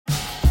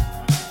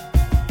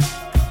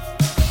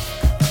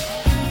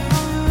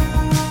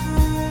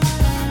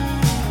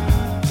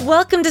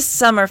Welcome to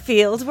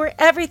Summerfield, where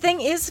everything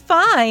is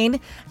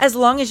fine, as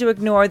long as you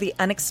ignore the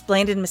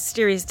unexplained and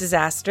mysterious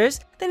disasters,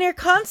 the near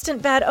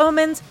constant bad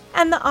omens,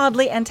 and the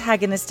oddly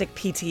antagonistic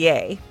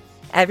PTA.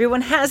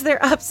 Everyone has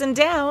their ups and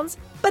downs,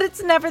 but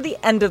it's never the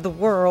end of the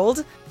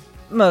world.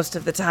 Most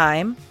of the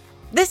time.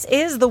 This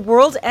is The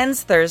World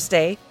Ends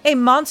Thursday, a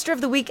Monster of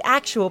the Week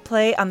actual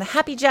play on the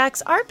Happy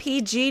Jacks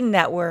RPG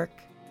Network.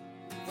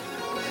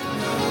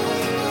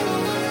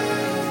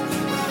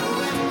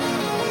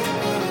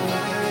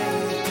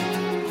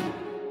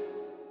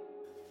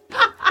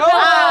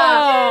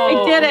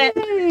 I did it.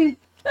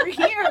 We're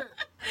here.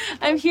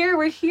 I'm here.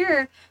 We're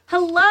here.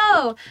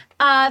 Hello.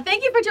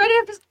 Thank you for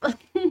joining us.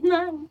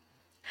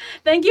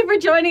 Thank you for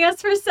joining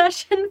us for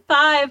session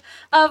 5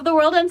 of The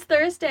World Ends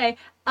Thursday,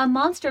 a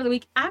Monster of the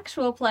Week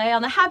actual play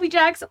on the Happy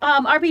Jacks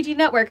RPG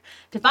Network.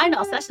 To find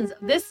all sessions of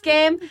this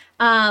game,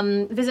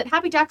 visit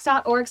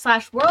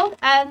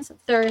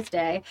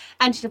happyjacks.org/worldendsThursday.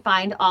 And to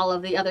find all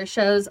of the other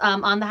shows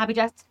on the Happy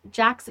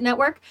Jacks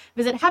Network,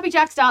 visit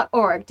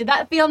happyjacks.org. Did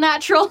that feel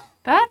natural?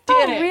 That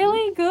felt Did it.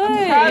 really good.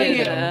 I'm proud of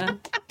you.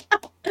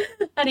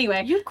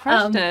 Anyway. You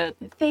crushed it.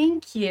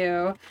 Thank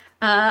you.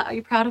 Are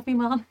you proud of me,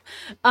 Mom?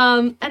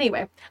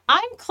 Anyway,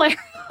 I'm Clara.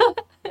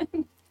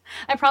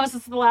 I promise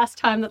this is the last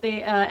time that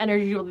the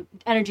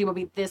energy will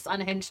be this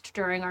unhinged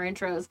during our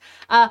intros.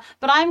 But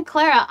I'm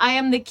Clara. I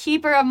am the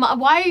keeper of...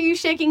 Why are you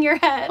shaking your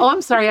head? Oh,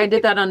 I'm sorry. I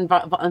did that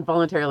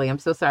involuntarily. I'm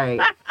so sorry.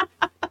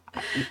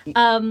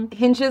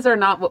 Hinges are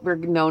not what we're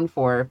known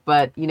for,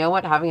 but you know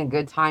what? Having a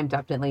good time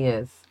definitely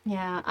is.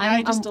 Yeah.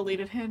 I just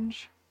deleted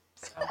Hinge.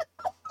 So.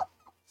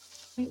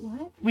 Wait,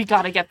 what? We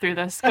gotta get through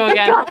this. Go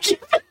again.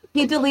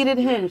 He deleted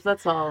Hinge,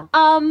 that's all.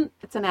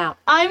 It's an app.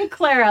 I'm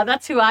Clara.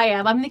 That's who I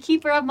am. I'm the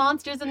keeper of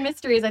monsters and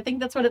mysteries. I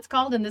think that's what it's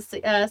called in this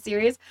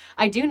series.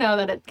 I do know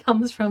that it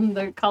comes from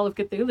the Call of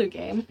Cthulhu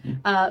game.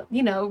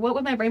 You know, what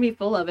would my brain be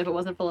full of if it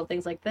wasn't full of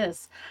things like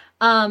this?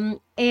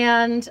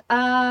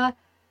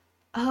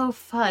 Oh,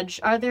 fudge.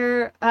 Are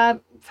there...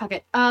 fuck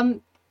it.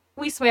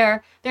 We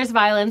swear. There's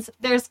violence.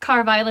 There's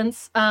car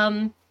violence.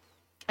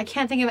 I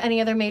can't think of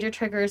any other major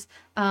triggers.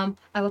 I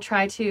will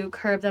try to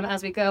curb them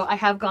as we go. I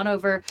have gone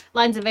over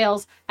lines of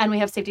veils, and we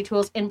have safety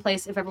tools in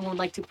place. If everyone would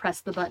like to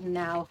press the button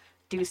now,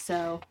 do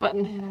so.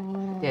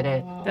 Button. Did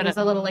it. There's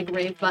a little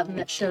rave button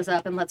that shows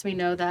up and lets me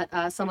know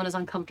that someone is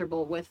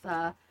uncomfortable with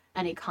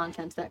any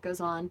content that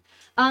goes on.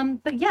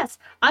 But yes,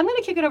 I'm going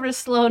to kick it over to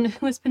Sloan,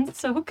 who has been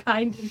so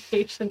kind and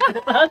patient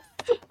with us.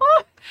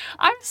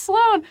 I'm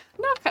Sloan.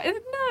 No,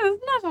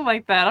 nothing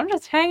like that. I'm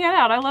just hanging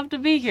out. I love to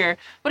be here.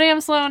 But I am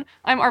Sloan.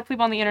 I'm art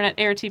plebe on the internet,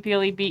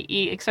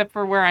 ARTPLEBE, except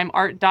for where I'm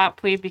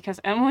art.plebe because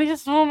Emily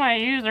stole my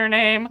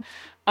username.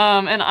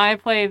 And I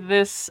play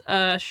this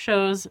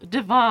show's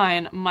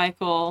divine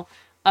Michael,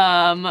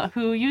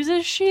 who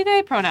uses she,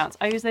 they pronouns.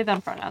 I use they,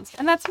 them pronouns.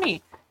 And that's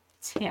me.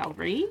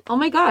 Terry. Oh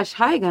my gosh.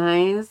 Hi,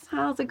 guys.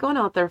 How's it going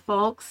out there,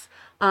 folks?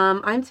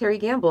 I'm Terry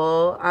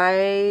Gamble.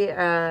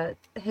 I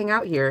hang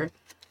out here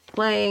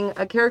playing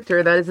a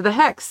character that is the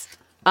Hex,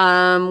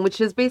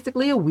 which is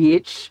basically a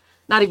witch.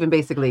 Not even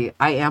basically.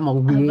 I am a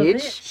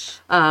witch.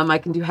 I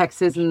can do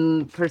hexes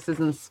and curses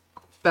and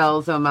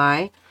spells, oh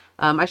my.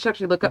 I should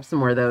actually look up some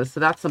more of those, so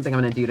that's something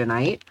I'm going to do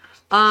tonight.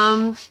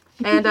 And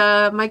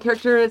my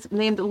character is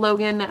named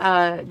Logan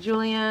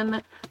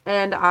Julian,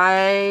 and I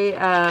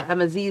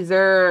am a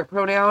Zer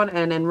pronoun,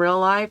 and in real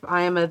life,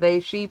 I am a they,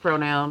 she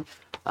pronoun.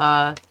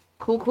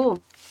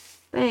 Cool.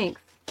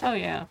 Thanks. Oh,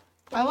 yeah.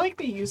 I like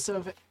the use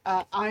of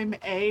I'm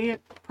a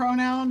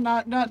pronoun,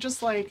 not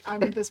just like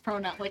I'm this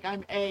pronoun, like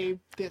I'm a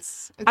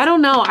this. I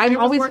don't know. I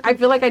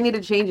feel like I need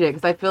to change it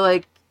because I feel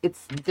like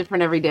it's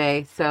different every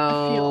day.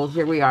 So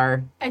here we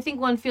are. I think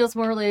one feels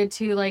more related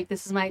to like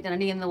this is my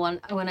identity, and the one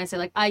when I say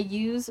like I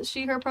use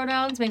she her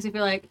pronouns makes me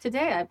feel like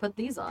today I put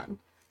these on.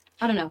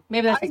 I don't know.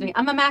 Maybe that's just me.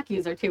 I'm a Mac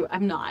user too.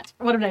 I'm not.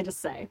 What did I just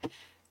say?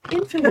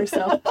 Into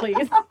yourself,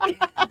 please.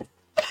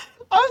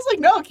 I was like,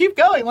 no, keep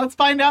going. Let's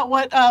find out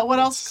what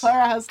else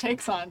Clara has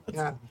takes on.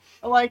 Yeah.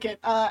 I like it.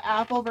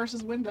 Apple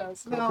versus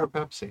Windows. Coke or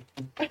Pepsi?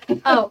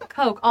 Oh,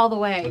 Coke all the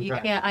way. You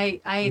Okay.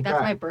 can't. I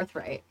that's my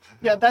birthright.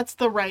 Yeah, that's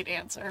the right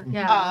answer.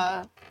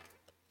 Yeah.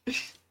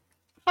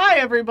 Hi,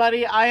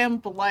 everybody. I am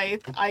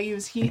Blythe. I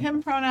use he,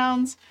 him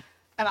pronouns,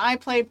 and I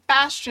play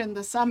Bastion,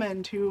 the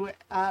summoned, who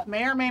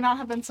may or may not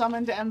have been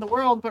summoned to end the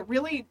world, but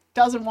really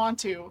doesn't want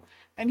to.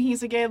 And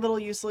he's a gay little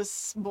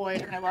useless boy,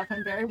 and I love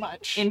him very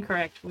much.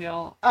 Incorrect. We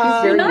all...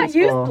 Very Not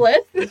useful.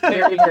 useless.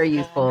 Very, very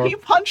useful. He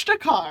punched a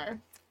car.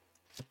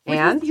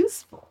 And Which is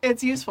useful.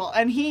 It's useful.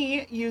 And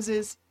he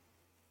uses...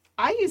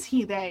 I use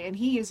he, they, and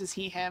he uses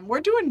he, him.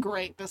 We're doing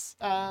great this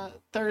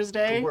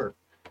Thursday. Good work.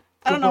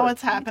 I don't know work.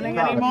 what's happening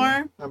I'm proud of you.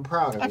 anymore. I'm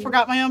proud of you. I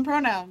forgot my own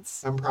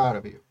pronouns. I'm proud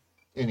of you.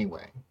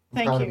 Anyway. I'm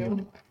Thank proud of you.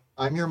 Anyway.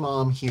 I'm your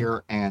mom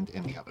here and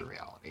in the other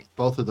reality.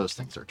 Both of those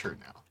things are true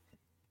now.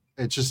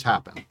 It just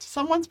happened.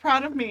 Someone's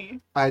proud of me.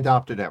 I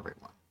adopted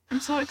everyone.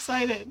 I'm so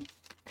excited.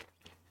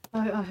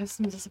 I have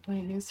some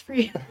disappointing news for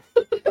you.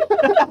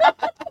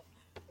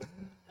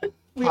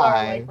 We Hi.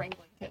 are like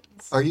wrangling kittens.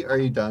 James. Are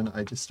you done?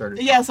 I just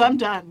started. Yes, I'm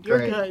done. You're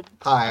Great. good.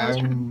 Hi,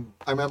 I'm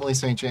Emily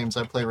St. James.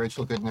 I play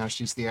Rachel Goodnow.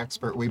 She's the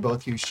expert. We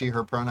both use she,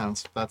 her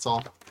pronouns. That's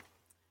all.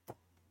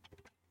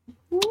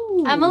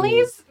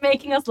 Emily's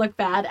making us look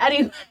bad.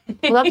 Anyway.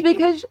 Well, that's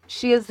because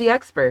she is the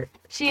expert.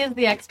 She is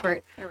the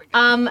expert. There we go.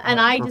 And I'm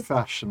I just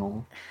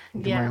professional.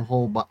 Yeah.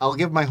 I'll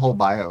give my whole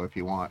bio if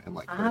you want in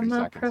like 30 I'm a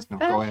seconds. No,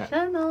 go ahead.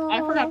 professional. I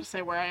forgot to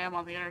say where I am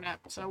on the internet,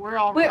 so we're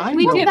all We I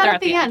do will. that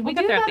at the end. We'll We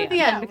get do there that at at the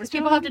the end. end because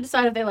people have to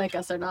decide if they like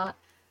us or not.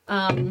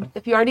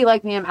 If you already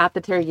like me, I'm at the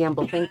Terry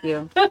Gamble. Thank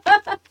you.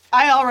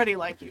 I already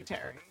like you,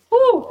 Terry.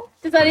 Whew.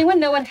 Does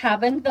anyone know what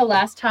happened the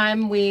last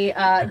time we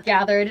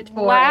gathered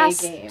for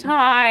Last a game?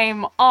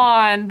 time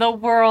on The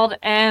World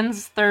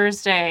Ends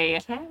Thursday,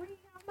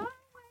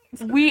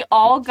 we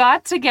all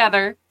got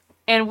together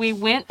and we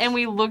went and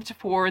we looked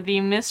for the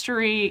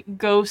mystery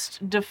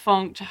ghost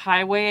defunct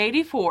Highway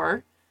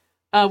 84.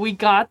 We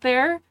got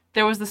there.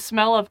 There was the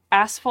smell of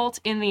asphalt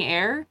in the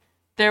air.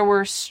 There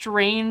were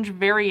strange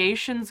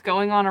variations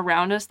going on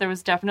around us. There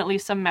was definitely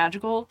some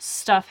magical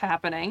stuff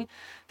happening.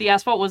 The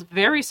asphalt was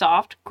very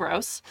soft,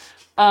 gross.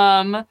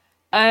 And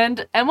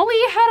Emily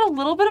had a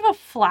little bit of a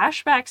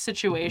flashback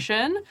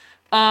situation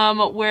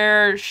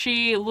where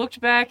she looked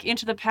back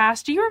into the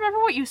past. Do you remember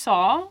what you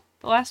saw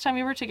the last time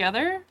we were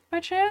together, by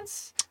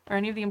chance? Or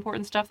any of the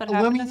important stuff that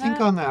happened Let me in think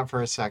that? on that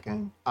for a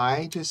second.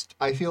 I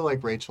feel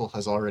like Rachel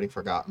has already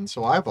forgotten,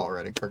 so I've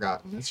already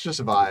forgotten. It's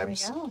just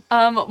vibes.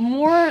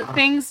 More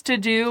things to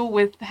do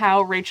with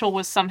how Rachel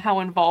was somehow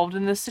involved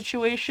in this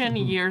situation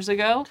years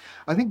ago.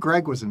 I think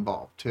Greg was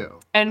involved too.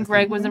 And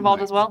Greg was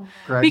involved as well.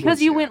 Greg Because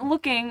was, you yeah. went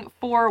looking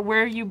for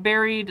where you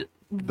buried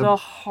the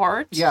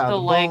heart, Yeah, the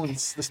like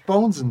bones, the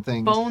bones and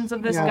things. bones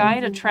of this Yeah. guy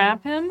to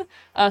trap him,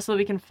 so that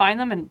we can find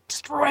them and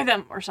destroy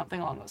them or something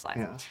along those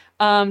lines.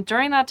 Yeah.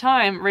 During that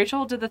time,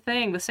 Rachel did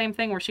the same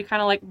thing where she kind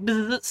of like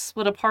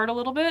split apart a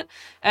little bit,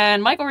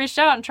 and Michael reached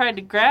out and tried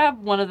to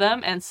grab one of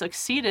them and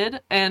succeeded,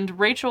 and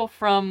Rachel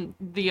from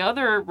the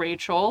other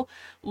Rachel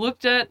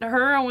looked at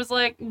her and was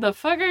like, "The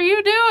fuck are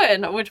you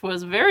doing?" Which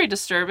was very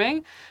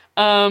disturbing.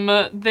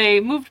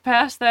 They moved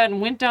past that and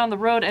went down the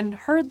road and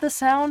heard the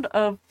sound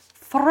of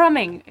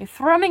a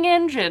thrumming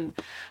engine,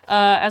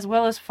 as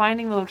well as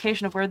finding the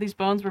location of where these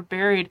bones were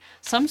buried.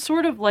 Some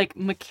sort of like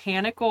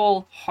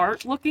mechanical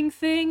heart-looking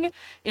thing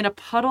in a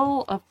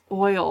puddle of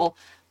oil.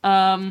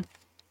 Kind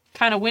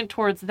of went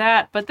towards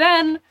that, but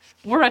then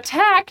were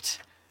attacked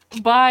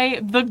by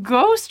the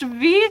ghost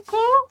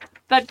vehicle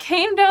that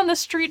came down the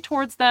street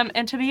towards them.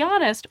 And to be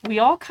honest, we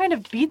all kind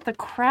of beat the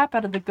crap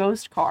out of the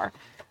ghost car.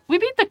 We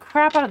beat the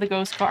crap out of the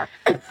ghost car.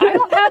 I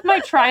don't have my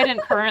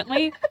trident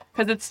currently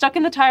because it's stuck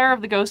in the tire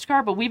of the ghost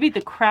car, but we beat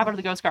the crap out of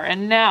the ghost car.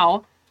 And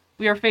now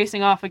we are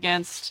facing off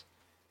against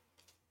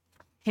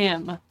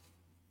him.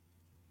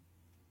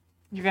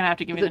 You're going to have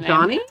to give me Is the it name.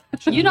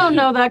 Johnny? You don't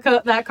know that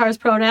car's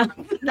pronoun.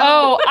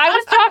 Oh, I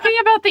was talking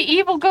about the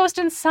evil ghost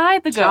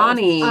inside the ghost.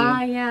 Johnny.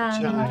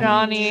 Yeah.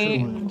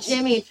 Johnny.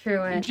 Jimmy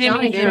Truant.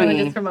 Jimmy Johnny Truant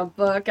Jimmy. is from a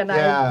book, and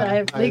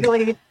Yeah, I've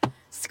legally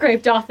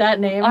scraped off that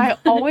name.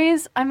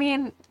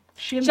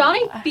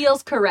 Johnny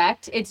feels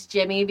correct. It's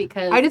Jimmy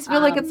because I just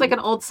feel like it's like an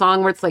old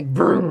song where it's like,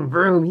 vroom,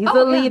 vroom. He's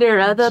the leader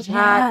of the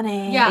pack.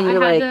 Yeah, And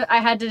you're I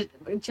had to.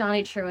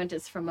 Johnny Truant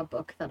is from a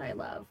book that I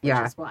love, which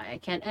Yeah. is why I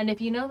can't. And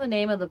if you know the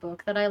name of the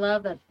book that I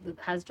love that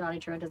has Johnny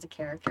Truant as a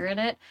character in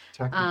it,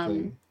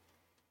 Technically,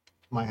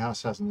 my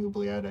house has an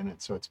oubliette in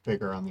it, so it's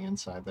bigger on the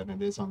inside than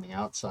it is on the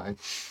outside.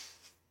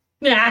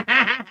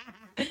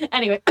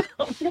 anyway,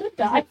 I'm gonna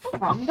die.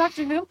 From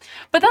Doctor Who.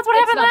 But that's what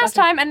It's happened not last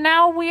Doctor- time, and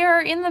now we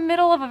are in the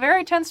middle of a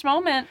very tense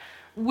moment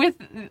with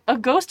a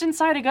ghost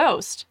inside a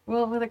ghost.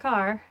 Well, with a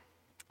car,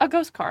 A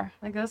ghost car.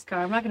 a ghost car.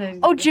 I'm not gonna.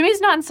 Oh,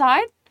 Jimmy's not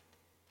inside?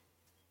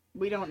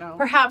 We don't know.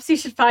 Perhaps you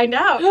should find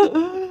out.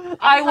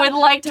 I would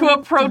like to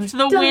approach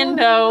the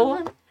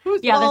window.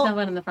 Yeah, Well, there's no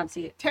one in the front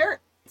seat.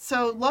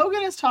 So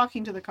Logan is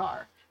talking to the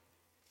car.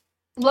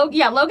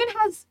 Logan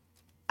has.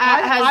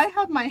 I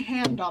have my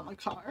hand on the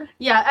car.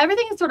 Yeah,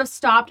 everything is sort of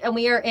stopped, and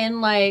we are in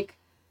like.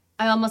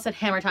 I almost said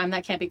hammer time.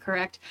 That can't be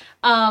correct.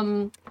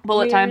 Bullet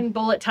we're time. In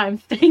bullet time.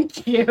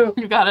 Thank you.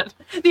 You got it.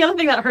 The other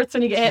thing that hurts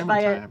when you get hit by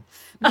it.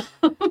 Hammer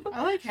time.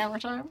 I like hammer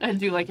time. I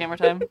do like hammer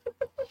time.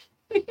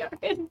 We are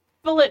in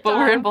bullet But time.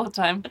 we're in bullet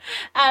time.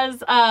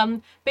 As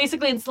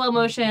basically in slow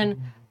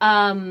motion,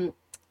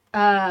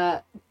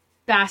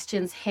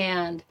 Bastion's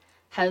hand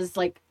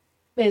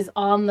is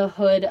on the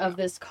hood of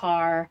this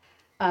car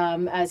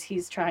as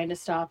he's trying to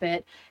stop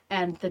it,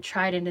 and the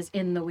trident is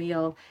in the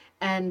wheel.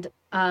 And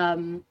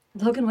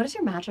Logan, what does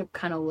your magic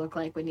kind of look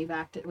like when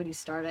you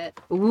start it?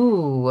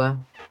 Ooh.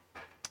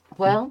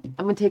 Well,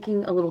 I'm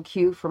taking a little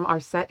cue from our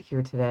set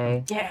here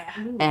today. Yeah.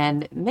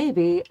 And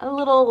maybe a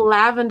little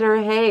lavender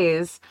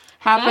haze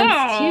happens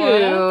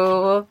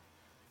to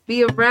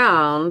be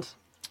around.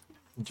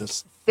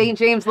 Just St.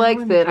 James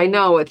likes it. I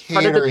know, it's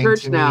part of the catering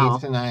church to now. me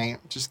tonight.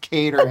 Just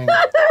catering.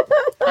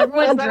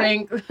 Everyone that-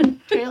 drink.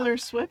 Taylor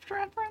Swift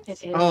reference?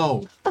 It is.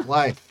 Oh,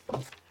 life.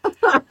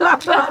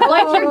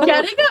 Like you're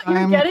getting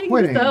I'm getting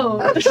quitting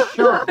zoned. the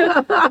show.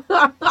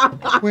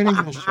 Quitting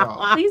the show.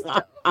 Please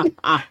don't.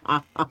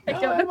 I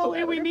don't know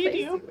Emily, we what need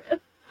face you. with.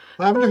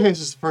 Lavender Haze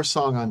is the first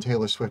song on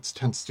Taylor Swift's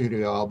 10th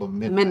studio album,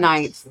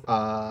 Midnights.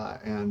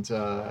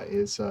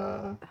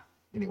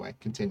 Anyway,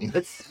 continue.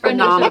 It's Friend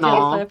of the show, Taylor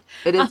phenomenal. Swift.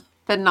 It is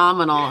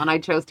phenomenal, and I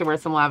chose to wear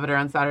some lavender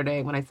on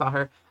Saturday when I saw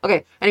her.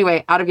 Okay,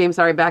 anyway, out of game,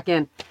 sorry, back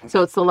in.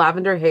 So it's the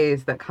lavender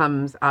haze that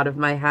comes out of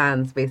my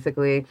hands,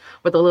 basically,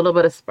 with a little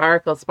bit of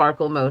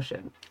sparkle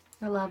motion.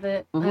 I love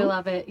it. I Mhm.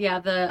 love it. Yeah,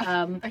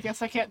 the I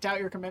guess I can't doubt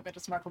your commitment to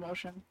Sparkle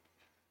Motion.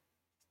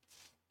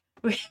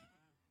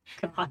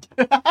 God.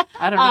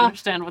 I don't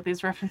understand what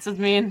these references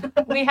mean.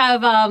 We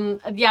have the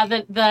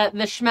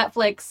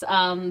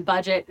Schmetflix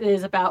budget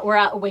is about, we're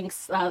at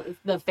Winx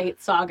the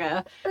Fate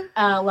Saga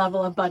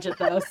level of budget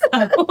though.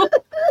 So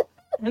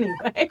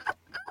anyway.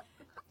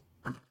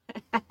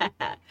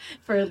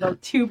 For the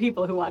 2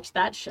 people who watched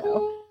that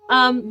show.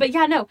 But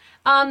yeah, no.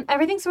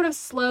 Everything sort of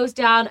slows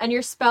down and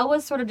your spell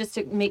was sort of just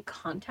to make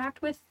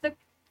contact with the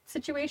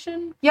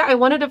situation. Yeah, I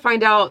wanted to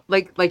find out,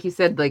 like you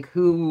said, like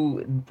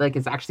who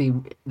is actually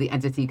the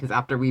entity, because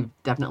after we've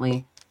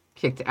definitely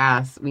kicked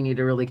ass, we need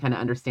to really kind of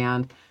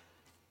understand,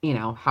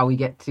 how we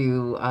get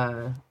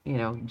to,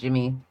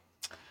 Jimmy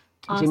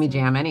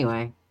Jam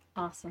anyway.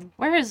 Awesome.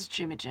 Where is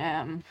Jimmy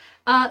Jam?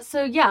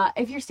 So yeah,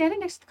 if you're standing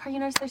next to the car, you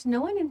notice there's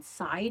no one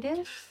inside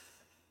it.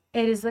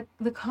 It is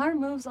the car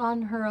moves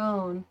on her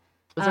own.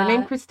 Is her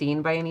name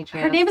Christine by any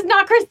chance? Her name is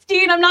not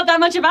Christine. I'm not that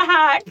much of a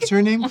hack. Is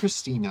her name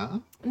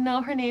Christina?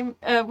 No, her name.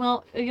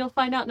 Well, you'll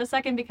find out in a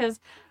second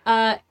because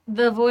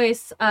the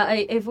voice,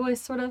 a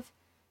voice, sort of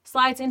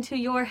slides into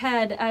your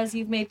head as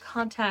you've made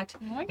contact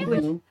Oh my God.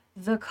 with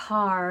the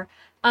car.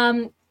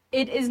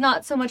 It is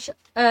not so much.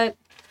 I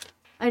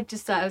was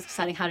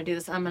deciding how to do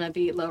this. I'm gonna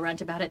be low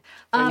rent about it.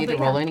 Do I need to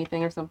but roll yeah.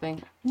 anything or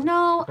something?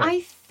 No, Okay.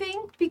 I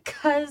think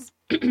because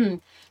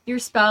your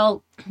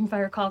spell, if I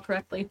recall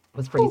correctly, It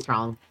was pretty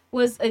strong.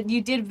 was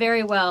you did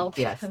very well.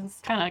 Yes. because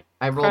Kind of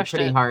I rolled crushed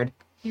pretty it. hard.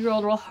 you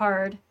rolled real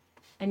hard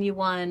and you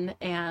won,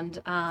 and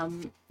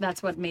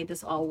that's what made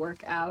this all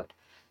work out.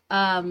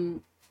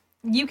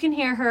 You can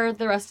hear her,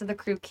 the rest of the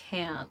crew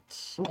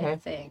can't, I Okay.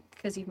 think,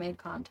 because you've made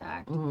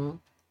contact. Hmm.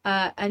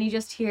 And you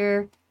just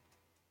hear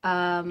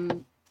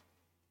the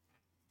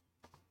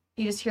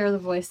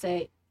voice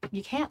say,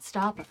 "You can't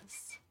stop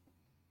us."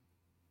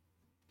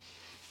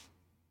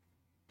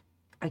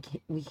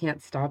 We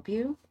can't stop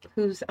you?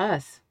 Who's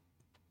us?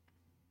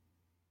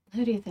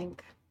 Who do you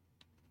think?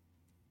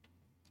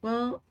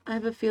 Well, I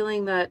have a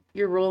feeling that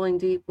you're rolling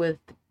deep with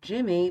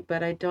Jimmy,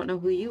 but I don't know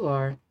who you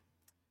are.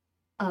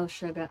 Oh,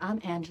 sugar, I'm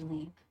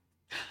Angeline.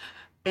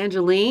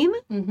 Angeline?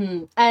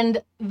 Mm-hmm.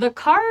 And the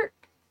cart,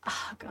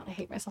 oh god, I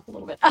hate myself a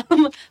little bit,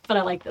 but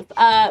I like this.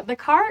 The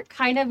cart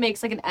kind of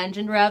makes like an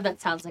engine rev that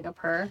sounds like a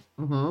purr.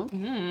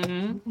 Mm-hmm.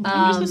 Mm-hmm.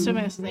 I'm just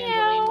assuming this is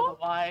Angeline with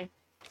a Y.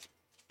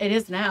 It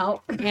is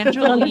now.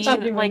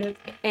 Angeline, like,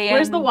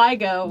 Where's the Y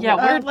go? Yeah,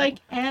 where Like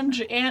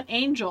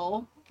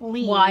Angel.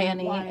 Lean. Y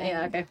and E.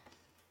 Yeah, okay.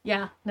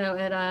 Yeah, no,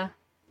 it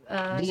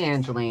The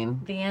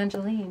Angeline. the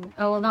Angeline.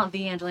 Oh well, not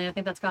the Angeline. I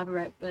think that's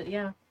copyright, but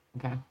yeah.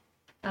 Okay.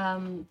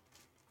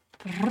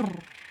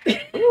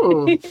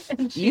 Ooh,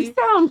 And you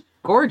sound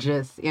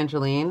gorgeous,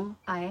 Angeline.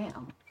 I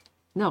am.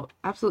 No,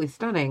 absolutely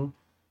stunning.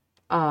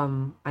 I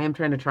am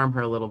trying to charm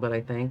her a little bit, I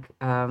think.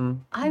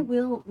 I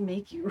will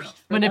make you roll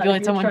for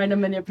Manipulate that if you're someone. Trying to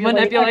manipulate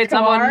Manipulate a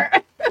car.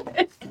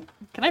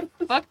 Can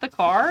I fuck the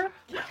car?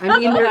 I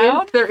mean,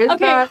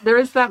 there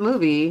is that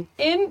movie.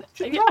 In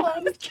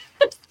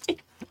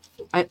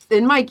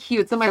In my queue,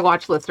 it's in my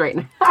watch list right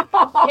now.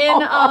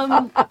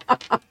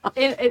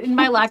 in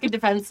my lack of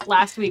defense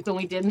last week when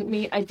we didn't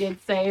meet, I did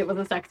say it was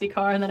a sexy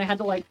car, and then I had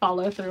to like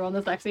follow through on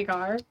the sexy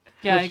car.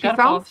 Yeah, Well, you she gotta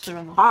follow sounds through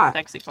on the hot.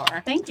 sexy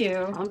car. Thank you.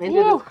 I'm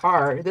into this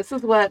car. This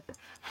is what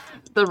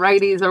the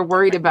righties are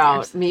worried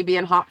about. Me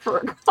being hot for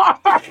a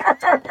car.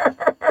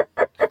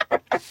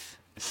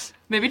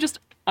 Maybe just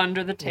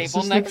under the This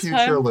table is the next future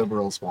time.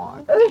 liberals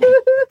want.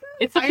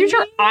 It's the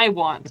future I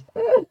want.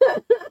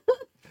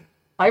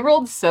 I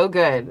rolled so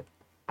good.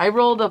 I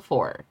rolled a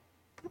 4.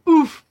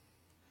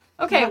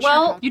 Okay, Not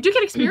well, sure. You do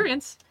get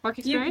experience. Mark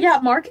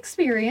experience. mark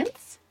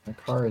experience. My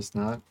car is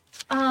not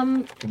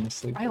Um, gonna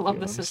sleep. I with love you,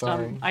 the I'm system.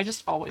 sorry. I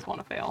just always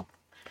want to fail.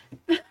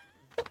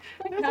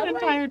 There's an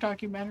entire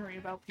documentary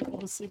about people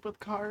who sleep with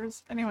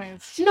cars.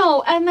 Anyways.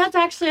 no, and that's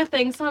actually a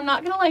thing, so I'm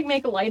not gonna like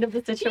make light of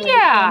the situation.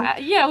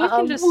 Yeah, we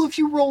can just. Well, if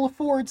you roll a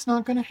 4, it's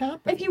not gonna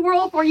happen. If you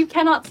roll for, you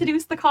cannot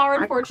seduce the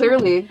car.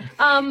 Unfortunately,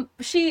 Clearly.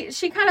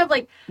 she kind of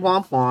like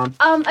Womp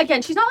womp.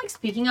 again, she's not like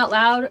speaking out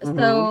loud,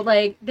 so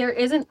like there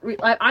isn't.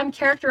 I'm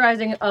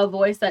characterizing a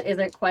voice that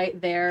isn't quite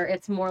there.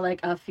 It's more like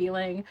a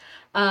feeling,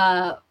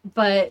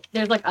 but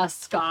there's like a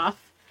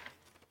scoff,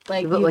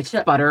 like Is it you like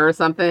sputter or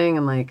something?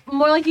 And like,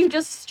 more like you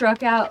just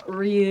struck out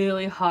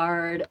really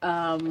hard.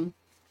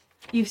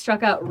 You've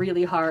struck out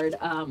really hard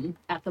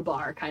at the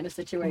bar kind of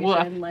situation.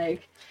 Woof.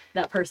 Like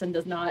that person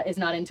is not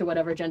into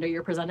whatever gender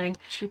you're presenting.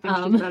 She thinks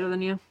she's better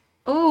than you.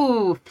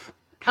 ooh.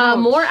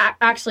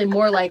 Actually,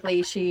 more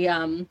likely she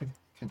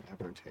can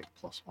ever take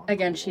 +1.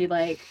 Again, she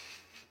like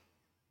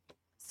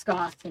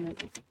scoffs and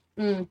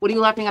What are you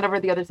laughing at over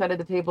at the other side of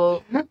the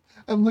table?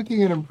 I'm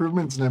looking at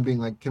improvements and I'm being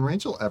like, can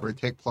Rachel ever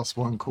take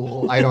 +1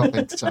 cool? I don't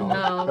think so. No,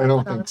 I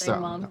don't not a think thing, so.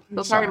 Mom.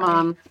 So sorry,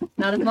 Mom.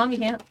 not as Mom, you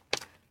can't.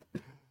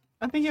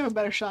 I think you have a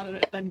better shot at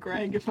it than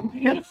Greg, if I'm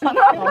being honest.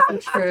 Also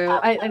true.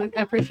 I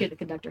appreciate the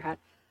conductor hat.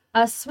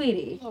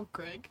 Sweetie, I love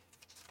Greg.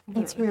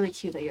 it's really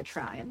cute that you're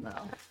trying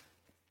though.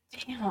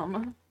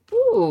 Damn.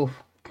 Ooh,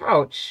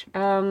 ouch.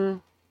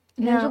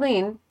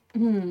 Angeline,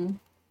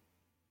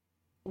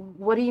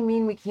 what do you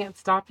mean we can't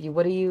stop you?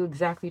 What are you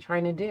exactly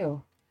trying to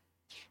do?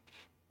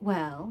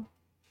 Well,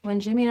 when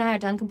Jimmy and I are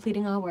done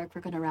completing our work,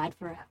 we're gonna ride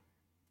forever.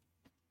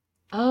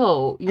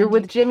 Oh, you're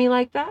with Jimmy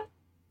like that?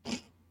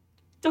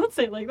 Don't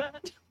say it like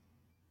that.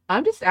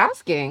 I'm just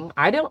asking.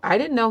 I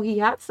didn't know he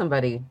had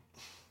somebody.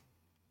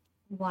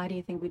 Why do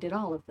you think we did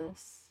all of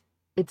this?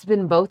 It's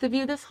been both of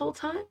you this whole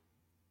time?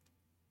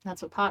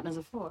 That's what partners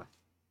are for.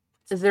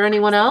 Is there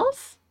anyone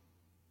else?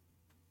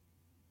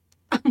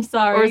 I'm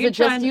sorry. Or is you're it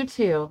just trying you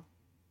two?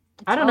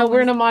 I don't know.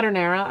 We're in a modern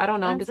era. I don't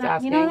know. I'm just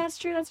asking. You know, that's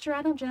true. That's true.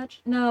 I don't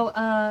judge. No,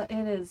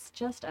 it is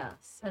just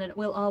us. And it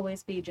will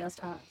always be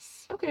just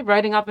us. Okay,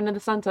 riding up into the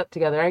sunset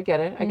together. I get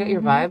it. I get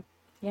your vibe.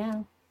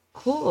 Yeah.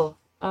 Cool.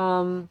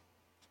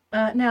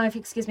 Now, if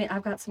you excuse me,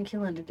 I've got some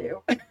killing to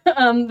do.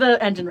 The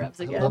engine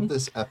revs I again. love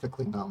this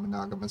ethically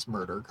non-monogamous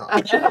murder car.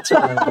 That's what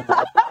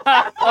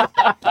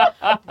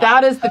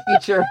That is the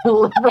future.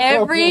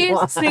 Every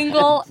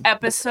single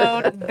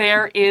episode,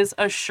 there is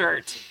a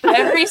shirt.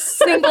 Every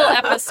single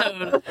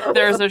episode,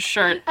 there's a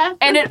shirt.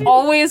 And it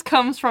always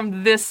comes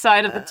from this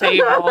side of the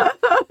table.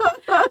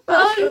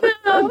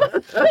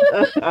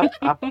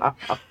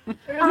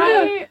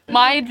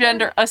 My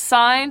gender,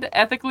 assigned,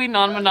 ethically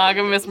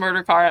non-monogamous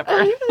murder car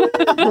ever.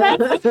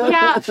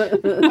 Yeah.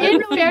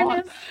 In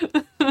fairness,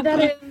 that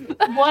is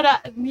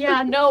what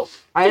no.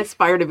 I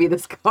aspire to be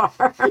this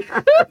car.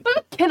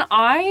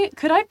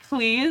 Could I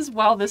please,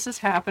 while this is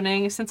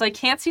happening, since I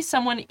can't see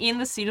someone in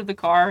the seat of the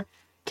car,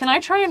 can I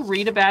try and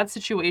read a bad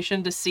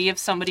situation to see if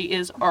somebody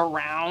is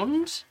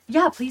around?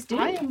 Yeah, please do.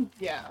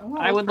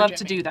 I would love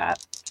to do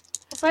that.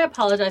 So I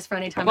apologize for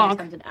any time I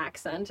attempt an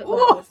accent. That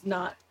was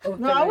not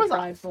open. No, I was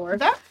tried for.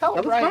 That felt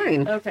That was right.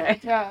 fine.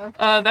 Okay. Yeah.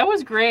 That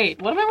was great.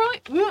 What am I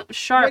really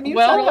sharp? When you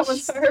Well,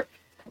 said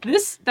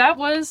that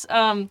was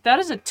that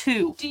is a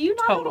 2. Do you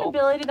not have an total.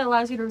 ability that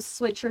allows you to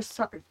switch your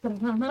sharp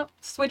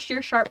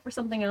for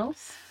something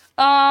else?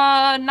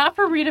 Not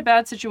for read a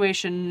bad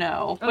situation,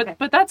 no. Okay.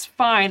 But that's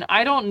fine.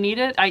 I don't need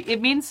it. It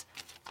means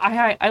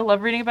I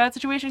love reading a bad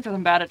situation because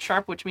I'm bad at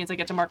sharp, which means I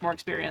get to mark more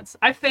experience.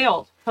 I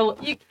failed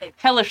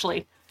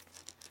hellishly.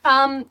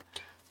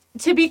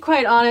 To be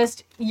quite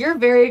honest, you're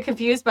very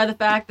confused by the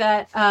fact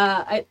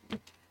that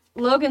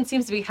Logan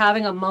seems to be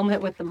having a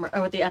moment with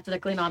the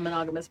ethically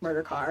non-monogamous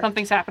murder car.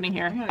 Something's happening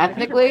here.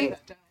 Ethically?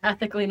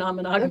 Ethically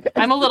non-monogamous.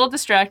 I'm a little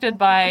distracted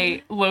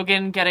by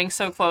Logan getting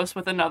so close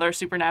with another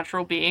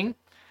supernatural being.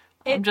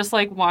 I'm just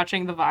like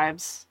watching the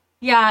vibes.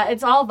 Yeah,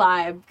 it's all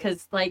vibe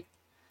because like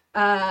We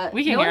can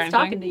no hear one's anything.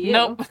 talking to you.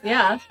 Nope.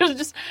 Yeah.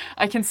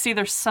 I can see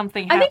there's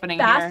something I think happening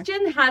here.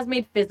 Bastion has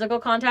made physical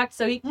contact,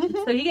 so he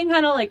can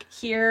kind of like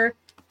hear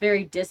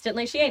very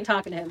distantly. She ain't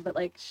talking to him, but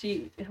like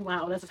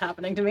wow, this is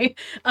happening to me.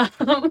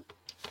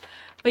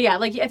 But yeah,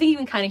 like I think you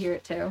can kind of hear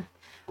it too.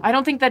 I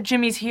don't think that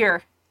Jimmy's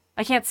here.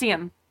 I can't see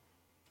him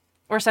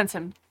or sense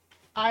him.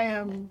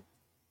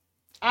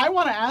 I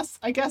want to ask,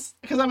 I guess,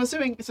 because I'm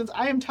assuming since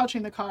I am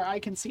touching the car, I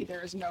can see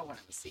there is no one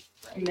in the seat,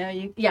 right? No,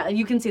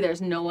 you can see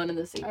there's no one in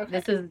the seat. Okay.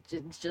 This is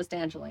just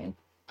Angeline.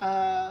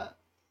 I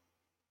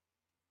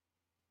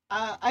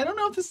don't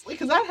know if this,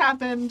 because that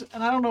happened,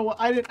 and I don't know what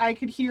I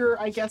could hear,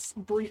 I guess,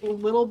 a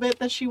little bit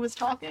that she was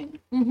talking.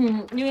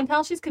 Mm-hmm. You can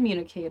tell she's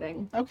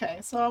communicating. Okay,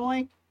 so I'm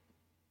like,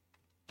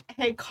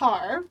 hey,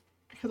 car,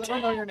 because I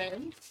don't know your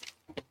name.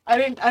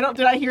 Did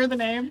I hear the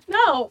name?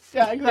 No.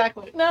 Yeah,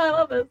 exactly. No, I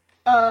love this.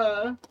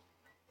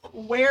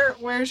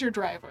 Where's your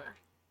driver?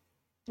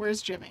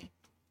 Where's Jimmy?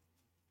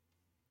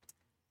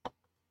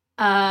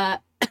 For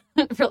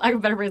lack of a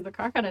better phrase, the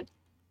car kind of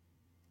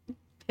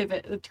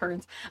it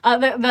turns.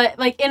 The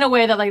like in a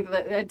way that like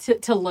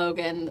to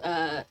Logan,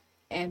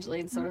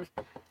 Angeline sort of.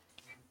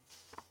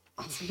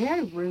 It's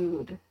very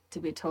rude to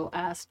be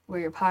asked where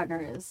your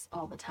partner is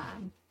all the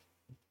time.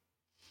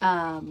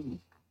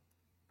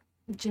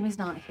 Jimmy's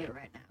not here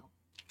right now.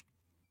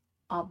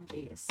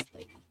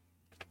 Obviously.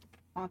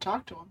 I want to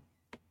talk to him.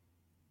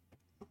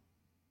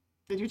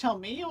 Did you tell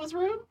me it was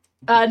rude?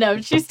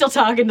 No, she's still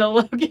talking to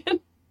Logan.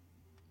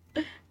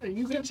 Are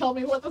you gonna tell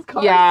me what this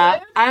car Yeah,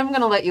 is? I'm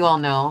gonna let you all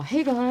know.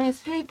 Hey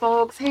guys, hey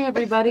folks, hey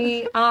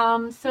everybody.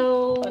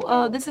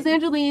 So this is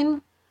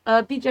Angeline.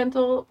 Be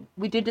gentle.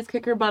 We did just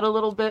kick her butt a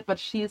little bit, but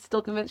she is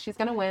still convinced she's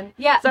gonna win.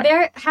 Yeah, So-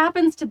 there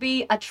happens to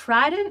be a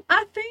trident,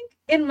 I think,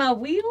 in my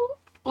wheel.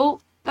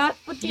 Oh, that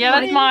Yeah,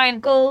 that's mine.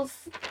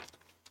 Goals.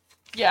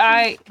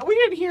 Yeah, We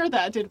didn't hear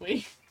that, did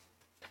we?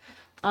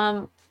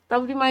 that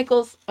would be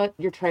Michael's.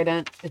 Your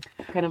trident is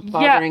kind of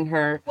bothering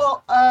her.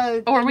 Well,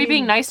 Oh, are we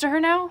being nice to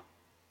her now?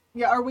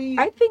 Yeah, are we?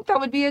 I think that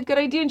would be a good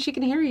idea, and she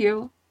can hear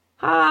you.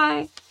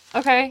 Hi.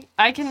 Okay,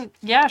 I can.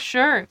 Yeah,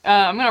 sure.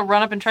 I'm gonna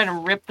run up and try to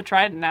rip the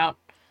trident out.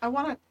 I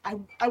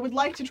would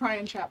like to try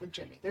and chat with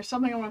Jimmy. There's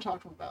something I want to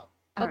talk to him about.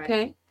 All right.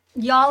 Okay.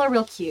 Y'all are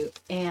real cute,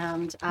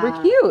 and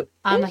We're cute.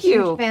 I'm Thank a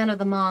you. huge fan of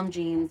the mom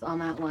jeans on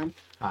that one.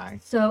 Hi.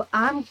 So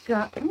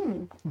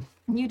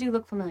you do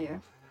look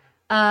familiar.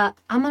 I'm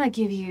gonna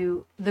give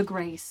you the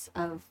grace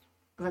of,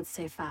 let's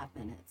say, 5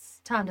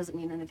 minutes. Time doesn't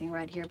mean anything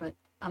right here, but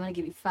I'm gonna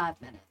give you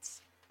 5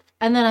 minutes,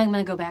 and then I'm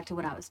gonna go back to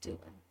what I was doing.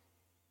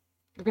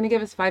 You're gonna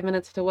give us 5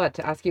 minutes to what?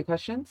 To ask you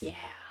questions? Yeah.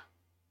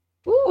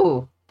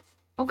 Ooh.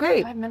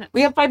 Okay. 5 minutes.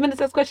 We have 5 minutes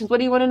to ask questions. What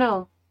do you want to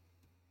know?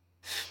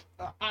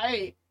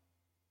 I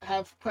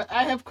have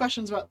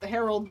questions about the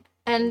Herald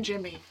And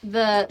Jimmy.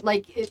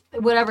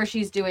 whatever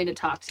she's doing to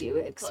talk to you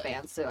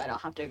expands, so I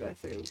don't have to go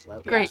through.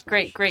 Great.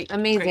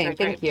 Amazing. Great.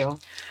 Thank you.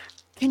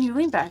 Can you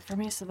lean back for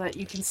me so that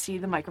you can see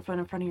the microphone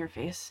in front of your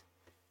face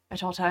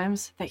at all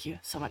times? Thank you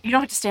so much. You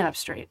don't have to stand up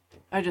straight.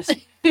 I just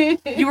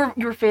you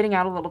were fading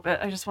out a little bit.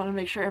 I just wanted to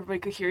make sure everybody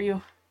could hear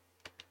you.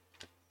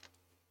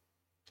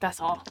 That's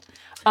all.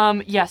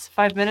 Yes,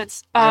 5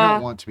 minutes. I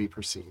don't want to be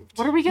perceived.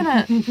 What are we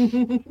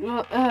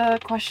gonna?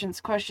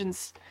 Questions.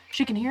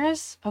 She can hear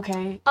us.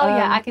 Okay. Oh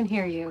yeah, I can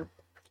hear you.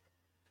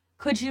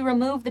 Could you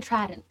remove the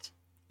trident?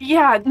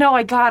 Yeah, no,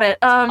 I got it.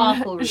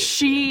 Awful rude.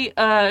 She's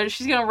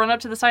gonna run up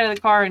to the side of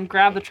the car and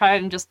grab the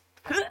trident and just.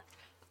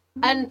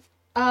 And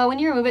when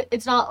you remove it,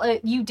 it's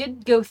not. You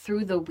did go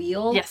through the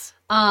wheel. Yes.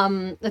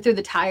 Through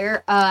the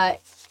tire.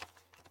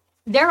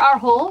 There are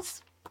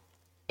holes.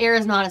 Air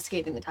is not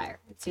escaping the tire.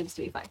 It seems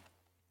to be fine.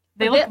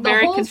 They But look the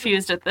very holes-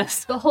 confused at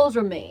this. The holes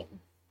remain.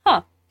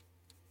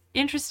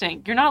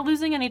 Interesting. You're not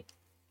losing any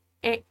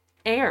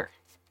air.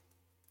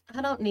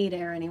 I don't need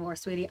air anymore,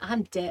 sweetie.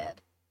 I'm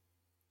dead.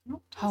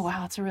 Oh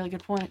wow, that's a really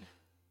good point.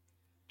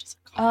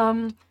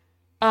 Well,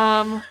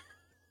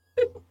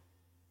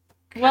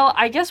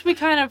 I guess we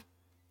kind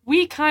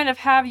of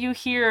have you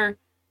here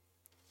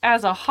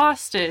as a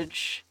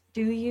hostage.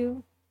 Do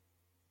you?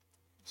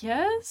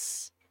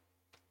 Yes?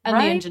 And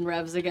Right? the engine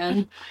revs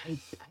again. I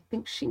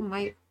think she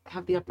might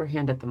have the upper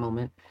hand at the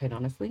moment, quite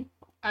honestly.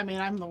 I mean,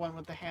 I'm the one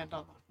with the hand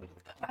on the.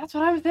 That's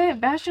what I was thinking.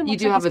 Bastion You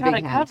looks do like have he's a got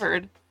big it hand.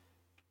 covered.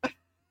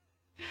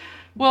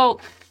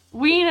 Well,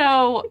 we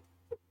know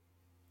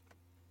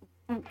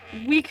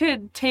we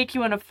could take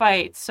you in a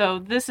fight, so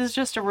this is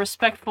just a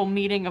respectful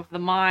meeting of the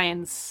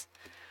minds.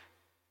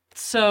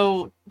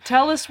 So,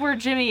 tell us where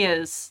Jimmy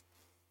is.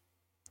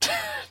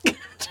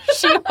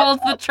 She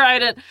holds the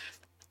trident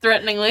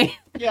threateningly.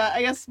 Yeah,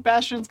 I guess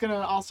Bastion's gonna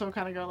also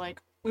kind of go like,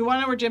 we want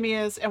to know where Jimmy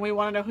is, and we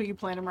want to know who you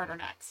plan to murder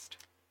next.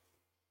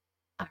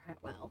 All right,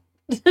 well.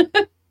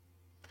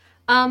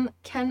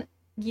 Can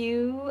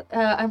you,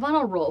 I want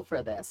to roll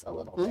for this a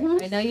little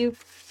bit. I know you,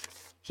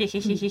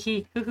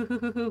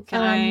 Can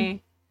I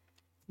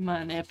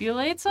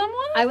manipulate someone?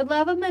 I would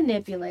love a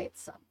manipulate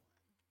someone.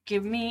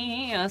 Give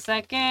me a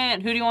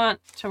second. Who do you want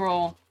to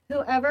roll?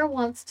 Whoever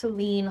wants to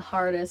lean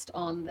hardest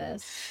on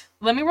this.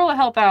 Let me roll a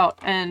help out,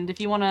 and if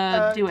you want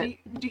to do it.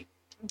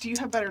 Do you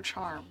have better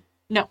charm?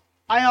 No.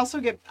 I also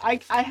get. I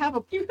have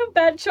a. You have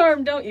bad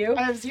charm, don't you?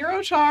 I have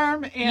 0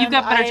 charm, and You've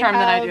got better charm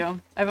than I have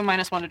do. I have a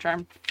 -1 to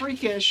charm.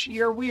 Freakish.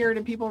 You're weird,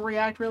 and people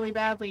react really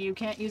badly. You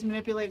can't use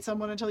manipulate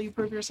someone until you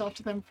prove yourself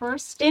to them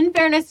first. In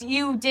fairness,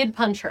 you did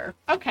punch her.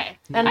 Okay.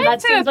 And I'd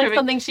that say seems that's like perfect.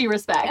 something she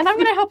respects. And I'm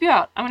going to help you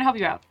out. No,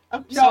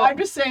 So- I'm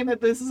just saying that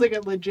this is like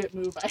a legit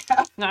move I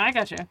have. No, I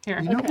got you. Here.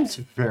 You know Okay. who's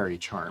very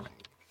charming?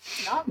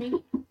 Not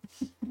me.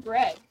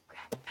 Greg.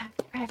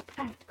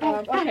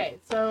 Okay,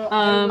 so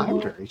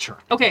I'm very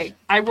charming. Okay,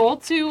 I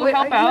rolled to Wait,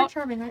 help you're out.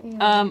 charming, aren't you?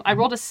 I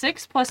rolled a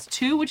 6 +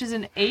 2, which is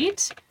an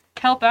 8.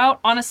 Help out.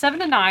 On a 7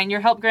 to 9,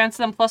 your help grants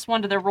them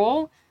 +1 to their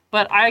roll,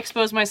 but I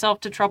expose myself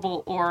to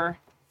trouble or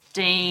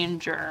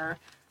danger.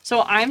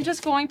 So I'm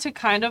just going to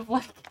kind of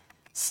like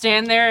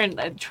stand there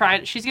and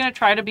try. She's going to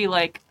try to be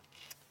like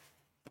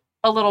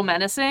a little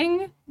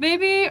menacing,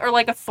 maybe, or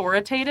like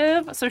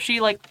authoritative. So she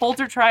like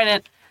holds her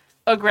trident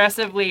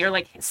aggressively, or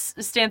like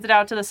stands it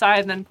out to the side,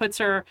 and then puts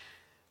her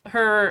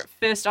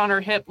fist on her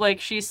hip,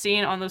 like she's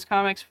seen on those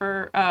comics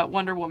for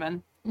Wonder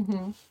Woman,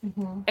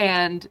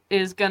 and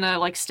is gonna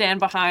like stand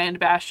behind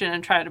Bastion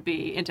and try to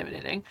be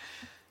intimidating.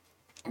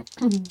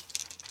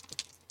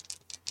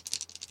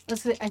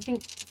 I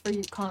think for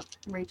you,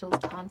 Rachel's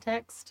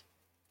context,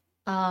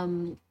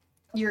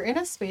 you're in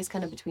a space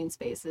kind of between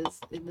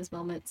spaces in this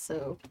moment,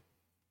 so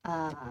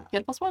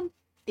Get +1.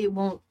 it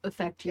won't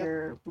affect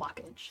your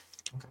blockage.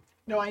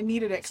 no, I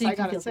needed it because So you I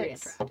can got a feel free to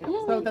 6.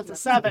 interact. So that's a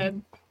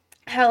 7.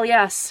 Hell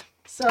yes.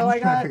 So I I'm trying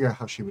to got. figure out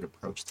how she would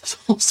approach this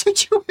whole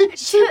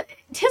situation.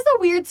 Tis a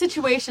weird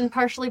situation,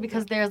 partially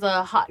because there's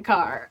a hot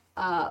car,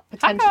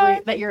 potentially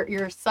car. that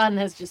your son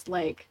has just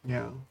like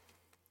Yeah.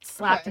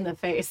 slapped Okay. in the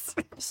face.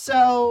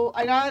 So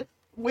I got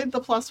with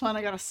the +1,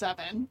 I got a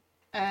 7,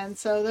 and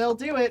so they'll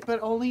do it, but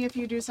only if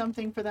you do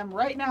something for them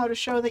right now to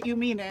show that you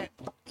mean it.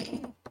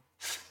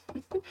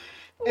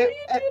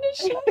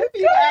 If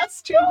you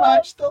ask too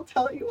much, they'll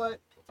tell you what.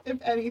 if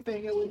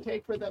anything, it would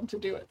take for them to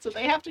do it. So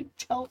they have to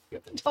tell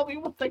me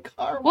what the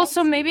car Well, wants.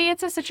 so maybe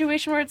it's a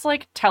situation where it's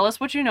like, tell us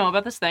what you know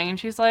about this thing, and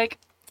she's like,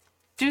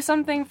 do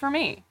something for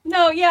me.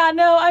 No,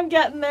 I'm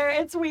getting there.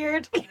 It's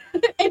weird.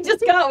 It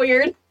just got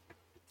weird.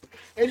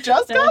 It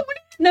just got weird.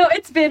 No,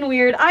 it's been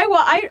weird.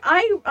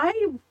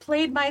 I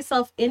played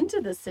myself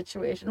into this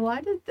situation.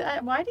 Why do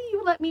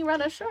you let me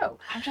run a show?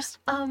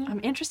 I'm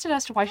interested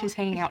as to why she's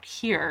hanging out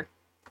here,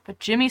 but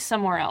Jimmy's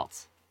somewhere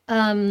else.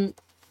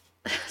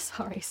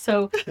 Sorry.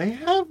 So They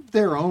have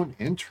their own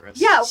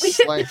interests. yeah,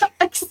 excuse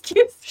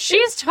me.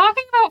 She's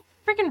talking about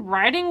freaking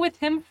riding with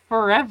him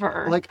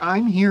forever. Like,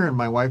 I'm here and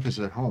my wife is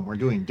at home. We're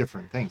doing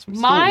different things. We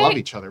My still love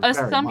each other very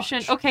assumption.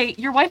 much. Okay,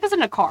 your wife is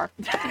in a car.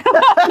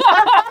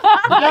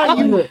 Yeah,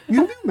 you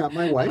knew about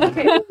my wife.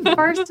 Okay,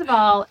 first of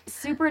all,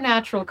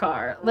 supernatural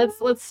car.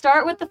 Let's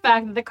start with the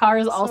fact that the car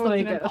is also So a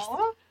it's an ghost.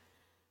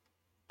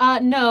 Impala?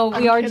 No, we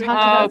I'm already kidding.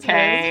 talked about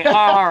Okay, this.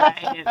 all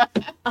right.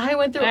 I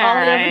went through All all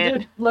I ever right.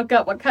 did look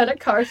up what kind of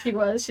car she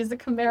was. She's a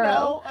Camaro.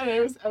 No,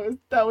 and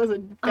that was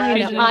a I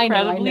She's bad an know, I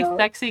incredibly know.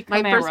 sexy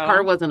My Camaro. first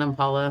car was an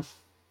Impala.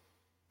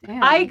 Damn.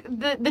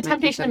 The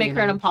temptation to make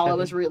her an 1979, Impala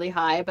was really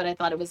high, but I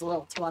thought it was a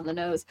little too on the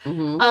nose.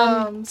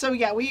 Mm-hmm. So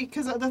yeah,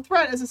 because the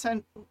threat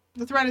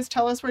is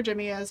tell us where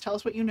Jimmy is, tell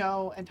us what you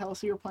know, and tell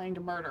us who you're planning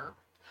to murder.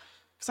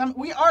 Because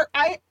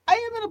I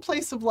am in a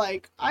place of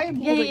like I am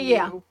holding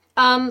Yeah. you.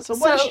 So So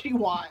what does she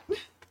want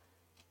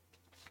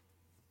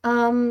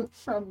um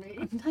from me?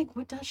 like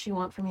what does she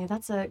want from you?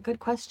 That's a good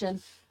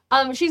question.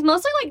 She's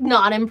mostly like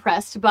not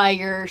impressed by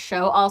your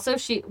show. Also,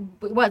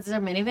 what's there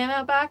a minivan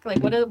out back? Like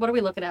what are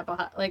we looking at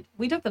behind? Like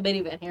we took the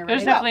minivan here,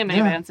 There's right? definitely a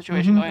minivan Yeah.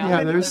 situation Mhm. going on.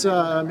 Yeah, there's a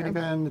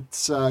minivan.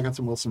 It's got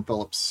some Wilson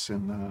Phillips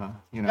and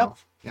you know.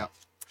 Yep.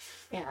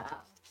 Yeah.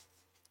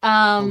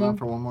 Yeah. Hold on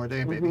for one more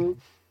day, baby. Mhm.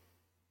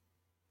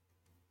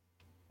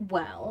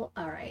 Well,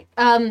 all right.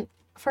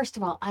 First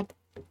of all, I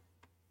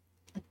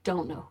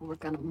don't know who we're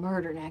gonna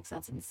murder next.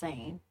 That's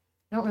insane.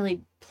 I don't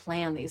really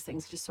plan these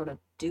things; just sort of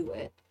do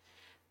it.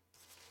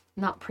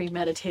 Not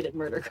premeditated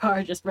murder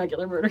car, just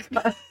regular murder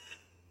car.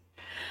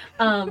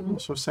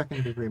 So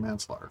second-degree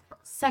manslaughter car.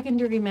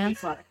 Second-degree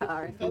manslaughter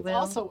car, if you That's will.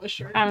 also a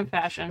shirt. I'm in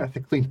fashion.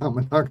 Ethically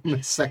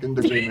non-monogamous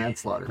second-degree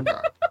manslaughter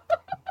car.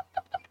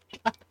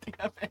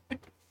 Damn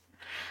it.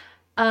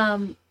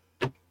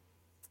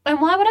 And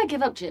why would I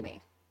give up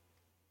Jimmy?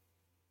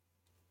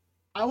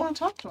 I want to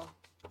talk to him.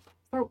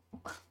 For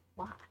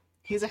why?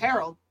 He's a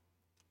herald,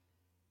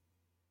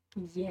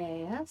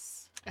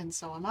 Yes. and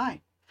so am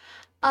I.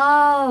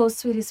 Oh,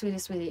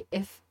 sweetie.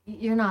 If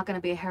you're not gonna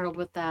be a herald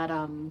with that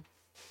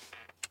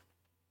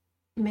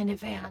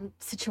minivan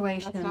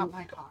situation. That's not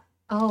my car.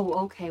 Oh,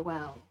 okay,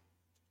 well.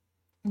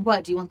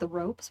 What, do you want the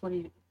ropes? What do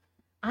you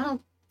I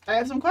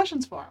have some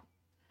questions for him.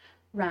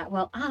 Right,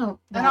 well, I don't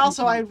And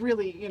also, I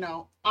really,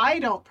 I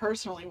don't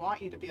personally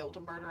want you to be able to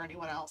murder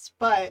anyone else,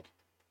 but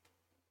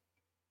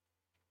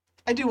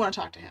I do want to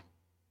talk to him.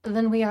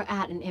 then we are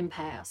at an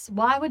impasse.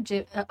 Why would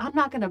I'm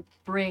not gonna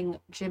bring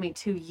Jimmy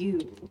to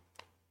you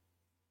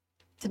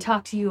to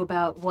talk to you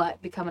about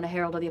what becoming a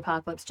herald of the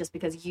apocalypse just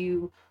because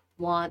you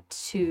want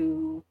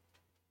to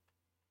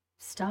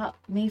stop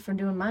me from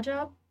doing my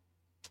job.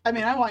 I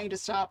mean, I want you to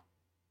stop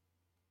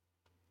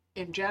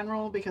in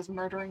general because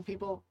murdering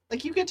people,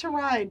 like, you get to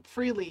ride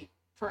freely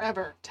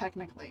forever,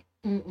 technically.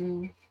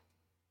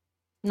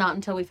 Not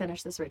until we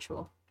finish this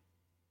ritual.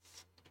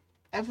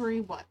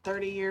 Every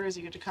 30 years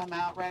you get to come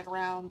out right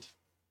around.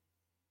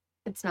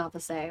 It's not the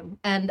same.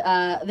 And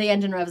the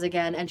engine revs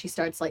again and she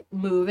starts like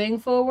moving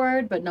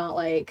forward, but not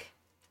like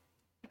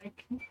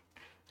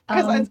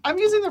Because I'm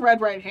using the red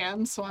right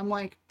hand, so I'm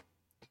like,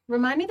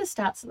 remind me the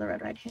stats of the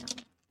red right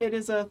hand. it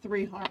is a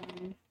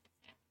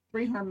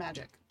 3-harm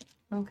magic.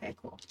 Okay,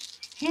 cool.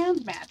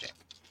 Hand magic.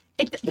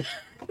 It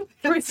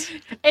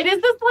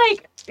is this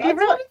like That's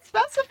what it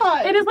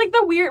specifies. it is like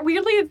the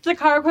weirdly it's the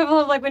car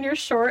equivalent of like when you're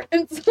short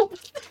and so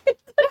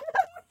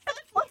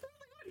That's what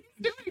he's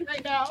doing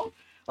right now.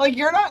 Like,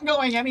 you're not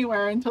going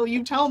anywhere until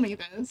you tell me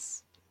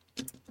this.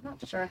 I'm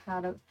not sure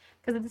how to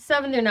because it's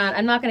 7 through 9.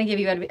 I'm not going to give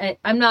you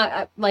I'm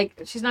not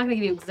like she's not going to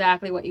give you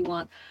exactly what you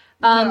want.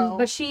 No.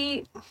 But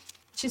she's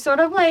sort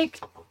of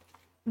like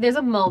there's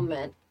a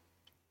moment.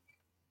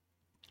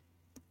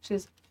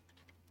 She's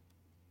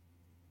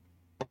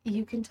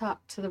you can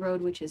talk to the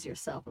road witches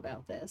yourself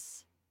about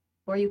this,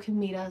 or you can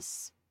meet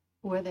us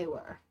where they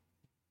were,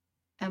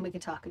 and we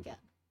can talk again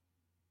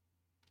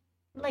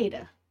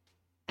later.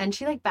 And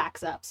she like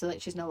backs up so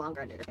that she's no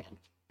longer under your hand.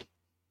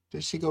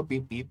 Does she go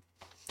beep beep?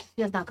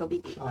 She does not go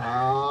beep beep.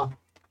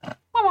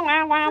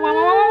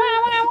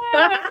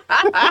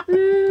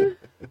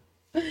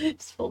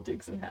 Just full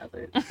Dukes and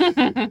Hazard.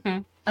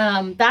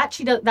 That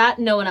she does that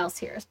no one else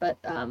hears, but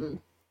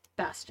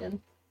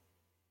Bastion.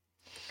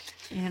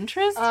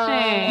 Interesting.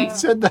 You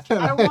said that.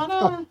 I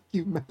wanna-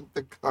 You meant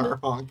the car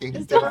honking.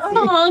 It's the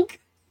honk.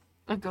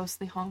 A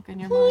ghostly honk in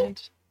your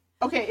mind.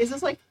 Okay, is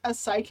this like a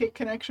psychic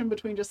connection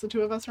between just the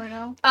two of us right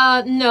now?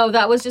 No,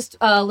 that was just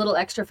a little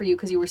extra for you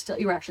because you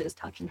were actually just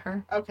touching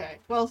her. Okay,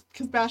 well,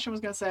 because Bastion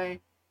was gonna say,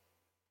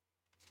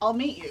 I'll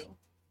meet you.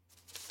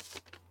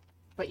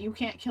 but you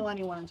can't kill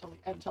anyone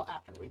until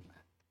after we've met.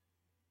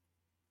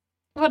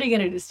 What are you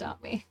gonna do to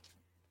stop me?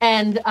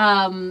 And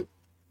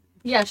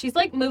yeah, she's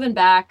like moving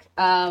back.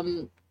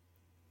 I'm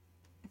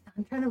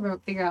trying to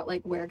figure out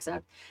like where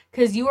exactly,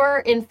 because you are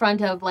in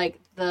front of like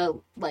the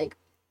like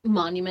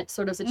monument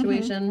sort of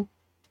situation.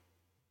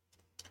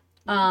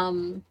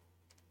 But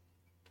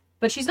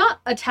she's not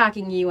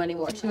attacking you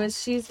anymore.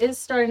 She is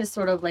starting to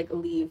sort of like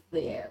leave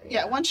the area.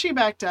 Yeah, once she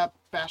backed up,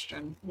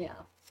 Bastion. Yeah.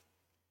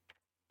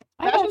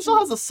 Bastion still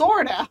has a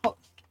sword out,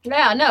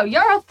 Yeah, no,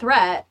 you're a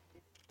threat.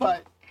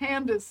 but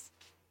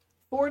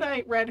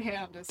Fordite red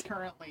hand is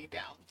currently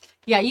down.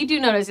 Yeah, you do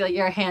notice like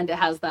your hand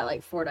has that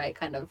like Fordite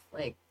kind of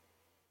like.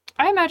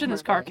 I imagine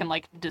this car can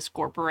like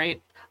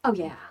discorporate Oh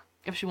yeah.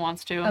 if she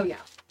wants to. Oh yeah.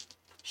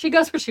 She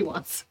goes where she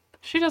wants.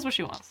 She does what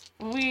she wants.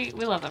 We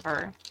love that for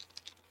her.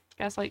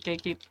 Gaslight,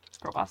 gatekeep,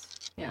 girl boss.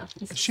 Yeah.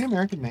 Is she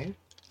American made?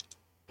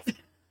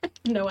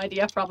 No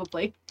idea,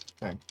 probably.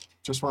 Okay.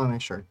 Just want to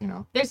make sure,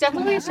 There's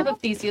definitely a sort of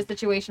Theseus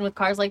situation with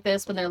cars like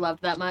this when they're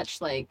loved that much.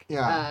 Like,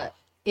 Yeah.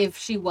 If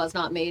she was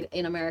not made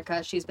in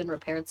America, she's been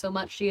repaired so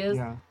much she is.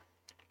 Yeah.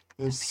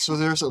 So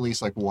there's at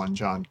least like one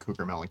John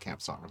Cougar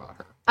Mellencamp song about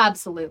her.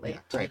 Absolutely. Yeah,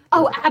 great.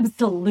 Oh, Perfect.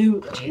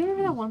 absolutely. Do you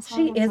remember that one song?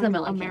 She that was, is a like,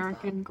 Mellencamp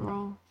American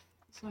girl.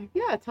 It's like,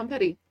 Yeah, Tom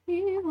Petty.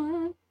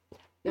 "You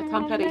Yeah, are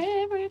Tom Petty.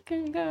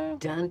 American girl."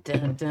 Dun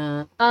dun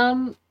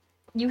dun.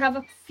 You have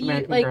a few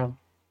American like Girl.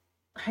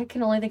 I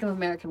can only think of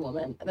American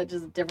Woman. That's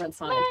just a different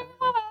song.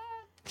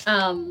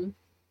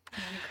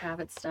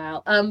 Kravitz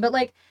style. But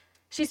like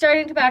she's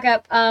starting to back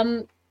up.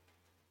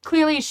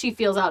 Clearly she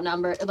feels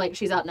outnumbered. Like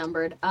she's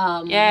outnumbered.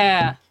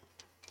 Yeah.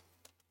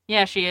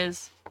 Yeah, she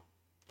is.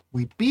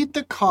 We beat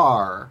the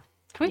car.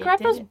 Can we You grab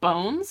did those it.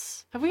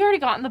 bones? Have we already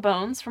gotten the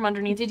bones from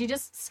underneath? Did you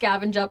just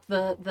scavenge up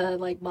the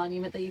like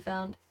monument that you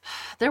found?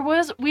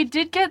 We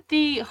did get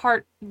the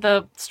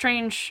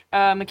strange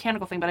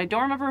mechanical thing, but I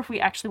don't remember if we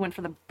actually went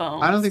for the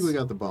bones. I don't think we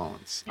got the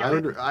bones. Yeah,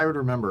 I would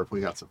remember if we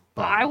got some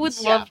bones. I would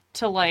Yeah. love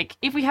to, like,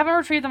 if we haven't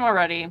retrieved them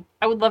already,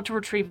 I would love to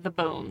retrieve the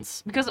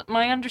bones. Because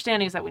my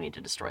understanding is that we need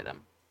to destroy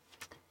them.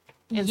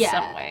 In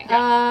some way.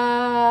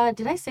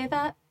 Did I say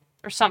that?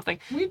 Or something.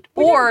 We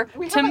Or, didn't-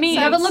 we to haven't me- I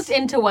said- haven't looked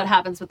into what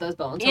happens with those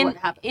bones. Or what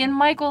happened. In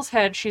Michael's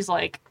head, she's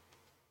like,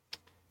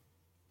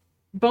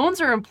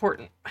 bones are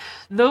important.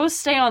 Those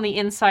stay on the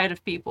inside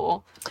of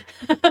people.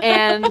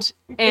 And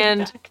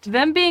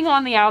them being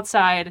on the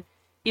outside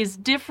is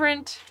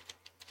different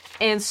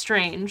and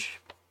strange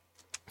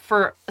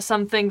for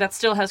something that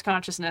still has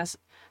consciousness.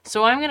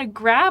 So I'm going to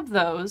grab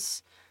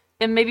those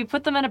and maybe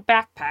put them in a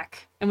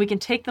backpack and we can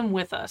take them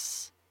with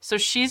us. So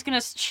she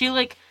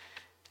like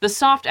the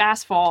soft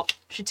asphalt,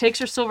 she takes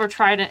her silver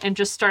trident and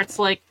just starts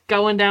like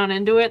going down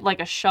into it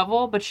like a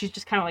shovel, but she's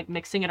just kind of like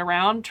mixing it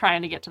around,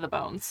 trying to get to the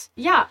bones.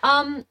 Yeah.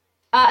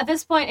 At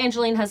this point,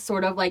 Angeline has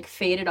sort of like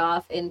faded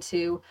off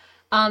into.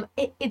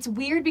 It's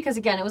weird because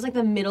again, it was like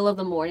the middle of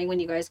the morning when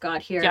you guys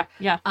got here.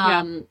 Yeah.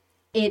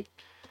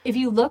 If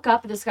you look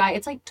up at the sky,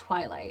 it's like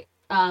twilight.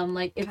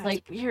 Like it's God,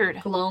 like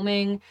weird.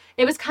 gloaming.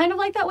 It was kind of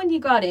like that when you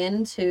got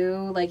in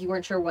too. Like you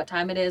weren't sure what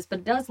time it is, but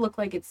it does look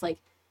like it's like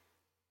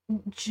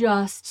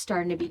just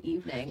starting to be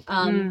evening.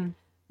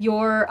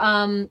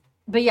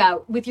 But yeah,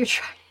 with your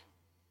trident.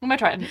 What am I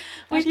trying?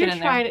 With your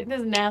trident,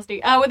 this is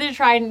nasty. With your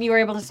trident, you were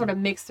able to sort of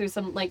mix through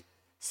some like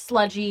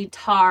sludgy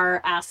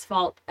tar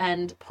asphalt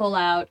and pull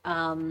out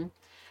and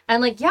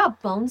like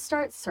bones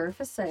start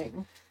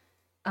surfacing.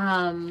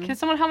 Can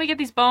someone help me get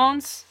these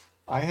bones?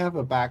 I have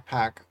a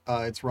backpack.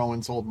 It's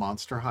Rowan's old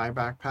Monster High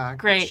backpack.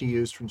 Great. That she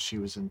used when she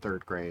was in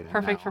 3rd grade. and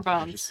Perfect now for I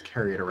bones. just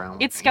carry it around.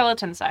 with It's me.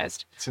 skeleton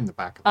sized. It's in the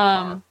back of the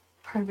car.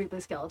 Perfectly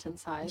skeleton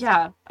size.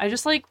 Yeah, I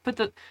just like put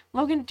the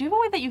Logan. Do you have a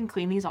way that you can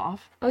clean these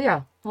off? Oh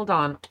yeah, hold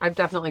on. I've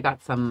definitely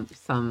got some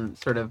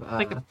sort of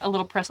Like a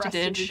little prestidige.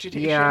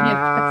 Prestidigitation.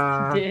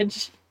 yeah.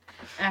 Prestige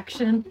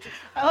action.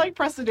 I like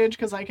prestidige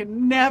because I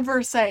can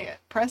never say it.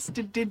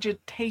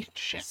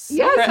 Prestidigitation.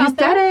 Yes, you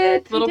said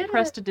it. Little did it.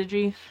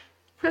 prestidige.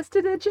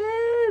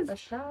 Prestidigits. The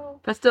show.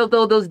 Presto,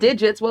 those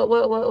digits. What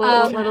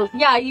are those?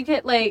 Yeah, you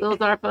get like. Those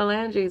are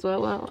phalanges.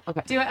 What?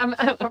 Okay. Do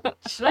it.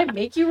 Should I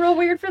make you roll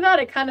weird for that?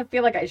 I kind of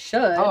feel like I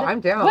should. Oh, I'm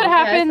down. What Yeah,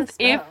 happens it's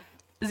a if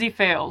spell. Z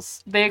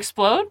fails? They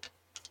explode?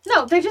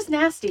 No, they're just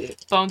nasty.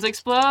 Bones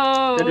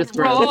explode. They're just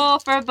gross. Roll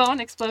for a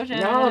bone explosion.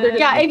 No, they're just-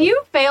 Yeah, if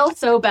you fail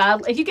so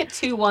bad, if you get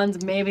 2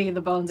 1s, maybe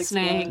the bones explode.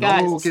 Snake No,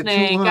 guys. get two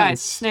Snake ones.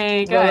 guys.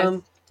 Snake Roll guys.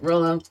 'em,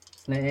 roll 'em,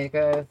 snake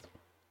eyes.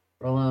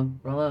 Roll 'em,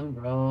 roll 'em,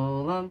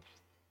 roll 'em.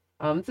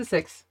 It's a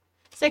 6.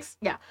 6,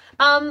 yeah.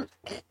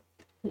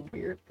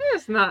 Weird.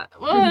 It's not.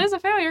 Well, it is a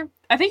failure.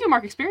 I think you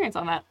mark experience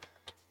on that.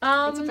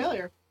 It's a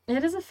failure.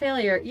 It is a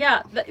failure.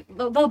 Yeah,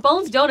 the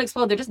bones don't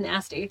explode. They're just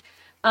nasty.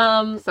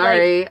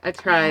 Sorry, I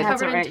tried. Covered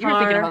That's in alright. You were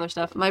thinking of tar. other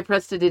stuff. My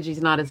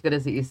prestidigi's not as good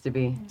as it used to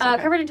be.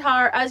 Like, covered in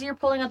tar. As you're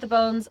pulling out the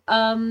bones,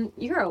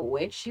 you're a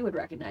witch. You would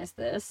recognize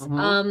this.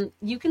 Mhm.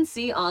 You can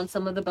see on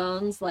some of the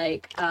bones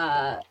like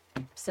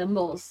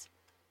symbols,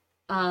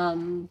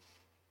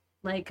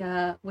 like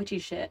witchy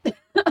shit,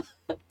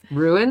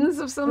 Ruins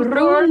of some sort.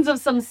 runes of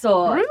some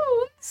sort.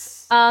 Runes.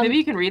 Maybe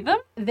you can read them?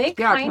 They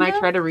Yeah, kind can I of.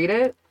 try to read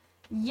it?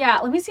 Yeah,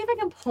 let me see if I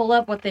can pull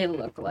up what they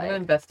look I'm gonna like.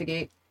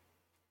 investigate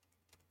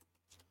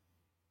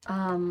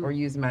Um. or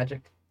use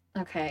magic.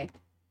 Okay.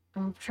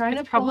 I'm trying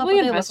It's to pull up probably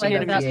what they look like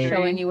investigative without mystery.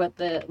 showing you what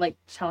the like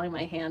telling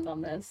my hand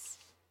on this.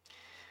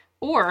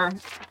 Or,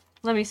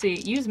 let me see,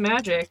 use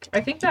magic.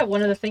 I think that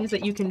one of the things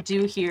that you can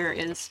do here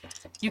is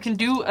you can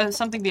do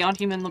something beyond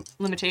human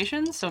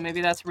limitations. So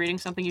maybe that's reading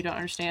something you don't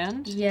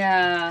understand,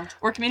 Yeah.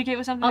 or communicate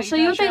with something. I'll that show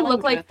you you cannot what they share look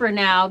language like with. for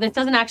now. This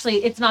doesn't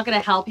actually, it's not going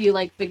to help you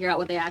like figure out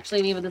what they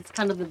actually mean, but it's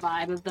kind of the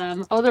vibe of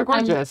them. Oh, they're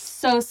I'm gorgeous.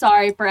 so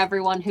sorry for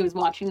everyone who's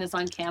watching this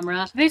on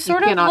camera. They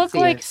sort of cannot look see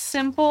like it.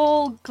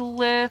 simple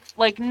glyph,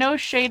 like no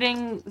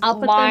shading I'll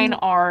put line them-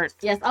 art.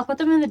 Yes, I'll put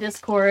them in the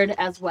Discord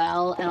as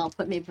well, and I'll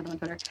put them on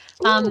Twitter.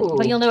 Ooh.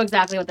 But you'll know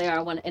exactly what they are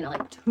in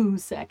like 2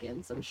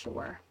 seconds, I'm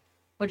sure.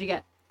 What'd you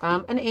get?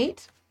 An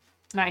 8.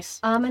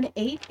 Nice. An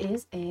 8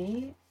 is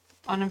a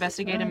On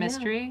investigate yeah. a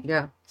mystery.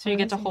 Yeah. So you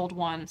get to Amazing. hold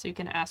one, so you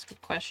can ask a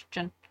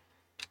question.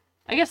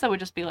 I guess that would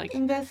just be like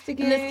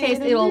Investigate. in this case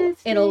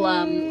it'll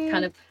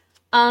kind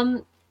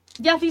of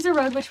yeah, these are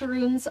road witch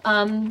runes.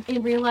 In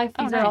real life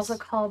Oh, these are nice. also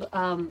called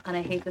and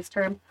I hate this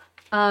term,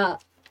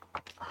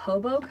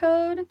 hobo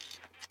code.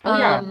 Oh,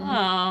 yeah.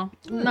 oh,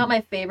 Not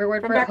my favorite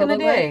word From for it, back in the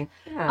hobo code. day.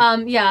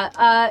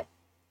 Yeah.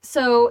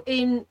 So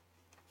in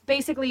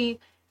basically,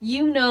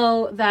 you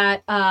know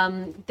that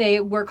they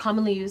were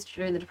commonly used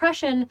during the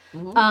Depression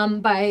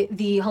by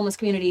the homeless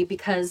community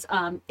because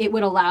it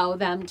would allow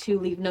them to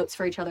leave notes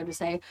for each other to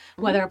say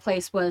whether a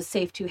place was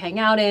safe to hang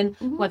out in,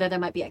 whether there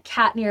might be a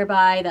cat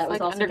nearby that was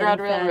Like also Underground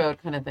getting fed. Railroad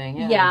kind of thing.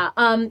 Yeah.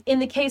 Yeah. In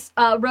the case,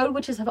 road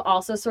witches have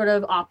also sort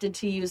of opted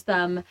to use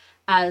them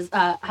as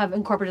have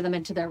incorporated them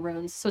into their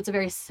runes. So it's a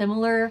very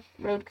similar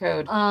Road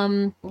code.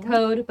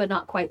 code, but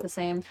not quite the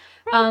same.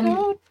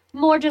 code.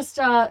 More just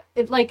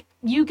like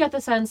you get the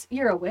sense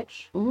you're a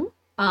witch.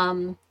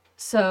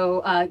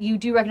 So you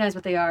do recognize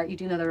what they are. You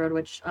do know the road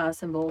witch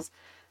symbols,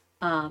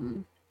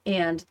 and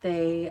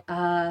they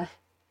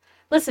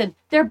listen.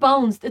 They're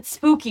bones. It's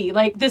spooky.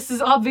 Like this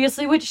is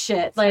obviously witch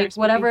shit. very Like spooky.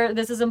 whatever.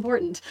 This is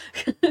important.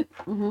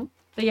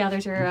 But yeah,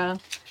 there's your.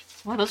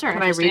 Well, those are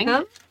Can I interesting.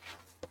 read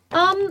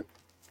them?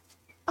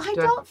 I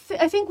Do I- don't.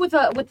 I think with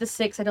the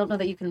 6, I don't know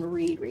that you can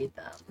read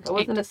them. It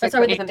wasn't a 6,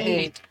 Sorry, it with was the an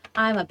 8.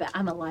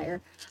 I'm a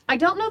liar. I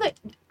don't know that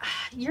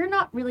you're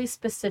not really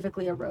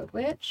specifically a road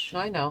witch. No,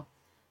 I know.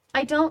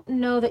 I don't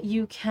know that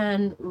you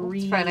can It's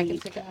read. fine. I can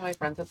take it to my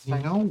friends. It's You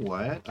fine. know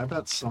what? I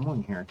bet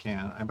someone here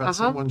can. I bet Uh-huh.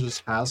 someone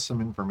just has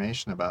some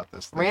information about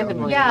this. that doesn't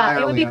Randomly. Yeah,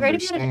 it would be entirely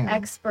great if you had an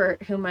understand.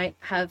 expert who might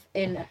have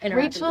interacted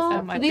Rachel, with That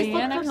them. might do these be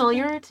look an expert.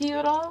 familiar to you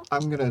at all?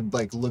 I'm gonna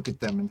like look at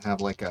them and have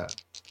like a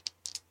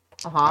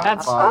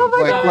That's- Oh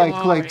my like God. like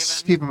God. like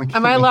Stephen McKean.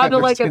 Am I allowed to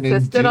like Anderson in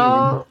assist at Dune.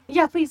 all?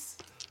 Yeah, please.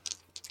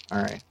 All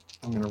right,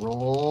 I'm gonna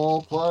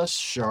roll plus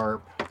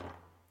sharp.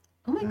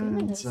 Oh my And,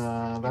 goodness.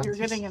 that's You're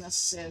getting an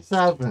assist.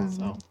 7.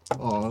 So.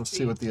 Oh, let's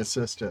see what the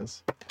assist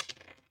is.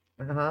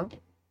 Uh-huh.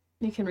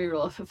 You can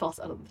reroll if it falls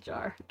out of the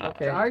jar.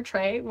 Okay. Jar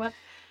tray. What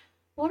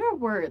are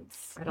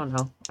words? I don't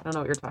know. I don't know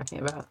what you're talking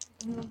about.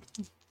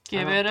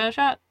 Give it a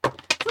shot.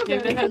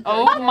 Give it a...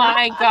 Oh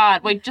my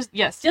god. Wait,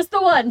 yes. Just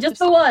the one. Just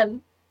the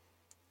one.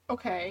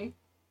 Okay.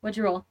 What'd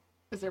you roll?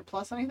 Is there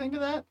plus anything to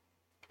that?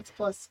 It's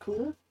plus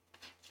cool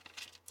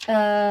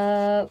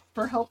Uh,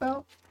 for help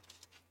out?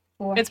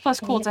 It's plus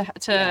cool to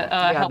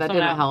Yeah, help that them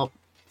didn't out. help.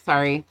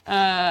 Sorry.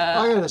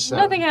 I got a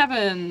 7. Nothing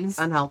happens.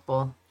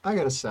 Unhelpful. I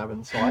got a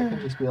 7, so I can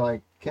just be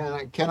like,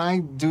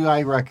 do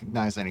I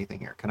recognize anything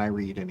here? Can I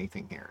read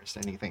anything here? Is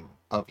anything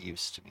of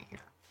use to me here?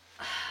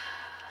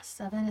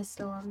 7 is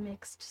still a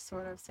mixed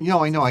sort of. You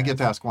know, I know I get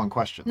to ask one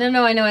question.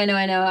 No, I know.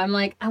 I'm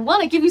like, I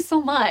want to give you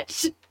so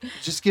much.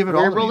 Just give it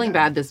all We're to me rolling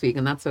then. bad this week,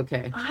 and that's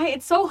okay.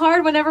 It's so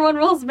hard when everyone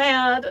rolls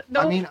mad.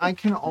 No. I mean, I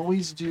can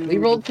always do. We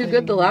rolled the too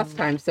good the thing last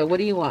time, so what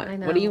do you want? I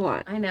know. What do you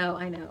want? I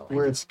know.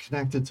 Where it's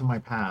connected to my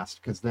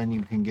past, because then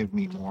you can give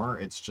me more.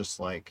 It's just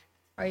like,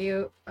 Are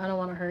you? I don't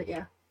want to hurt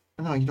you.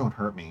 no, you don't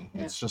hurt me.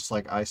 Yeah. It's just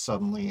like I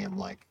suddenly am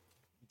like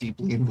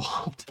deeply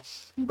involved,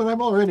 but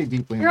I'm already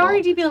deeply You're involved.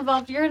 already deeply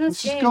involved. You're in this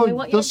Let's just game. go. We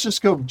want you Let's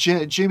just go.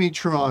 Jimmy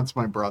Truant's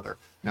my brother.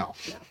 No.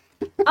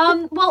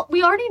 Well,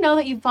 we already know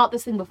that you've fought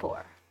this thing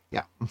before.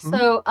 Yeah. Mhm.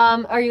 So,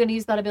 are you going to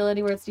use that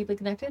ability where it's deeply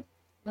connected?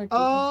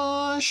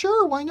 Or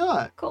Sure. Why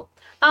not? Cool.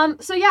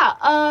 So yeah,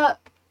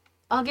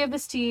 I'll give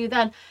this to you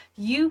then.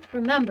 You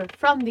remember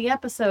from the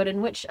episode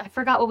in which I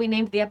forgot what we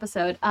named the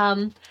episode.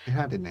 It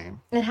had a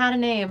name. It had a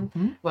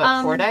name. What,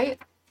 Fordite?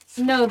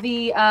 No,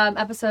 the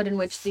episode in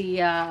which the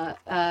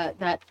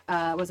that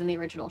was in the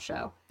original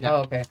show. Yeah.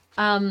 Oh, okay.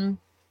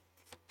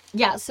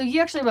 Yeah, so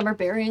you actually remember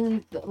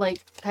burying, like,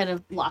 kind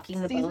of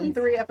locking the Season bones.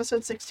 3,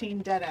 episode 16,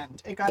 Dead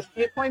End. It got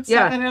 8.7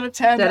 Yeah, out of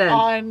 10 Dead End.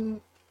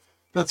 on.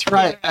 That's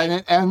right, and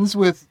it ends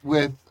with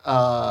It's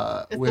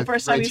the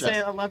first time you Rachel,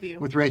 say I love you.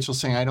 with Rachel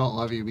saying I don't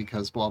love you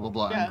because blah blah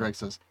blah, Yeah. and Greg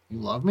says you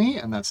love me,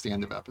 and that's the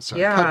end of episode.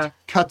 Yeah.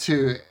 Cut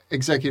to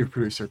executive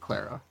producer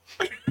Clara.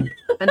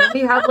 And then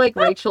we have like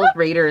Rachel's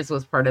Raiders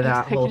was part of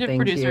that whole Executive thing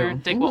producer too.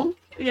 Dick Wolf.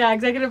 Yeah,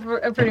 executive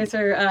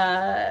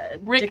producer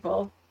Rick- Dick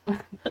Wolf.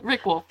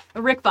 Rick Wolf.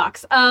 Rick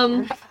Fox.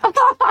 Rick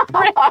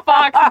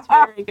Fox is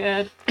very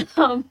good.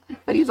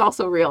 But he's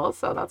also real,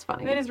 so that's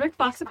funny. Wait, is Rick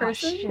Fox a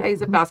person? Yeah,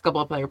 he's a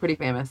basketball player, pretty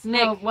famous.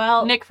 Nick. Oh,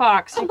 well, Nick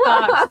Fox.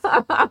 Fox.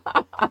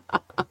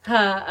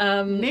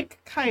 Nick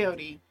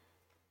Coyote.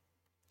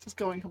 Just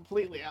going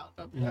completely out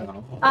of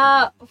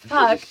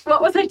Fuck.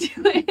 What was I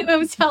doing? I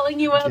was telling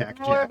you Jack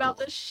more Jackal. about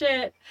this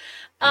shit.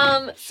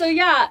 So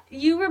yeah,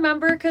 you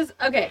remember because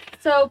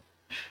so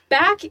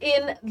back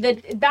in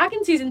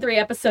season 3,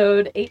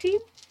 episode 18?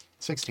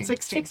 16.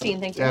 16,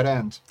 thank you. Dead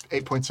end.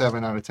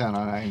 8.7 out of 10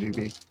 on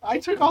IMDb. I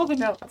took all the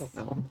notes.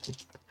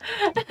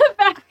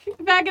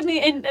 back in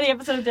the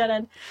episode of Dead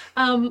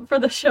End, for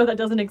the show that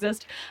doesn't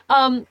exist.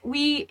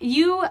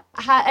 You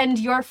and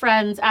your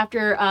friends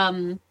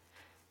after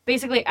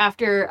basically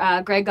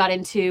after Greg got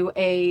into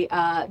a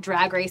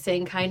drag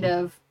racing kind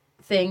of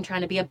thing,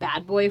 trying to be a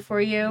bad boy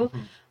for you.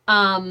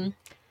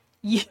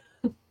 You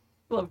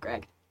love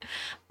Greg.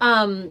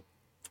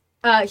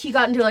 He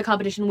got into a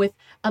competition with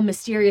a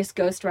mysterious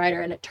ghost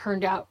rider, and it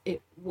turned out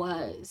it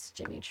was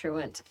Jimmy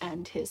Truant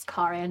and his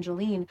car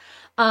Angeline.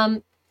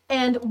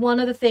 And one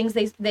of the things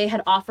they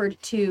had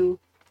offered to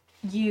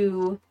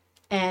you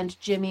and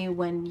Jimmy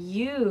when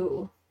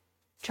you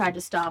tried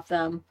to stop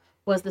them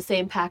was the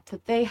same pact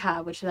that they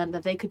have, which meant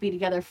that they could be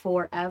together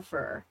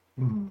forever,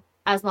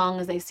 as long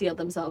as they sealed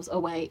themselves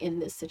away in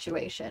this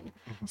situation.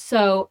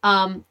 So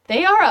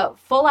they are a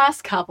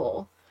full-ass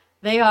couple.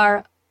 They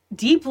are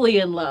deeply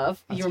in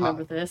love. That's you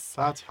remember hot. this.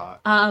 That's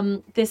hot.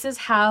 This is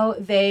how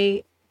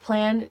they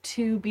plan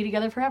to be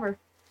together forever.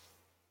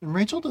 And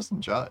Rachel doesn't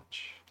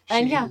judge. She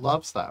And yeah.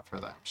 loves that for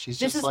them. She's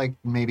This just is- like,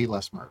 maybe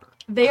less murder.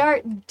 They are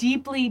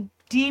deeply,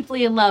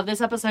 deeply in love. This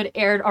episode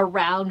aired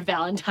around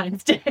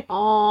Valentine's Day.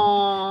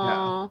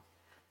 Aww.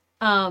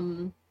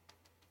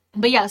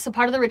 But yeah, so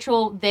part of the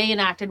ritual they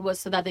enacted was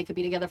so that they could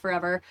be together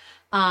forever.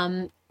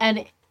 And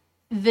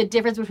the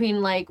difference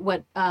between like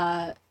what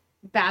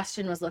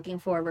Bastion was looking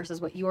for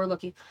versus what you're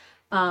looking,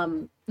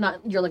 not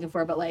you're looking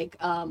for, but like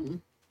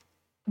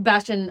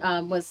Bastion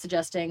was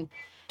suggesting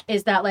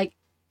is that like,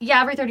 yeah,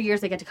 every 30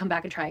 years they get to come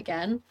back and try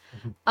again.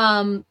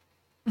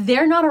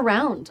 They're not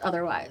around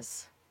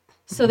otherwise.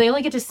 So they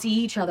only get to see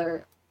each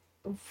other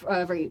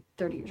every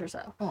 30 years or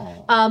so.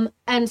 Oh.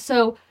 And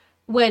so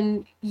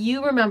when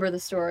you remember the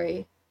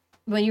story,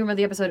 when you remember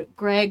the episode,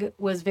 Greg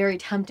was very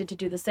tempted to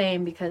do the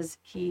same because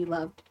he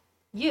loved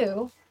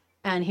you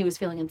and he was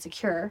feeling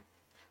insecure.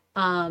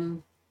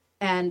 And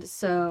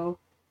so,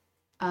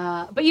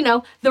 but you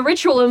know, the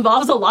ritual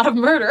involves a lot of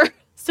murder.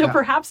 So Yeah.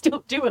 perhaps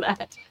don't do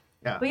that.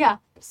 Yeah. But yeah,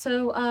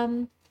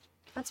 so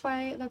that's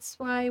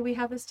why we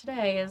have this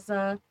today is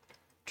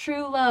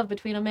true love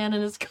between a man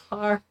and his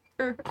car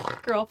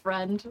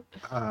girlfriend.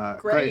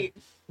 Great.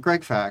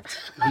 Greg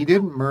fact, he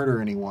didn't murder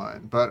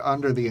anyone, but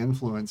under the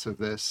influence of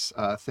this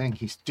thing,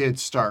 he did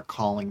start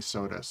calling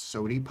soda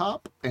Sody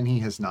Pop, and he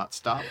has not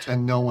stopped,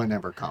 and no one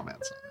ever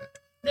comments on it.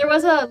 There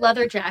was a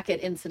leather jacket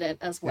incident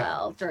as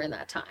well during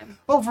that time.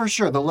 Oh, for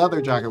sure. The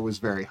leather jacket was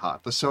very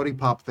hot. The Sody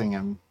Pop thing,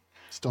 I'm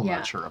still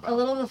not sure A about.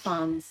 little of the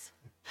Fonz.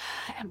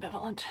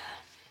 Ambivalent.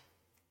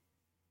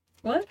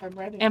 What? I'm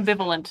ready.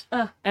 Ambivalent.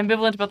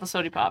 Ambivalent about the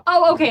Sody Pop.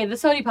 Oh, okay. The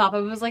Sody Pop.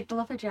 It was like the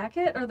leather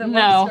jacket or the No.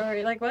 love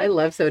story. Like what? I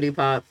love Sody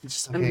Pop.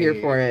 Just, I'm here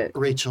 "Hey, for it."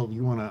 Rachel,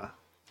 you want a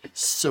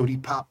Sody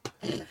Pop?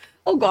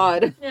 Oh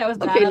God. Yeah, it was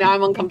bad. Okay, now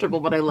I'm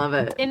uncomfortable, but I love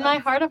it. In my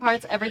heart of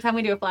hearts, every time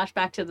we do a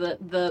flashback to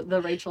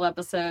the Rachel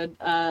episode,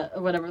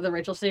 whatever, the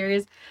Rachel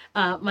series,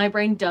 my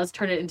brain does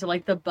turn it into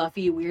like the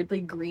Buffy weirdly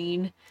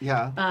green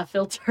Yeah,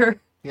 filter.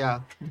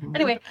 yeah.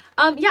 Anyway,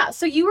 yeah,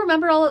 so you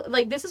remember all,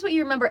 like, this is what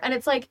you remember, and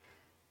it's like,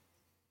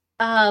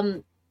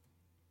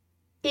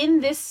 in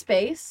this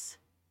space,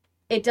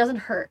 it doesn't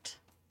hurt.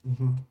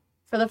 Mhm.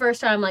 For the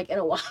first time, like, in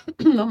a while.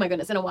 Oh my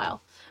goodness, in a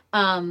while.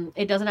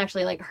 It doesn't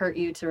actually, like, hurt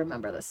you to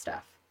remember this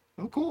stuff.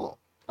 Oh, cool.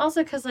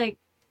 Also, because, like,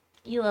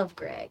 you love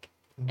Greg,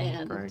 Mhm,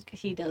 and Greg.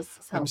 he does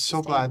I'm help so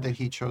sustain glad you. that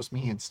he chose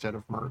me instead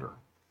of murder.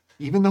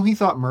 Even though he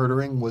thought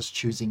murdering was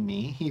choosing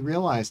me, he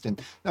realized,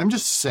 and I'm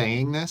just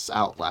saying this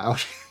out loud.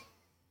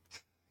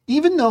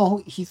 Even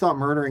though he thought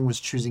murdering was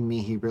choosing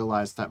me, he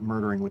realized that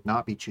murdering would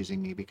not be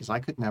choosing me because I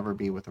could never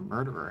be with a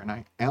murderer, and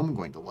I am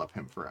going to love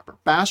him forever.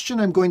 Bastion,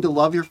 I'm going to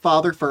love your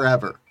father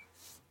forever.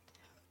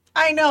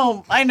 I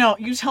know.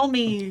 You tell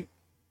me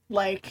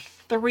like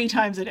 3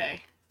 times a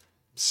day.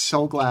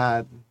 So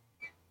glad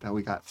that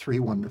we got 3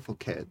 wonderful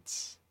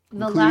kids,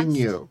 The including last-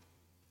 you.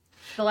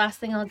 The last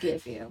thing I'll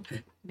give you,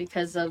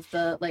 because of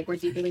the, like, we're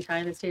deeply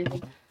tied to this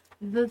thing.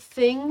 The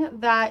thing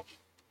that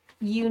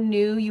you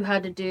knew you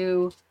had to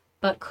do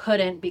but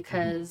couldn't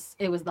because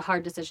it was the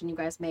hard decision you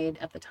guys made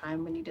at the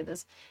time when you did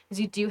this, is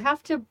you do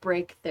have to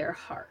break their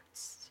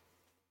hearts.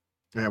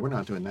 Yeah, we're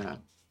not doing that.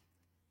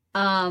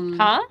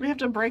 Huh? We have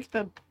to break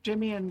the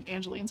Jimmy and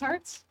Angeline's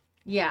hearts.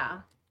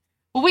 Yeah.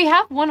 Well, we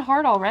have one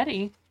heart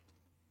already.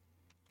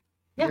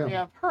 Yeah. We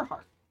have her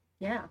heart.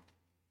 Yeah.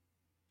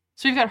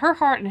 So we've got her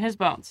heart and his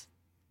bones.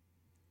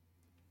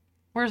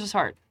 Where's his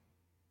heart?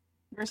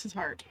 Where's his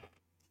heart?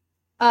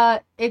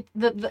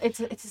 It's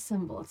a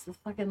symbol. It's the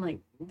fucking like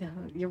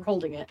you're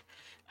holding it.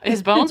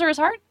 His bones or his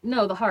heart?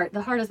 No, the heart.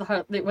 The heart is the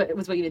heart. It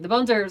was what you need. The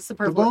bones are The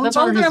superfluous. bones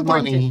are his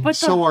important too. money, But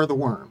so are the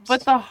worms.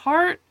 But the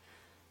heart.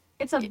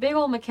 It's a big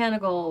old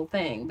mechanical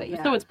thing, but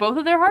yeah. So it's both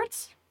of their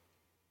hearts?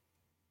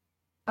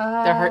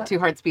 Their heart, two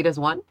hearts beat as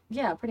one.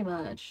 Yeah, pretty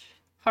much.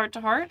 Heart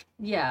to heart?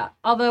 Yeah.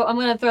 Although I'm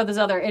gonna throw this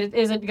other. It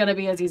isn't gonna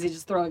be as easy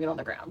just throwing it on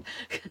the ground.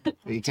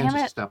 You can't Damn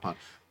just it. step on.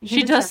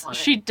 She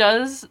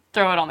does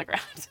throw it on the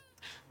ground. Is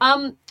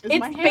my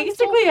It's hand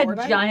basically still a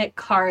Fortnite? giant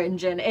car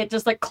engine. It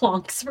just like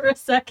clonks for a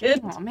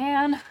second. Oh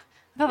man. I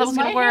thought that Is was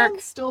my gonna work.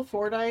 hand still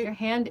Your Fortnite?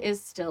 hand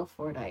is still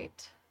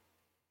Fordite.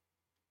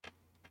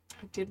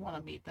 I did want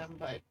to meet them,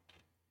 but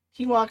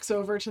he walks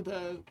over to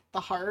the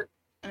heart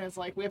and is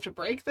like, "We have to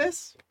break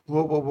this."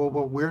 Whoa, whoa, whoa,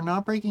 whoa. We're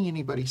not breaking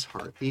anybody's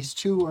heart. These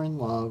two are in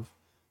love,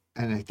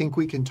 and I think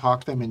we can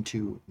talk them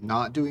into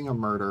not doing a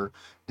murder.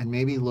 And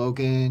maybe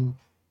Logan,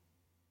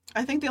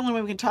 I think the only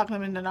way we can talk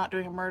them into not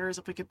doing a murder is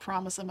if we could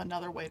promise them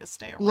another way to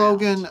stay around.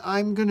 Logan,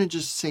 I'm gonna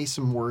just say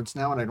some words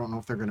now, and I don't know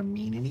if they're gonna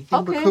mean anything.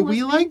 But Okay, could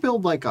we let's like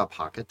build like a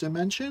pocket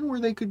dimension where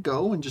they could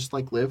go and just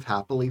like live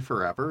happily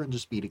forever and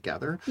just be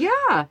together?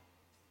 Yeah.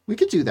 We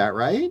could do that,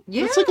 right?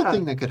 That's like a Yeah.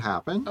 thing that could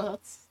happen. Oh,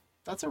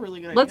 that's a really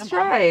good idea. Let's Mom.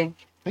 try.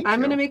 Thank I'm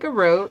you. gonna make a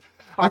rote.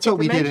 That's what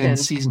we did in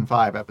dimension. season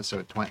 5,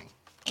 episode 20.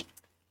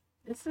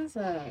 This is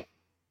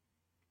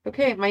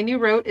Okay, my new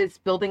rote is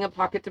building a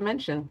pocket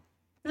dimension.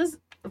 this is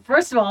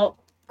first of all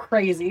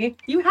crazy.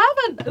 You have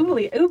an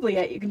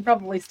oubliette you can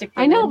probably stick.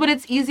 I know, but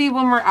it's easy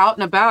when we're out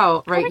and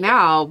about. Right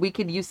now, we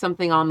could use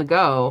something on the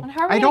go. And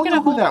how are we I gonna don't get a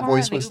know who whole that car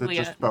voice in the was that just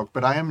oubliette? spoke,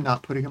 but I am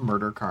not putting a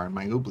murder car in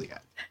my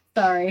oubliette.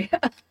 Sorry.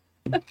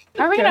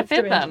 How are we gonna Ghost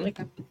fit them?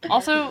 dimension.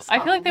 Also, I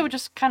feel like they would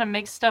just kind of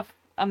make stuff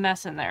a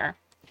mess in there.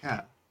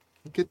 Yeah.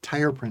 Get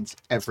tire prints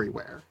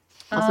everywhere.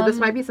 Also, this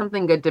might be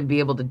something good to be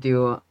able to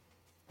do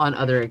on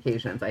other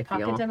occasions, I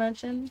Pocket feel.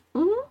 dimension.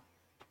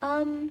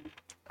 Mhm.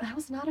 That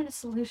was not a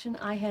solution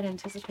I had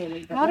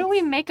anticipated. but How do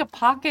we let's- make a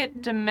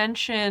pocket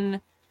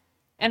dimension,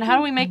 and how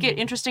do we make it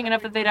interesting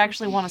enough that they'd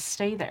actually want to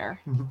stay there?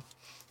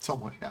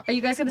 Somewhat, yeah. Are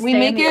you guys gonna We stay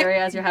make in the it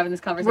area as you're having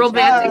this conversation?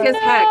 Romantic as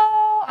heck.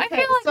 I Okay,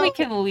 feel like we so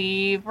can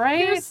leave, right?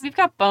 here's- We've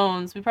got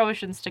bones. We probably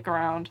shouldn't stick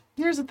around.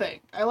 Here's the thing.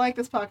 I like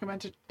this pocket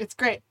dimension. It's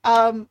great.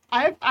 I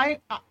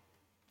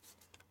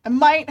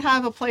might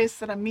have a place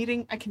that I'm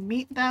meeting. I can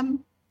meet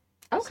them.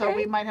 So Okay.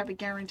 we might have a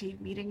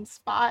guaranteed meeting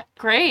spot.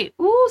 Great.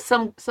 Ooh,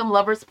 some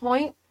Lover's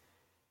Point.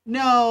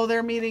 No,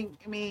 they're meeting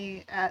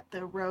me at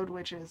the road,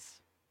 which is where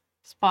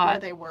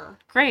Spot. they were.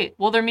 Great.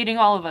 Well, they're meeting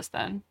all of us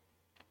then.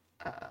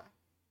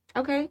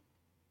 Okay.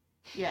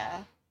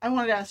 Yeah. I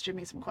wanted to ask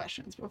Jimmy some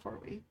questions before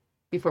we.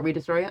 Before we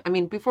destroy it. I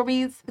mean, before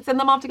we send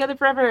them off together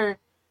forever.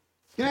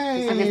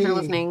 Yay! I guess they're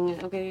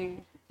listening.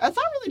 Okay. That's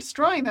not really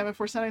destroying them if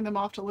we're sending them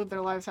off to live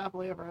their lives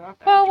happily ever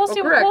after. Well, we'll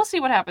see. correct. We'll see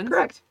what happens.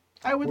 Correct.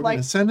 I would We're like,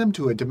 going to send them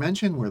to a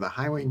dimension where the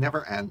highway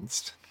never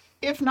ends.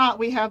 if not,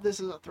 we have this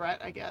as a threat,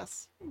 I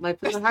guess. Life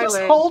is a Just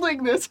highway.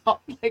 holding this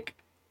like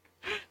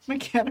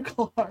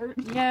mechanical heart.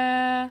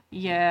 Yeah.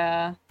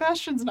 Yeah.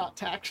 Bastion's not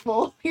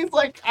tactful. He's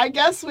like, I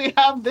guess we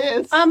have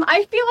this.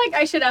 I feel like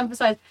I should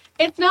emphasize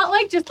it's not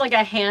like just like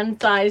a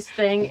hand-sized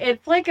thing.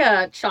 It's like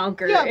a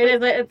chonker. Yeah, it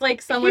is. It's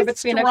like somewhere he's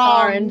between a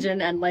car strong.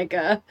 engine and like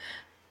a.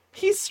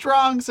 He's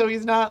strong, so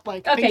he's not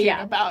like Okay, thinking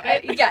yeah, about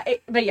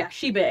it. but yeah,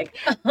 she big.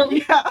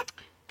 Yeah.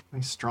 My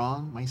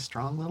strong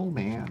little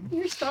man.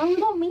 You're strong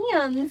little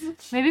mans.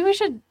 Maybe we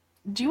should.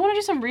 Do you want to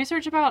do some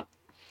research about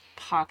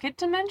pocket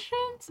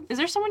dimensions? Is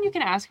there someone you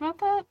can ask about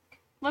that,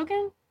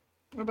 Logan?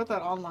 What about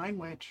that online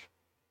witch?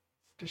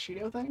 Does she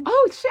know things?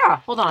 Oh, yeah.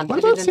 Hold on. What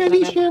about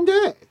Sandy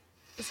Shanday?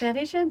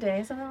 Sandy Shanday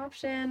is an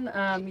option.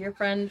 Your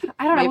friend.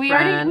 I don't know. My We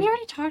friend.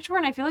 already talked to her,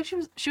 and I feel like she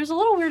was a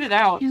little weirded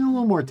out. She's a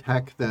little more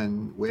tech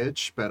than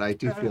witch, but I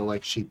do feel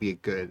like she'd be a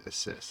good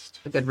assist.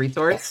 A good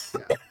resource.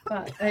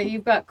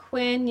 You've got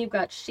Quinn. You've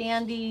got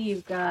Shandy.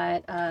 You've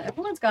got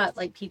everyone's got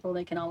like people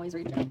they can always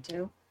reach out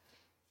to.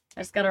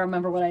 I just gotta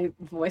remember what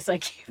voice I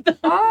gave them.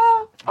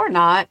 Or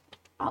not.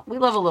 We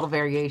love a little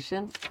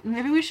variation.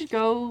 Maybe we should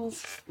go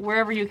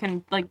wherever you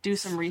can like do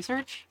some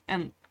research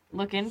and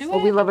look into Well,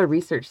 it. we love a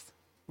research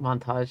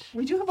montage.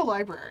 We do have a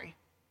library.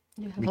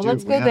 We Well, do.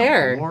 let's We go have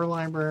there. A lore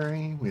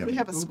library. We We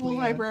have a school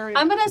oubliette. library.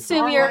 I'm gonna a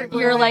assume bar you're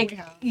library, like we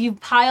have- you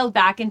piled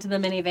back into the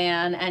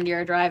minivan and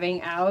you're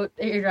driving out.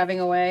 You're driving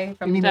away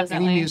from Any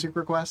Definitely. music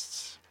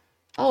requests?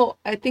 Oh,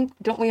 I think,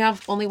 don't we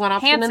have only one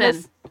option in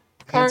Hanson. this?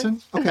 Car?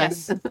 Hanson? Okay.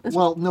 Yes.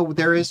 Well, no,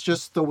 there is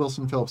just the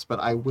Wilson Phillips, but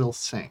I will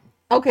sing.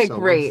 Okay, So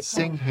great. let's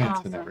sing Hanson,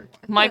 Awesome. everyone.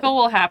 Michael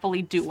will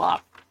happily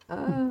do-wop.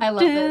 I love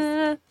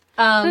this.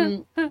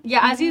 Yeah,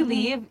 as you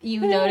leave,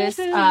 you notice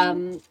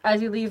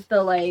as you leave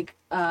the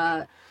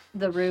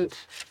the route,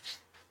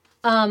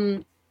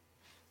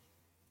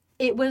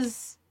 it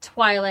was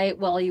twilight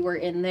while you were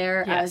in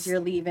there. Yes. As you're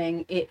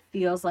leaving, it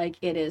feels like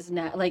it is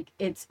now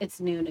it's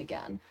noon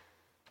again.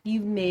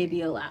 You've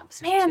maybe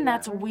elapsed. Man, 2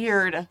 that's hours.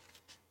 weird.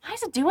 Why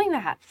is it doing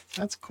that?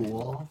 That's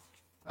cool.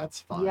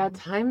 That's fun. Yeah,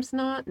 time's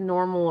not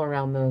normal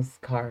around those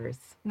cars.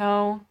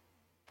 No.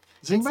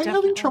 Is anybody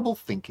definitely- having trouble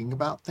thinking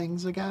about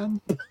things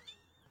again?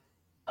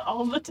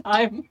 All the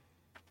time.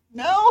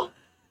 No.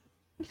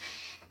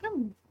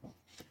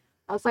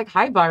 I was like,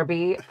 hi,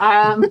 Barbie.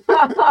 Bastion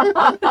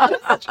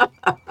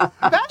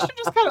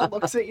just kind of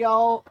looks at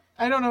y'all.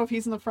 I don't know if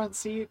he's in the front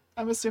seat.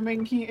 I'm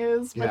assuming he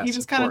is, but he Yes,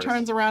 just of kind of course.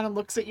 turns around and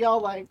looks at y'all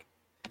like,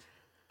 I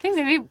think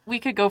maybe we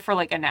could go for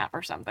like a nap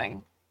or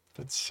something.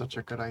 That's such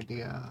a good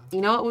idea.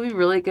 You know what would be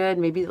really good?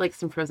 Maybe like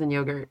some frozen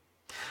yogurt.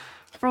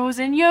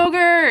 Frozen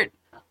yogurt.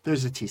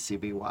 There's a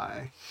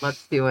TCBY.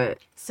 Let's do it.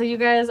 So you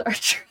guys are.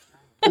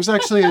 There's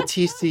actually a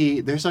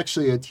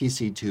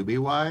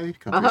TC2BY,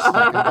 country's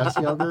second best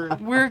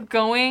yogurt. We're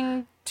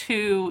going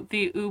to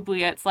the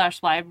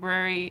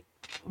oubliette/library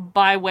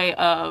by way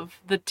of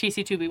the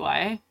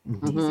TC2BY.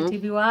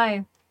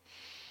 TCBY.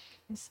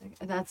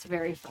 That's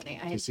very funny.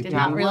 I did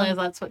not TCBY? realize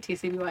that's what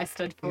TCBY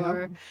stood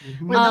for.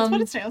 wait, that's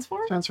what it stands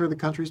for? Stands for the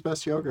country's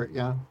best yogurt,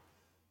 yeah.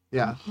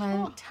 Yeah.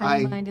 My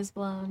tiny I- mind is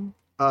blown.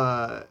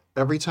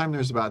 Every time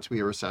there's about to be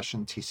a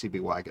recession,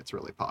 TCBY gets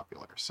really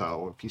popular.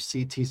 So if you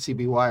see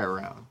TCBY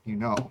around, you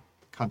know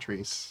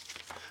countries.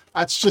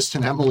 That's just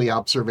an Emily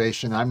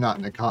observation. I'm not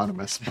an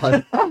economist,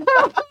 but I'm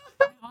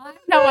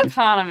no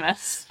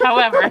economist.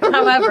 However, I've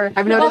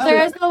noticed Well,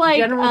 there is the like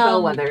general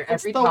bellwether It's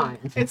every the time.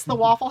 it's the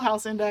Waffle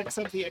House index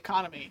of the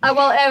economy.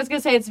 well, I was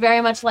gonna say it's very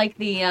much like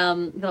the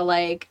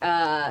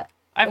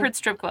I've heard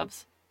strip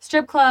clubs.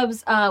 strip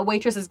clubs.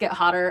 Waitresses get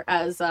hotter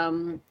as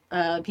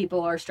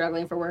people are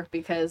struggling for work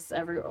because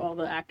all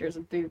the actors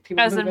and people.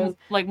 As who goes- in,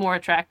 like, more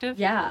attractive?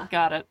 yeah.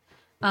 Got it.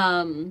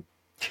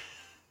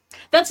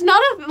 That's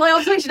not my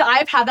observation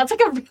I've had. That's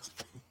like a real.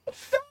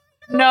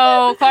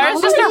 No,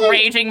 Clara's just a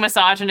raging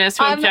misogynist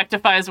who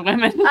objectifies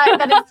women.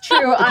 That is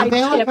true. I do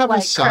they like tip have a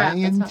like crap.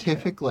 That's not true.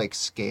 scientific like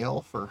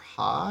scale for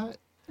hot?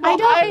 I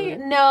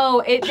don't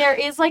know. There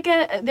is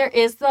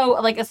though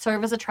like a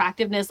service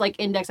attractiveness like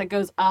index that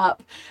goes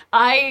up.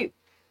 I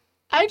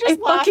I just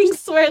laughed. fucking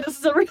swear this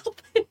is a real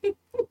thing.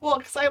 Well,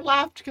 because I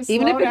laughed because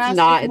Even if Sloan it's asked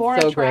not, if more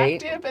it's so great.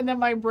 attractive, and then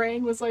my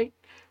brain was like,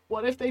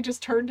 "What if they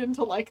just turned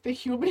into like the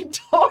Human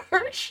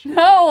Torch?"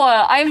 No,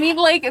 I mean,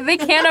 like, they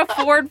can't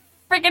afford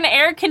freaking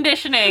air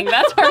conditioning.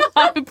 That's where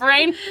my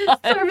brain was.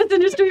 Service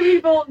industry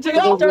people. It's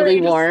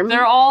really warm.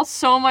 They're all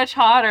so much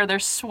hotter. They're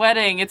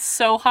sweating. It's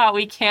so hot.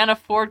 We can't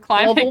afford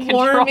climate Global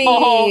control.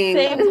 warming.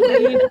 Same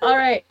lead. All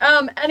right.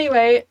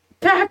 Anyway,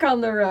 back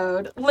on the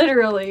road,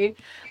 literally.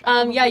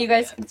 Yeah, you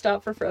guys can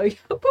stop for Froyo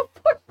before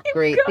you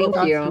Great, go. thank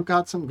We've you.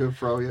 got some good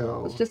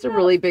froyo. It's just a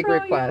really big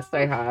Froyo. request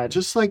I had.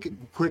 Just like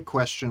quick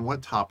question,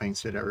 what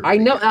toppings did everybody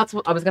I know get? that's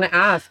what I was gonna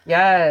ask.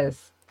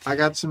 Yes. I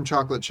got some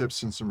chocolate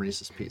chips and some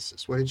Reese's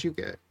Pieces. What did you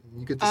get?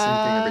 You get the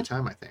same thing every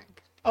time, I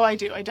think. Oh, I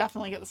do. I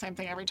definitely get the same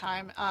thing every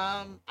time.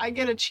 I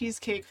get a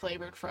cheesecake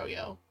flavored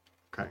froyo.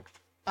 Okay.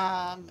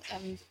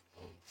 And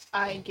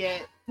I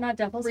get Not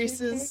devil's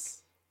Reese's.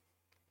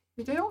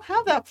 They don't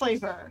have that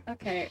flavor.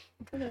 Okay.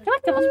 I feel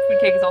like devil's food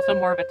cake is also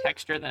more of a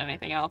texture than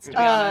anything else, to be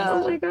Oh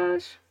honest. my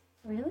gosh.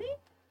 Really?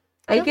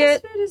 I Devil's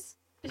get food is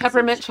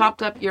peppermint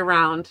chopped up year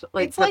round,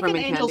 like It's like an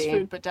peppermint angel's candy.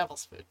 food, but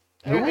devil's food.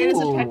 It is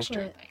a Ooh.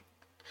 texture thing.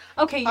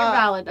 Okay, you're Uh,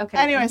 valid. Okay.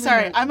 Anyway,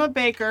 sorry. Mhm. I'm a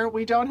baker.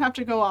 We don't have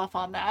to go off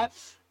on that.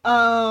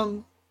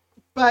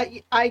 But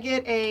I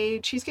get a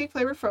cheesecake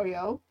flavored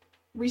froyo,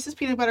 Reese's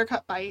peanut butter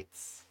cup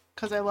bites,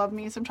 because I love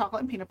me some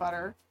chocolate and peanut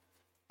butter.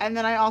 And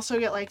then I also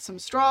get like some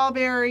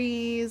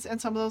strawberries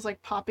and some of those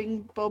like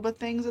popping boba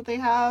things that they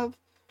have.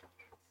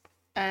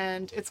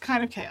 And it's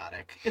kind of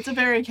chaotic. It's a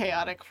very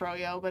chaotic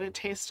froyo, but it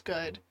tastes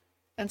good.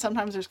 And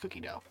sometimes there's cookie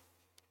dough.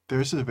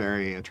 There's a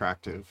very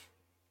attractive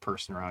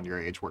person around your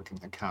age working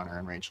the counter,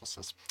 and Rachel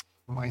says,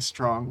 "My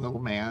strong little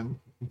man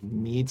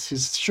needs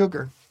his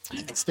sugar."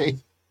 Stay.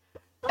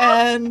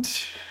 And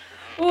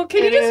Well,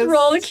 can you It just is-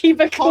 roll to keep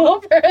it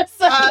cool for a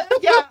second?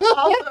 yeah,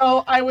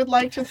 also I would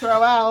like to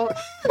throw out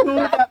who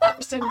that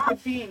person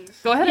could be.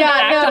 Go ahead Yeah,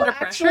 and act no, under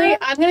pressure. actually,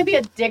 I'm gonna be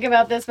a dick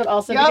about this, but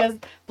also Yep. because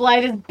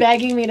Blythe is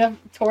begging me to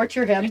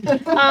torture him.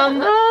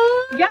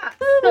 Yeah.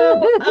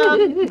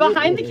 So,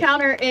 behind the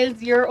counter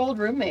is your old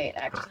roommate,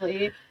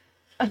 actually.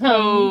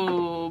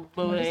 Oh,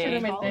 I'm just gonna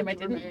boy. make his name. I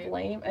didn't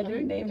blame. I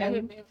didn't name I him.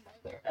 didn't name him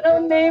either. I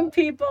don't name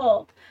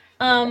people.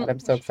 I'm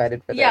so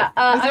excited for this. Yeah. His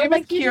I name would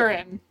like is you.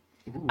 Kieran.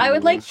 I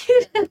would like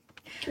you to.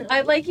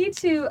 I'd like you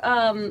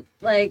to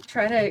like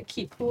try to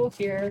keep cool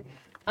here.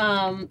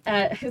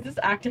 Is this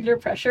act under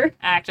pressure?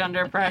 Act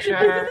under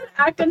pressure.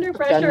 Act under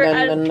pressure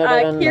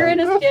as Kieran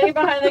is standing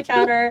behind the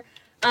counter.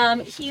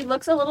 He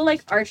looks a little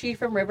like Archie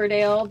from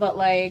Riverdale, but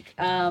like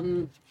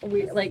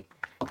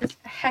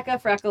just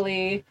hecka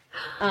freckly,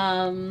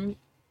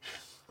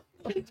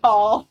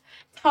 tall,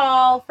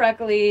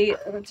 freckly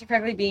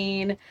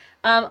bean.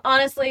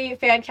 Honestly,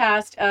 fan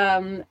cast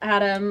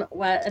Adam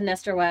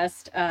Nestor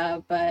West,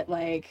 but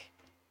like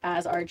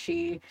as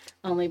Archie,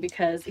 only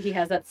because he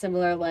has that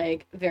similar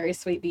like very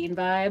sweet bean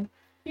vibe.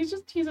 He's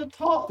a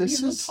tall, This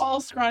he's is- a tall,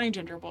 scrawny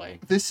ginger boy.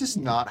 This is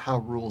not how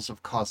rules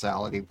of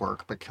causality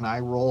work, but can I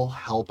roll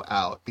help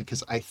out?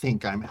 Because I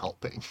think I'm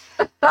helping.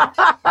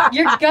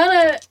 You're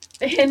gonna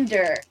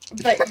hinder,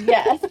 but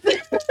yes.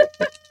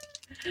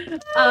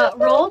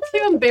 Roll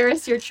to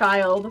embarrass your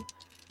child.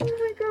 Oh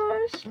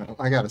my gosh. Well,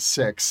 I got a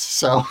 6,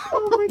 so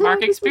Oh my gosh. Mark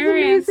this is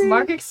experience. amazing.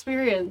 Mark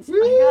experience.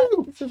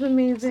 This is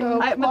amazing.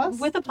 So- Plus?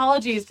 With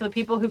apologies to the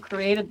people who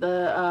created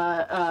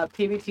the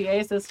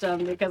PBTA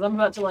system, because I'm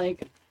about to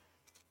like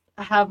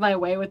have my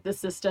way with this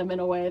system in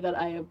a way that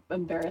I am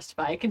embarrassed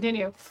by.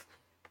 Continue.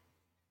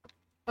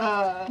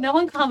 No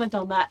one comment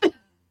on that.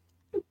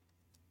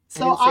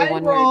 So didn't say I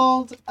one word.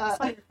 rolled.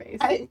 Saw your face.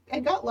 I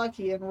got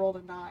lucky and rolled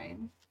a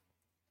 9.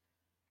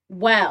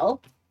 Well,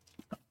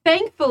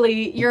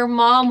 thankfully, your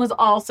mom was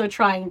also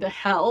trying to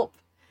help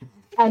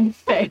and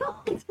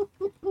failed.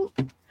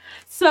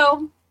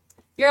 So,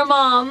 your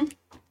mom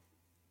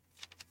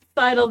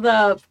sidled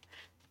up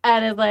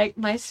and is like,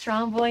 my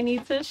strong boy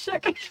needs his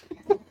sugar.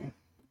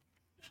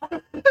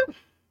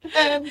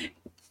 And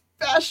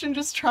Bastion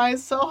just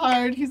tries so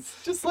hard. He's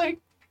just like,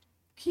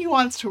 he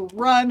wants to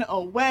run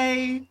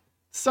away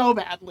so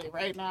badly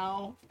right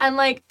now. And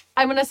like,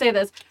 I'm gonna say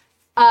this.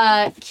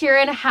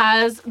 Kieran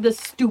has the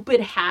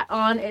stupid hat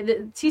on.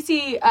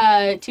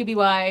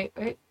 TC2BY.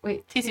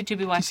 Wait.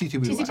 TC2BY.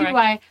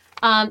 TC2BY.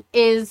 TC2BY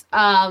is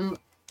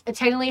it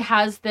technically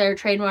has their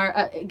trademark.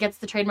 Gets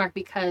the trademark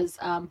because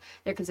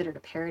they're considered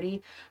a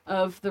parody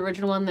of the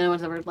original one. No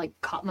one's ever like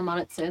caught them on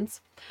it since.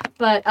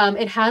 But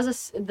it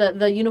has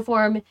the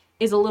uniform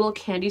is a little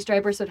candy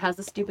striper, so it has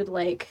the stupid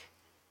like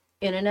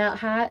in and out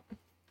hat.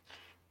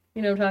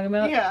 You know what I'm talking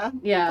about? Yeah.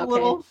 Yeah. A Okay.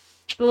 little.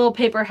 The little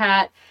paper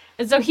hat.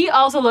 And so he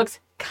also looks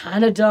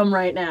kind of dumb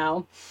right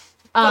now.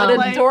 But,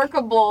 like-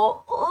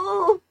 Adorkable.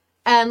 Oh.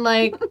 And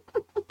like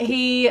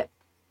he's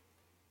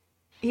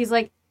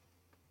like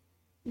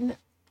I'm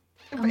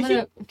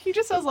gonna, He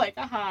just says like,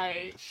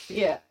 hi.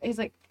 yeah, he's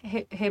like,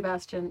 hey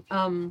Bastion,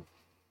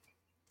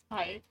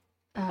 Hi.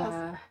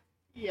 uh,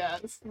 Yeah,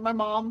 this is my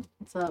mom.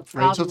 what's up?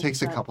 Rachel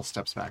takes a couple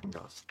steps back and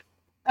goes,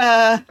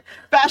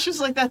 Bastion's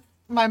like, that's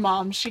my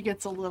mom. She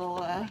gets a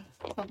little,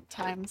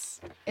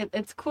 sometimes.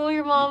 It's cool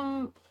your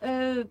mom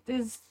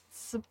is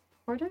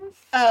supportive.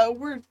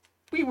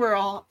 We were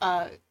all,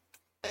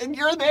 and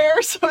you're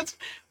there, so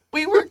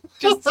we were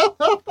just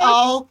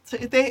all,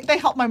 they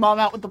helped my mom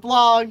out with the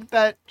blog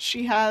that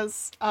she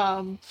has.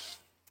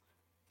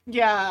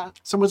 Yeah,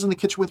 someone's in the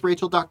kitchen with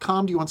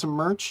Rachel.com. Do you want some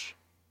merch?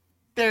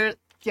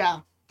 yeah.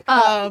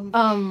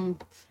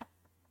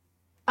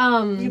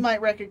 You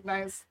might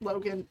recognize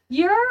Logan.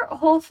 Your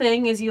whole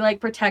thing is you like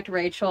protect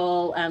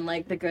Rachel and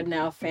like the Good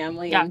Now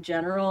family Yeah. in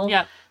general.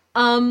 Yeah.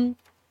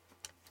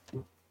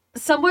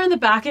 Somewhere in the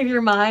back of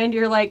your mind,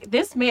 you're like,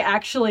 this may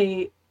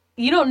actually,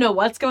 you don't know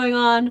what's going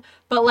on,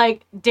 but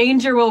like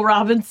Danger Will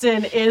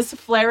Robinson is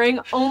flaring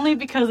only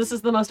because this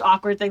is the most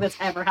awkward thing that's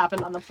ever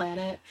happened on the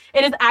planet.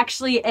 It is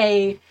actually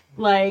a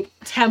like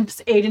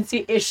temps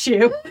agency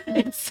issue.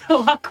 It's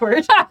so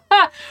awkward.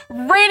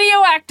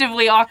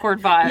 Radioactively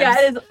awkward vibes. Yeah,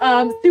 it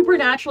is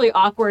supernaturally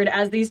awkward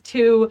as these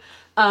two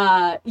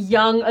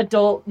young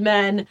adult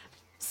men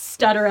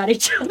stutter at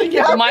each other.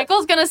 Yeah.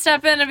 Michael's gonna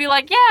step in and be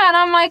like, "Yeah, and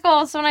I'm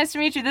Michael. So nice to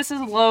meet you. This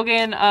is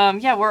Logan.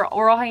 Yeah, we're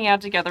all hanging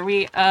out together.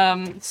 We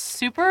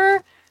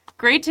super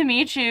great to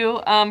meet you.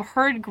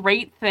 Heard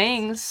great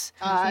things.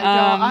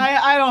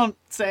 I don't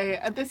say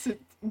this is.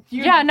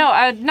 Yeah,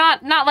 no,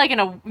 not like in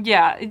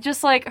a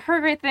just like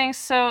heard great things.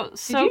 So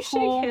Did you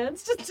cool. shake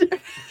hands?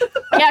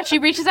 Yeah, she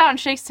reaches out and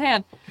shakes his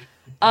hand.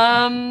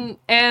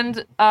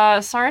 And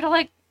sorry to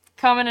like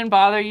come in and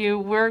bother you.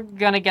 We're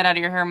gonna get out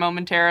of your hair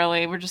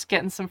momentarily. We're just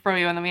getting some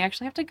froyo, and then we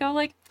actually have to go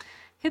like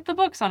hit the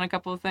books on a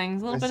couple of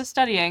things, a little bit of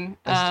studying.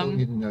 I still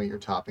need to know your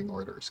topping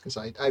orders because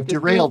I've Just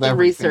derailed do some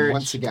everything research.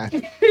 once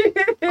again.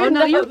 Oh,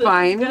 no, you're this is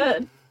fine.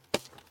 Good.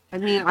 I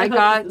mean, I I hope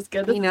got, this is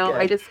good, this you is know,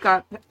 good. I just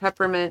got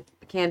peppermint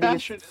candy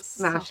Bastion is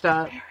smashed so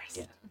up.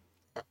 embarrassed.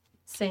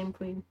 Same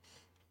queen.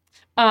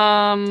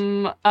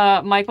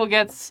 Michael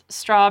gets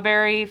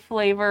strawberry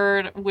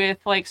flavored with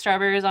like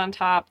strawberries on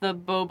top, the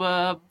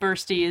boba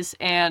bursties,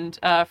 and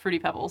fruity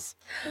pebbles.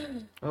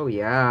 Oh,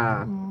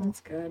 yeah.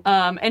 That's good.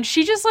 And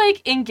she just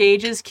like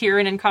engages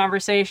Kieran in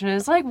conversation. And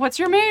is like, "What's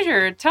your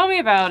major? Tell me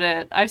about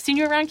it. I've seen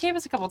you around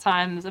campus a couple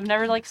times. I've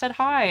never like said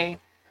hi."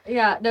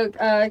 Yeah, no,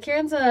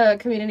 Kieran's a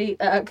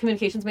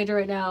communications major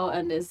right now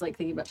and is like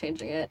thinking about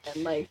changing it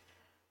and like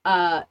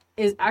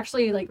is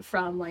actually like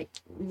from like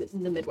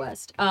the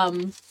Midwest.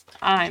 I'm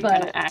But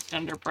gonna act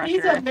under He's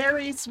a pressure.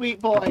 very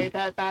sweet boy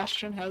that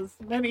Bastion has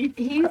many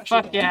He's crushes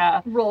Fuck on.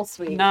 yeah. Roll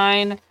sweet.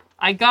 9.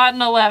 I got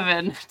an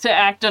 11 to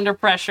act under Oh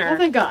pressure.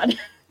 thank God.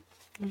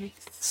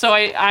 So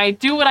I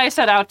do what I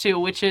set out to,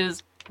 which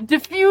is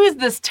diffuse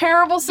this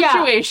terrible Yeah.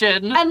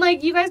 situation. And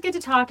like you guys get to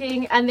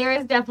talking and there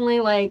is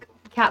definitely like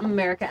Captain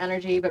America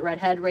energy, but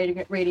redhead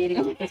radiating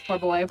off this poor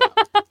boy.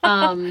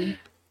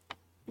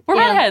 We're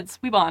yeah. redheads.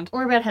 We bond.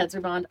 Or redheads are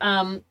bond.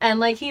 And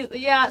like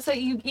so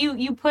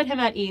you put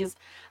him at ease.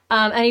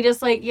 And he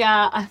just like,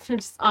 yeah, I'm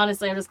just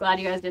glad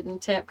you guys didn't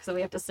tip because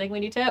we have to sing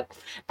when you tip.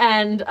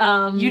 And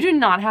You do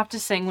not have to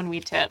sing when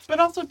we tip. But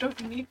also, don't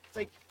you need,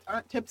 like,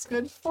 aren't tips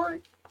good for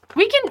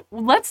We can,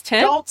 let's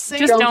tip. Don't sing.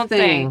 Just Don't don't sing.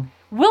 sing.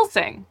 We'll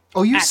sing.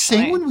 Oh, you Actually.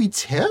 sing when we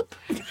tip?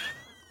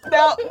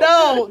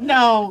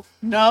 No.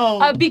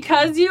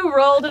 Because you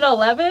rolled an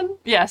 11,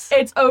 Yes.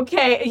 it's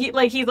okay.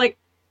 He's like,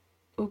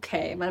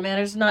 okay, my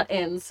manners not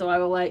in, so I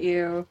will let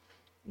you.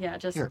 Yeah,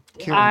 just. Here,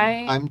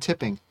 Karen, I'm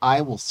tipping.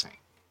 I will sing.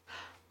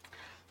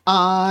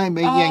 I'm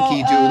a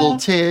Yankee Doodle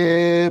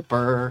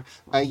tipper,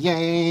 a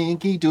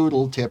Yankee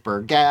Doodle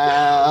tipper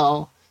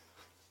gal.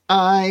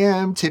 I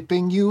am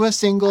tipping you a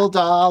single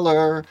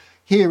dollar.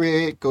 Here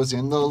it goes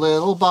in the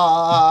little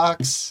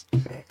box.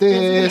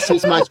 This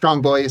is my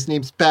strong boy. His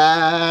name's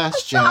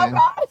Bastian.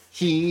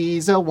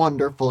 He's a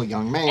wonderful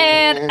young man.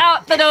 And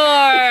out the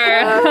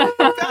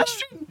door.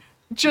 Bastian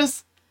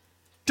just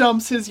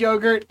dumps his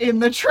yogurt in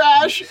the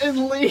trash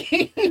and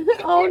leaves.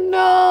 Oh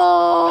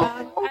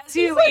no! As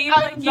you leave,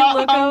 like, you not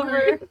look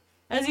hungry. over.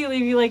 As you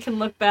leave, you can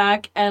look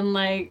back and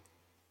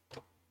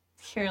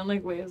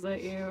Karen waves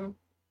at you.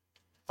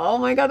 Oh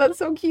my god, that's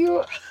so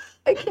cute.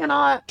 I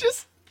cannot.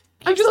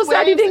 I'm Just so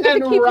sad you didn't get to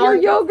waves keep and your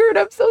runs. yogurt.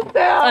 I'm so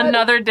sad.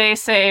 Another day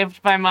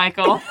saved by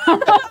Michael.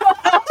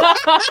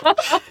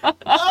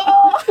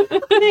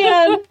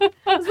 Man,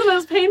 that's the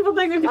most painful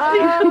thing we've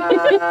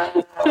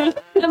seen.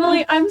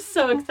 Emily, I'm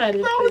so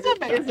excited. That was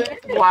amazing.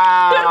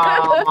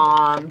 Wow,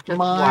 Mom. Just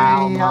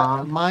wow,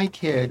 Mom. My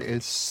kid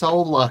is so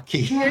lucky.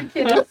 Your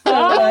kid is so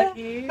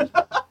lucky.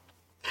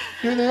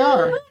 Here they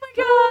are. Oh my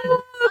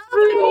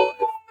god.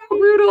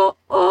 Brutal.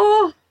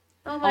 Oh.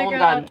 Oh my Hold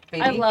god. on,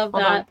 baby. I love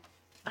Hold that.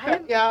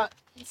 Yeah.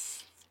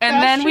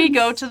 And then we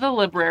go Bastian's- to the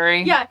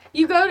library. Yeah,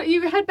 you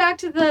head back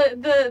to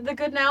the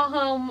Good Now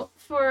home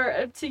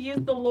to use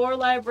the lore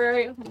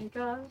library. Oh my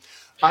god.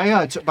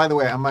 By the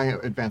way, on my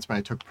advancement,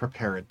 I took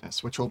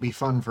preparedness, which will be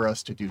fun for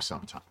us to do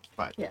sometime.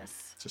 But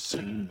Yes. just so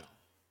you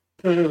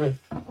know.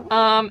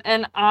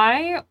 And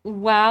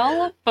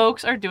while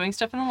folks are doing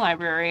stuff in the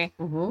library,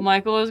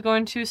 Michael is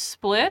going to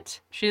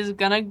split. She's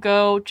gonna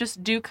go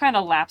just do kind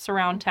of laps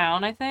around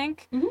town, I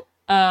think.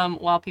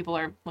 While people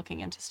are looking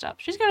into stuff.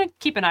 She's gonna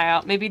keep an eye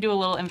out, maybe do a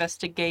little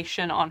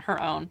investigation on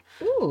her own.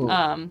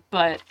 Ooh.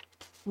 But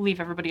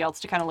leave everybody else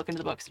to kind of look into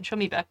the books, and she'll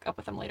meet back up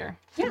with them later.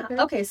 Yeah.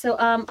 Okay. So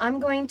I'm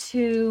going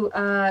to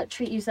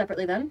treat you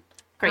separately then.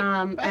 Great.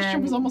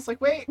 Bastian was almost like,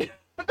 wait.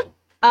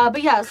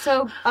 But yeah.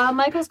 So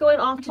Michael's going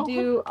off to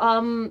do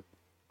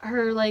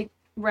her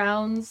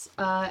rounds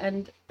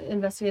and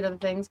investigate other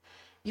things.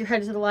 You're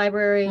headed to the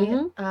library.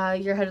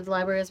 You're headed to the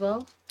library as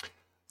well.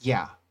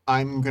 Yeah.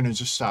 I'm going to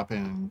just stop in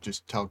and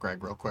just tell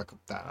Greg real quick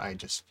that I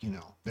just,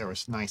 there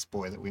was a nice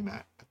boy that we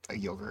met at the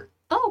yogurt.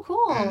 Oh,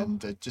 cool. And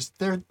the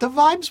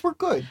vibes were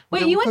good.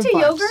 Wait, They you were went good to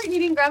vibes. yogurt and you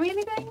didn't grab me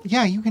anything?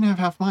 Yeah, you can have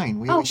half mine.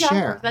 We always yeah,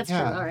 share. that's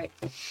Yeah. true. All right.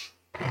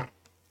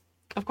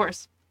 Of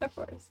course. Of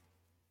course.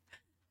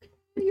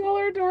 You all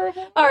are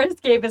adorable. Our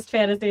escapist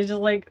fantasy is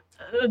just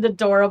an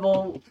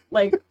adorable,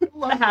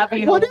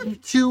 happy What home.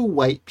 if two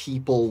white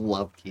people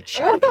loved each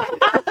other?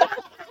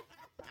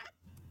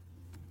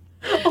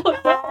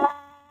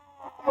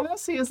 What I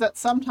see is that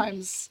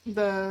sometimes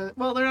they're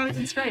not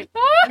even straight.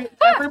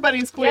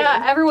 Everybody's queer.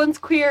 Yeah, everyone's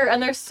queer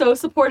and they're so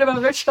supportive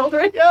of their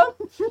children. Yeah.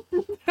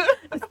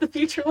 It's the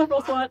future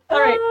liberals want. All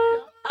right.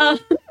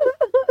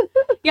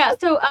 Yeah,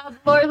 so the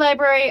lore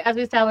library, as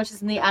we established,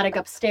 is in the attic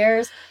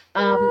upstairs.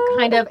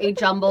 Kind of a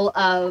jumble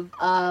of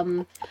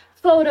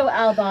photo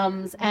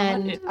albums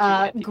and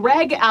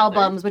Greg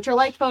albums, which are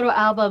like photo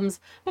albums,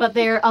 but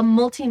they're a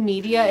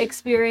multimedia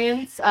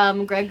experience.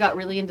 Greg got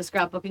really into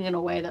scrapbooking in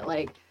a way that,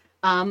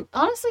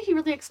 honestly, he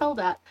really excelled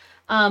at.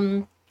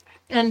 And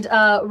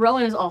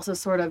Rowan is also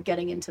sort of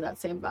getting into that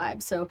same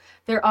vibe. So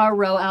there are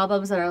Row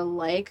albums that are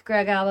like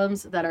Greg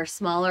albums that are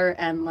smaller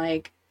and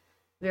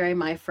very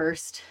my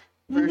first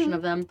version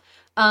of them.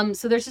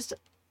 So there's just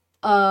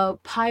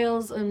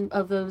piles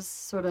of those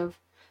sort of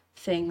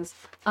things.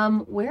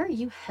 Where are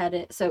you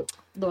headed? So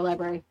lore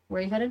library,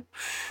 where are you headed?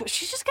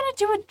 She's just gonna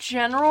do a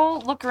general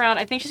look around.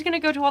 I think she's gonna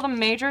go to all the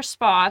major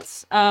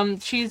spots.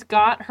 She's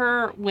got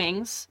her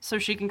wings, so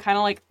she can kind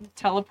of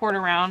teleport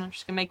around. I'm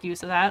just gonna make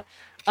use of that.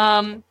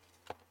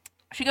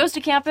 She goes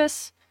to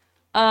campus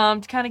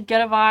to kind of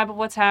get a vibe of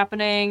what's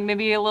happening.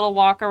 Maybe a little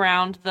walk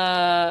around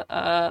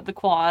the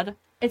quad.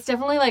 It's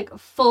definitely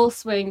full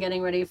swing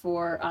getting ready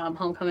for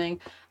homecoming.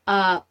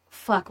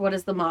 What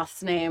is the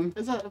moth's name?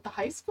 Is that at the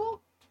high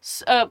school?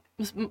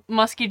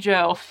 Musky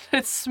Joe.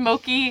 It's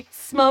Smokey.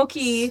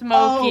 Smokey.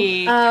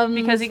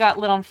 Because he got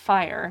lit on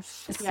fire.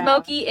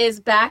 Smokey is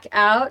back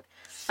out,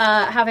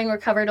 having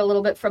recovered a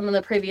little bit from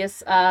the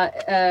previous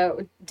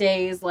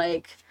day's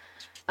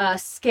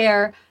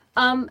scare.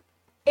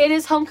 It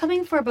is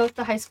homecoming for both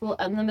the high school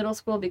and the middle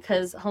school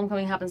because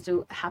homecoming happens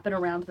to happen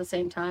around the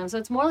same time. So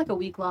it's more like a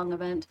week-long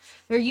event.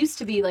 There used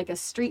to be a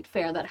street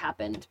fair that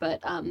happened,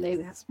 but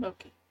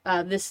Smoky.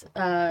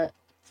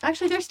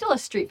 Actually, there's still a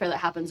street fair that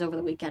happens over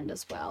the weekend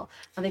as well.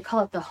 And they call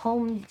it the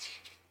Homecoming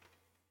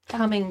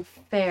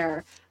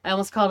Fair. I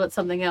almost called it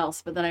something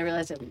else, but then I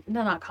realized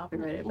not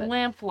copyrighted. But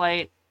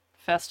Lamplight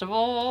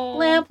Festival.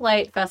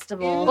 Lamplight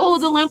Festival. Oh,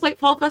 the Lamplight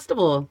Fall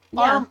Festival.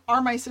 Yeah.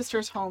 Are my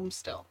sisters home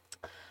still?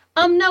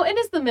 No, it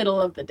is the middle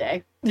of the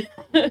day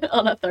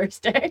on a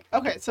Thursday.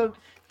 Okay, so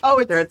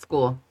They're at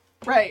school.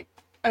 right.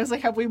 I was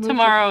like, have we moved?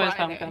 Tomorrow to is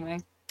Friday?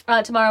 homecoming.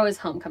 Tomorrow is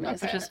homecoming.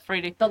 Which is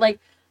Friday. But like,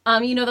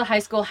 the high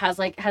school has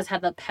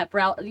had the pep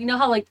rally. You know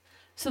how like,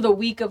 so the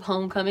week of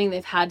homecoming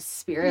they've had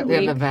spirit They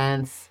week. have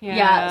events.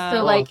 Yeah.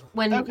 So like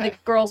when Okay. the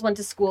girls went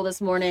to school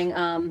this morning,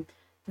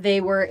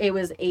 it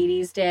was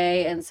 80s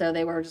day, and so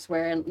they were just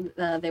wearing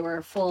they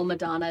were full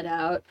Madonna'd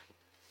out.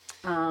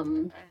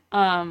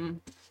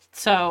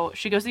 So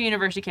she goes to the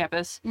university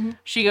campus. Mm-hmm.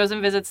 She goes and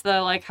visits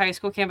the like high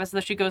school campus.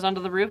 Then she goes onto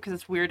the roof because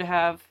it's weird to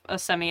have a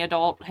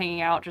semi-adult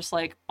hanging out just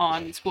like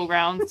on school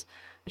grounds.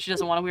 She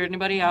doesn't want to weird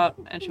anybody out,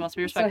 and she wants to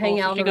be So respectful.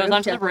 hanging out she on the goes roof,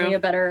 onto the definitely roof. a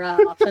better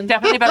option.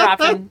 Definitely a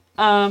better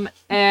option.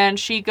 And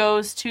she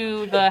goes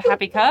to the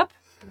Happy Cup.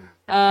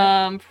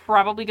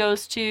 Probably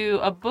goes to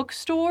a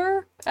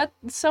bookstore at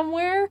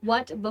somewhere.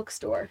 What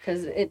bookstore?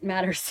 Because it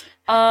matters.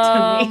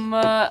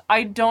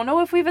 I don't know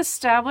if we've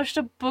established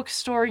a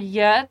bookstore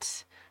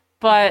yet,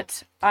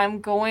 but I'm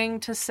going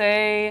to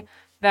say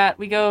that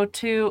we go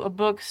to a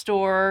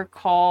bookstore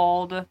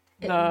called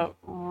The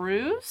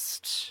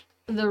Roost.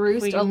 The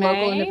Roost, We a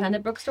local may.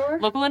 independent bookstore.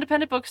 Local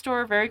independent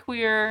bookstore, very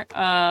queer,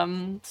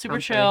 super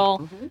Sounds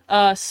chill,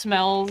 great.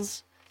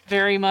 smells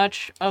very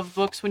much of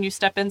books when you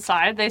step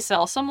inside. They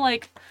sell some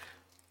like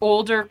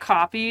older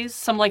copies,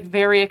 some like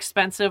very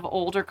expensive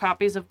older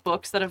copies of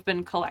books that have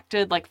been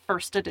collected, like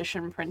first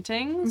edition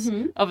printings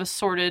of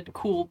assorted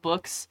cool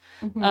books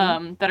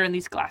that are in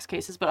these glass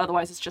cases, but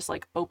otherwise it's just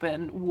like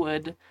open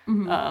wood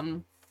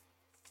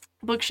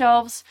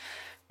bookshelves.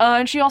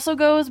 And she also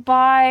goes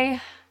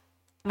by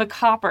the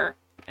Copper,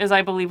 is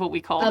I believe what we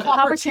call it.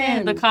 Copper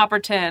tin. The Copper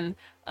Tin.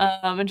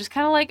 And just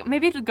kind of like,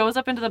 maybe it goes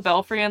up into the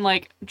belfry and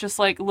like, just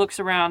like looks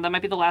around. That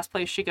might be the last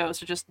place she goes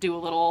to just do a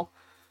little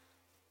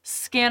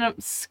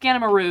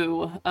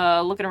scanamaroo,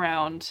 looking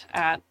around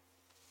at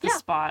the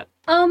spot.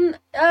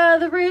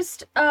 The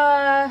Roost,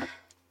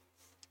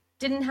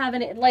 didn't have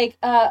any, like,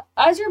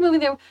 as you're moving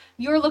there,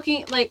 you're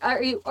looking, like,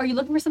 are you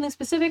looking for something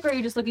specific, or are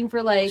you just looking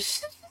for, like... She's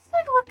just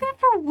like looking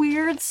for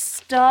weird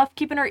stuff,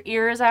 keeping her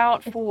ears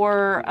out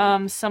for,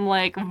 some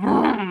like,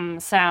 vroom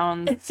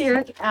sounds.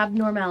 Etheric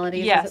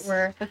abnormalities, Yes, as it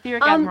were.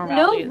 etheric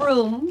abnormalities. No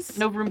rooms.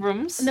 No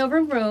rooms. No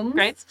rooms.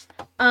 Great.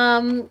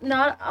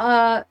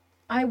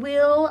 I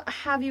will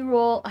have you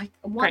roll, I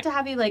want Great. to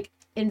have you, like,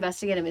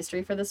 investigate a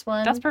mystery for this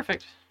one. That's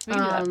perfect. We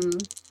can do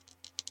that.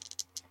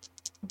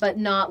 But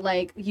not,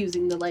 like,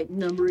 using the, like,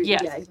 number...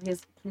 Yes. Yeah,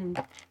 because...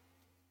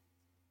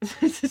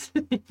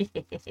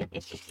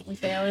 We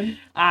failing?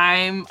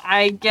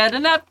 I get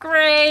an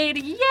upgrade.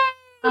 Yay!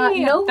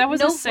 That was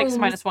no a 6 rooms.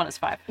 minus 1 is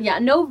 5. Yeah,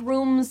 no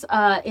rooms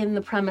in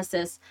the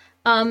premises.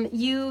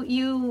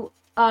 You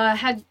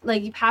had,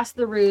 like, you passed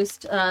the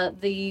Roost.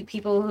 The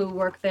people who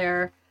work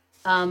there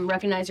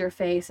recognize your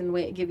face and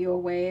give you a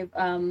wave.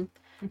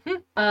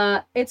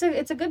 It's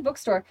a good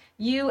bookstore.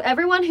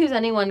 Everyone who's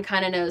anyone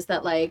kind of knows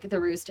that, like, the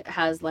Roost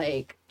has,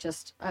 like,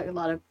 just a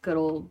lot of good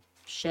old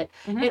shit.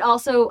 It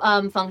also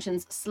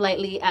functions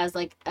slightly as,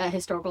 like, a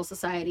historical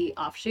society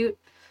offshoot.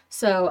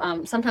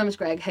 So sometimes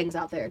Greg hangs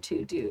out there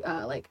to do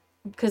like,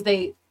 because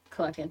they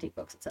collect antique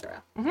books,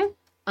 etc.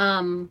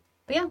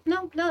 But yeah,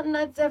 no,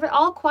 it's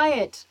all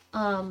quiet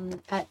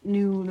at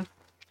noon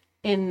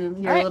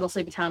in your little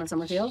sleepy town of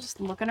Summerfield.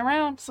 Just looking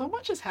around. So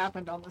much has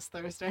happened on this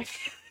Thursday.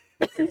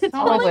 It's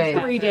Always.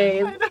 only 3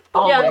 days.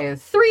 Always. Yeah,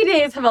 3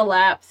 days have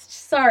elapsed.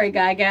 Sorry,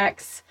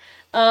 Gygax.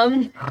 3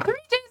 days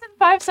and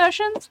 5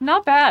 sessions?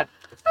 Not bad.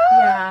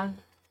 Yeah.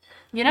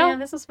 You know? Yeah,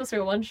 this was supposed to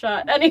be a one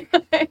shot. Anyway.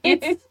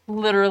 It's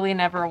literally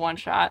never a one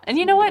shot. And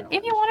you know what?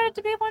 If you wanted it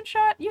to be a one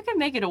shot, you can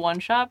make it a one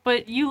shot,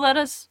 but you let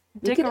us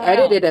You dick can around.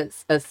 edit it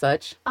as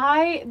such.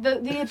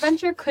 The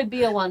adventure could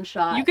be a one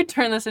shot. You could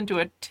turn this into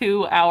a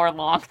 2-hour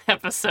long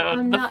episode.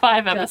 I'm The not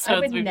 5 I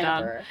episodes would we've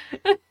never.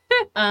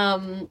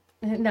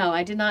 No,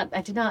 I did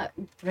not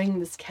bring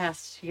this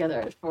cast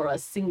together for a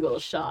single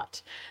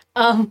shot.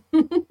 I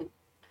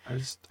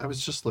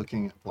was just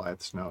looking at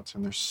Blythe's notes,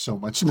 and there's so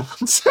much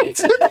nonsense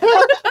in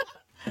there.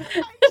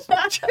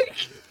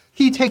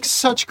 He takes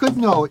such good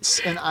notes,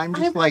 and I'm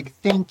just like,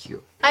 thank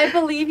you. I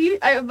believe you.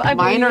 I Mine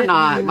believe are it.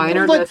 not. Mine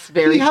are But just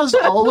very. he has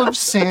all of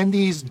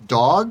Sandy's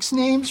dogs'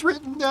 names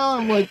written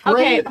down. I'm like,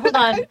 Okay, great. hold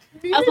on.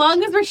 As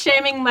long as we're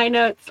shaming my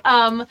notes,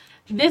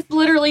 this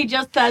literally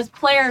just says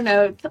player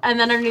notes, and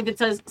then underneath it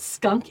says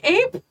skunk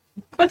ape?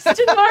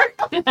 Question mark.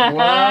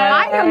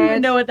 I don't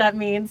even know what that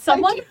means.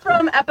 Someone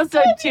from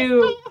episode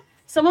 2.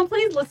 Someone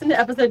please listen to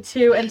episode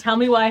 2 and tell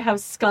me why I have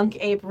skunk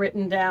ape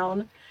written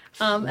down.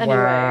 Anyway.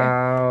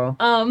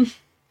 Wow.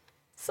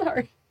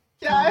 Sorry.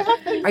 Yeah, I have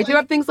things I do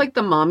have things like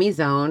the Mommy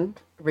Zone,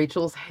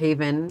 Rachel's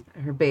Haven,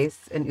 her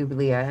base in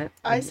Oubliette.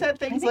 I said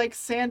things like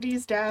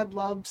Sandy's dad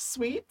loved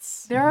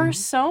sweets. There are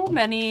so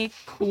many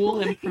cool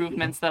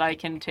improvements that I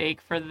can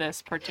take for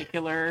this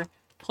particular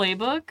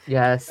playbook.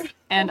 Yes,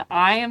 And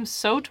I am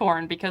so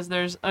torn because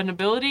there's a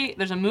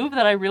move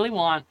that I really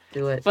want,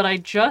 do it. but I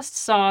just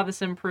saw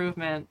this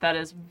improvement that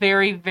is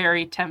very,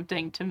 very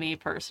tempting to me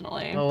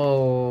personally.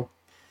 Oh.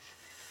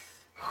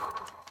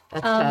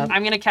 That's tough.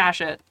 I'm going to cash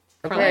it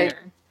for Okay. later.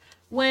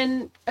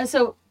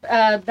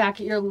 Back at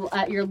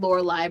your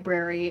lore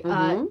library,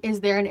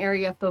 is there an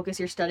area of focus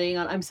you're studying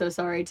on? I'm so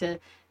sorry to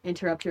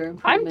interrupt your I'm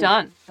improvement.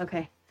 done.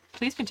 Okay.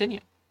 Please continue.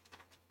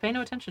 Pay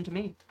no attention to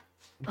me.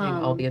 Paying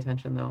all the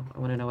attention, though. I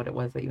want to know what it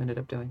was that you ended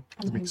up doing.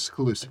 I'm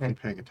exclusively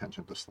paying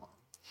attention to Sloan.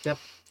 Yep.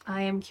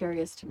 I am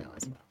curious to know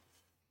as well.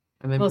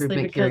 I'm Mostly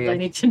improvement because curious. I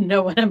need to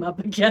know what I'm up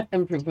against.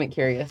 Improvement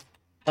curious.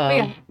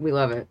 Yeah. We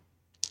love it.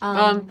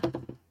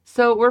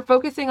 So we're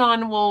focusing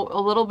on, a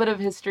little bit of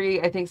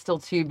history, I think still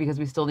too, because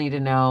we still need to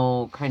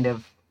know kind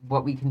of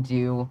what we can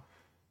do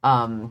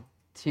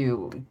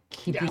to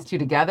keep these two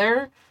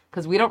together.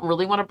 Because we don't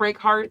really want to break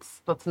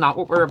hearts. That's not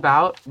what we're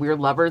about. We're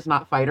lovers,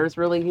 not fighters,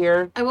 really,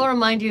 here. I will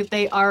remind you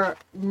they are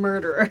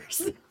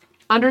murderers.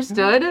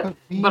 Understood.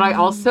 But I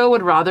also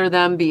would rather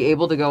them be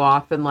able to go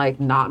off and, like,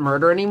 not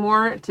murder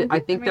anymore. I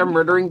think they're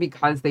murdering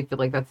because they feel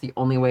like that's the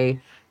only way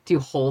to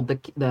hold the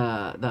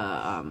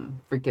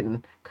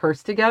freaking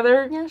curse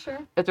together. Yeah, sure.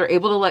 If they're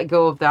able to let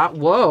go of that,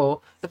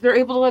 if they're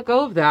able to let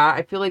go of that,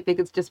 I feel like they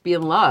could just be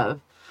in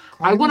love.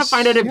 I want to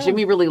find out if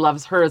Jimmy really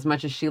loves her as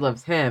much as she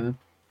loves him.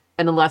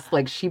 And unless,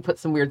 like, she put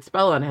some weird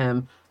spell on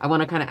him, I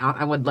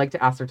would like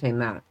to ascertain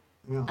that.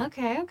 Yeah.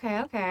 Okay.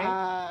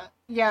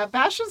 Yeah,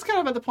 Bastion's kind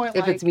of at the point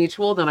If it's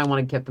mutual, then I want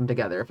to get them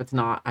together. If it's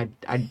not,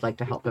 I'd like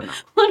to help him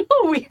out. What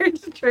a weird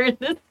turn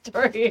this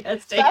story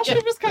has taken. Bastion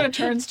just kind of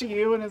turns to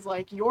you and is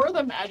like, "You're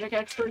the magic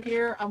expert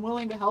here. I'm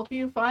willing to help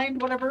you find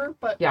whatever,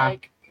 but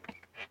like,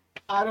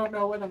 I don't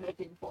know what I'm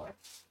looking for."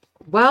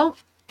 Well,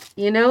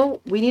 we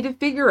need to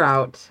figure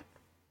out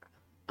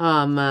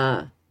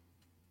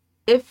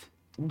if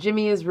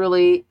Jimmy is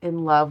really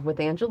in love with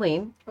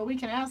Angeline. But we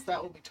can ask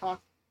that when we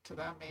talk to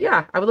them. Maybe.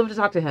 Yeah, I would love to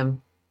talk to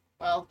him.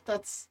 Well,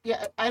 that's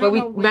I don't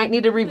know. But we might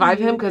need to revive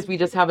him because we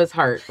just have his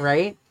heart,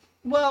 right?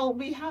 Well,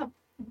 we have.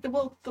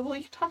 Well,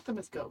 you talk to them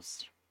as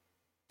ghosts.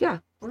 Yeah,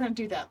 we're gonna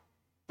do that.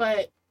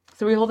 But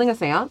so we're holding a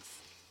séance.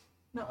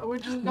 No, we're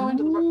just going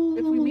to the road.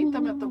 If we meet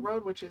them at the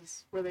road, which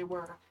is where they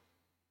were.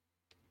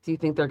 Do you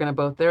think they're gonna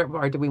both there,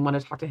 or do we want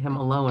to talk to him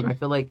alone? I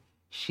feel like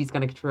she's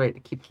gonna try to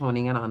keep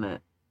honing in on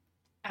it.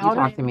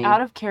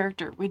 Out of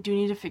character, we do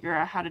need to figure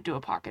out how to do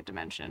a pocket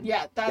dimension.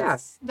 Yeah,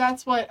 that's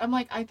what I'm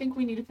like. I think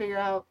we need to figure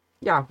out.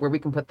 Yeah, where we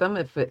can put them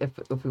if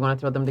we want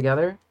to throw them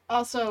together.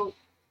 Also,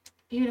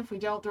 even if we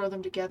don't throw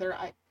them together,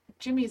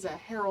 Jimmy's a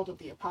herald of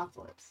the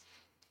apocalypse.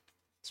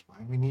 That's why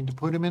we need to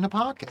put him in a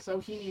pocket. So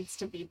he needs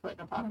to be put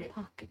in a pocket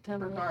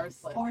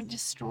regardless. Or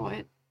destroy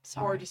it.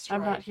 Sorry, or destroy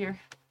I'm not here.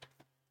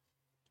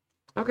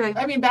 Okay.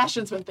 I mean,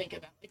 Bastion's been thinking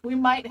that. Like, we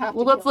might have to.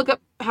 Well, let's look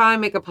up how I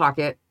make a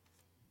pocket.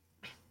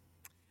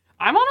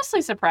 I'm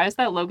honestly surprised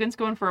that Logan's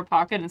going for a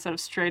pocket instead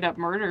of straight up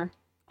murder.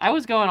 I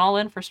was going all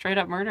in for straight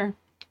up murder.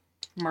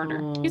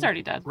 He's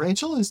already dead.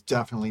 Rachel is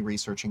definitely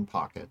researching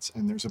pockets,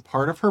 and there's a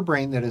part of her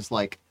brain that is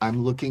like,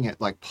 I'm looking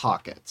at like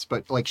pockets,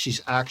 but like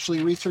she's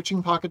actually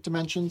researching pocket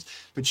dimensions,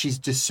 but she's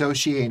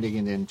dissociating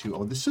it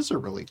into, this is a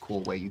really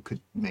cool way you could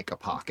make a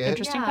pocket.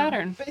 Interesting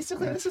pattern.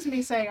 Basically, this is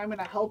me saying I'm going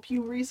to help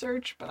you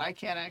research, but I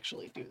can't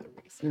actually do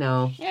the research.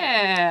 No.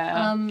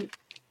 Yeah.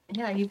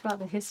 Yeah, you've got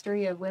the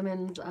history of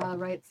women's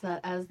rights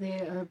as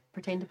they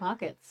pertain to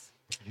pockets.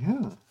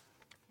 Yeah.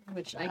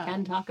 Which I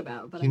can talk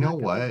about, but you know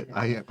what?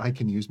 I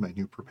can use my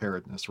new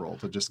preparedness roll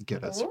to just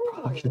get us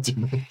pocket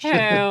dimension.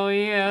 Hell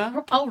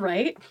yeah! All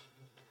right.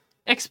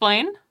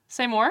 Explain.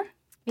 Say more.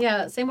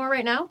 Yeah, say more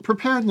right now.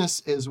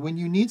 Preparedness is when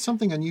you need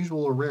something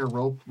unusual or rare,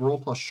 roll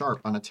plus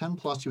sharp. On a 10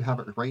 plus, you have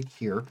it right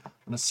here.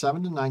 On a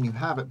 7 to 9, you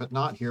have it, but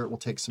not here. It will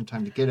take some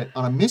time to get it.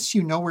 On a miss,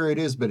 you know where it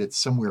is, but it's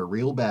somewhere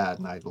real bad,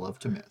 and I'd love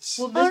to miss.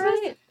 Well,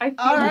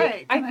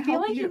 I feel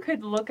like you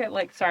could look at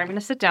sorry, I'm going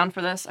to sit down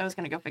for this. I was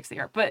going to go fix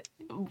the art, but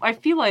I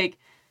feel like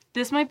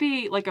this might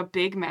be like a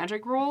big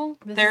magic roll.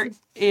 There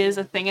is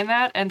a thing in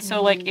that, and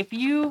so if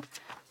you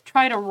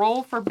try to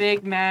roll for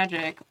big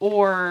magic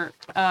or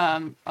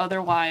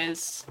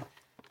otherwise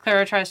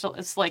Clara tries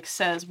to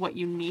says what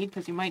you need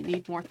because you might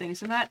need more things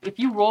than that. If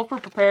you roll for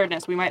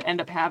preparedness, we might end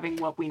up having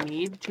what we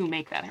need to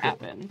make that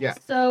happen. Yeah.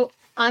 So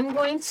I'm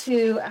going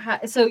to I'm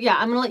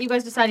going to let you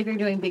guys decide if you're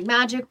doing big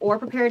magic or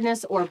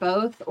preparedness or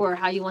both or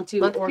how you want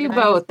to Let's organize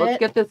do both. it. Let's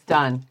get this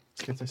done.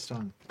 Let's get this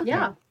done.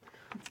 Yeah.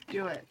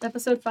 Do it.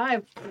 Episode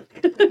 5.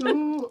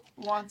 Who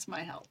wants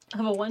my help? I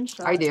have a one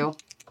shot. I do.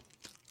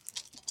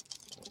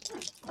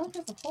 Oh,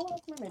 there's a whole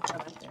lot of mermaid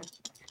right there.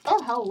 Oh,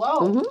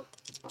 hello.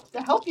 Mm-hmm.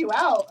 To help you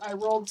out, I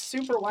rolled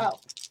super well.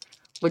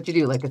 What'd you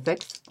do, like a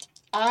 6?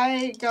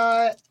 I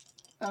got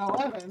an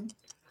 11.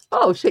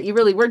 Oh, shit, you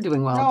really were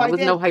doing well. That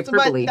was no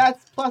hyperbole. But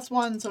that's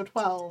 +1, so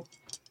 12.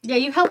 Yeah,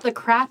 you helped the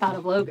crap out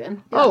of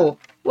Logan. Yeah. Oh,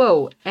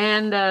 whoa.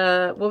 And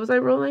what was I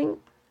rolling?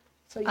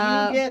 So you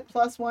get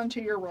 +1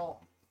 to your roll.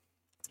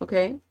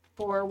 Okay.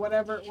 For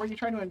whatever. Were you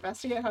trying to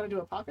investigate how to do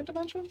a pocket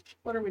dimension?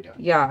 What are we doing?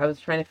 Yeah, I was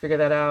trying to figure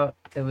that out.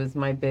 It was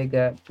my big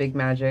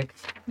magic.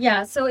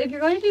 Yeah, so if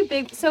you're going to do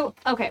big... So,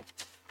 okay.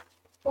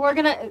 We're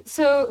gonna...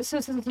 So...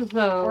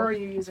 Or are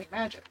you using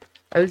magic?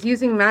 I was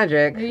using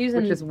magic, You're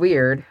using which is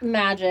weird.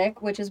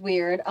 Magic, which is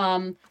weird.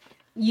 I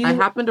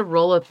happened to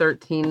roll a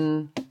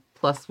 13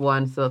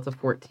 +1, so that's a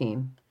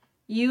 14.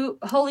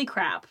 Holy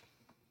crap.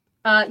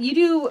 You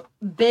do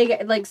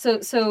big, like,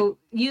 so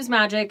use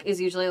magic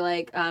is usually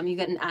like, you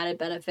get an added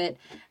benefit.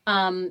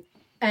 And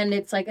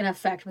it's like an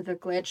effect with a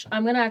glitch.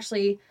 I'm going to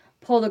actually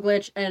pull the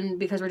glitch, and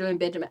because we're doing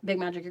big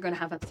magic, you're going to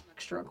have some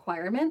extra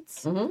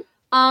requirements.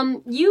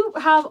 You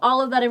have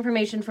all of that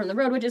information from the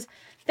road, which is,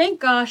 thank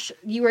gosh,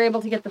 you were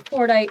able to get the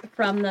Fordite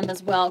from them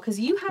as well, because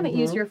you haven't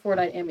used your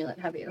Fordite amulet,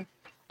 have you?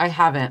 I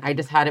haven't. I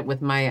just had it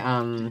with my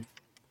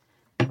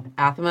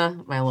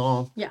Athema, my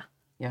little... Yeah.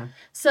 Yeah.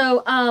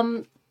 So,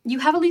 you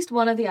have at least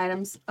one of the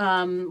items,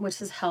 which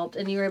has helped,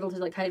 and you were able to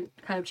like kind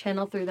of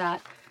channel through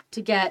that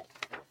to get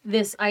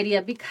this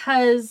idea,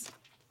 because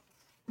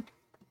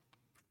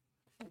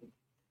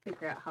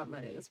figure out how I'm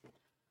gonna do this.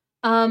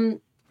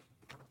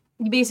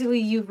 Basically,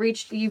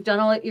 you've done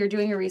all. You're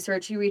doing your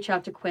research. You reach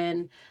out to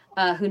Quinn,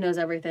 who knows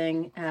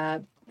everything,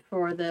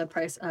 for the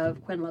price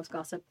of Quinn Loves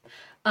Gossip.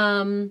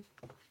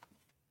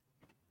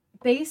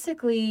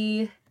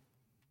 Basically,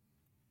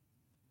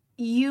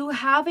 you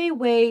have a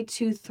way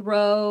to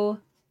throw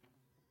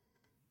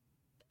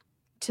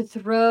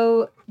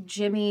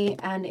Jimmy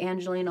and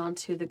Angeline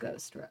onto the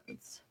ghost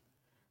roads.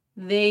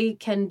 They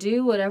can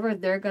do whatever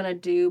they're gonna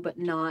do, but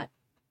not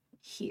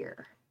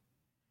here.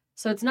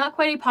 So it's not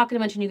quite a pocket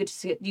dimension you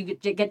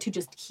get to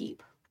just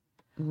keep.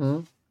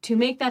 To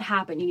make that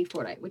happen, you need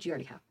Fordite, which you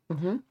already have.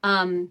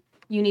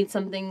 You need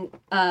something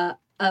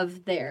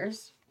of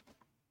theirs,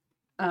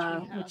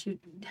 which you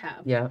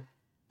have. Yeah.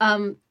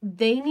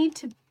 They need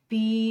to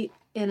be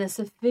in a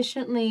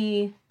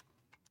sufficiently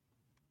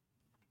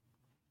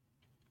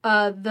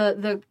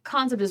the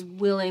concept is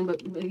willing,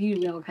 but you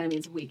know it kind of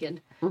means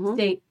weakened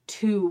state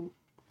to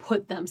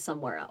put them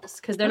somewhere else,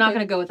 because they're not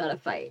going to go without a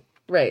fight,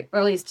 Right. or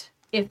at least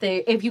if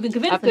you can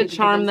convince Have them to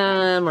charm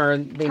them, or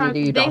they need to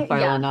be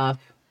docile enough.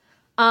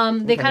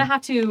 They kind of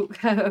have to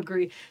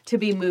agree to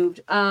be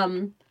moved.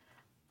 And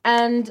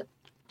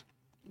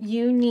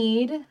you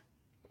need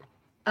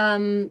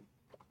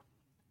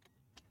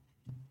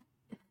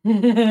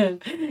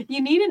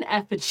you need an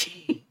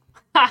effigy.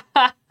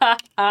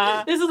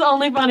 This is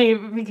only funny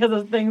because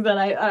of things that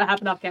I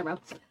happen off camera.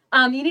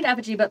 You need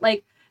effigy, but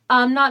like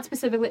not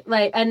specifically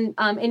like, and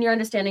in your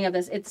understanding of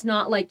this, it's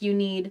not like you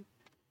need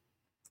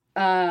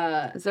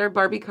Is there a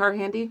Barbie car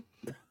handy?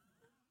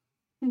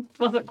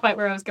 wasn't quite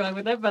where I was going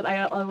with it, but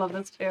I love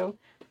this too.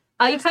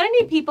 You kind of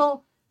need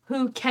people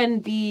who can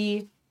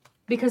be,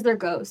 because they're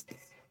ghosts.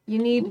 You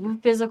need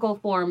physical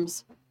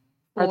forms.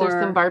 Are there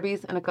some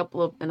Barbies and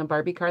a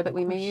Barbie car that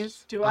we may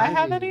use? Do I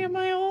have any of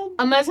my old?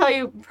 I'm gonna tell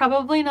you,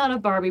 probably not a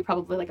Barbie,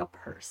 probably like a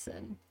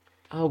person.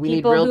 Oh, we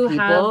People need real who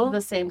people. have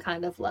the same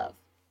kind of love.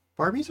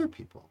 Barbies are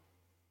people.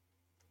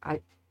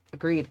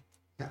 Agreed.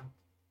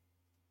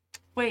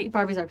 Wait,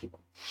 Barbies are people.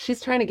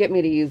 She's trying to get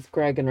me to use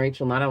Greg and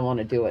Rachel, and I don't want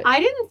to do it. I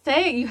didn't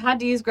say you had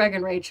to use Greg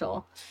and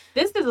Rachel.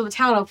 This is a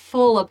town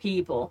full of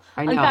people.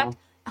 I know. In fact,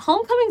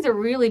 Homecoming's a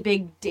really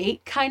big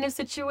date kind of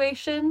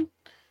situation,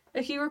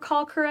 if you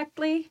recall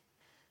correctly.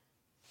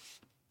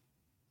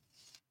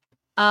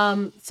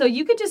 So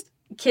you could just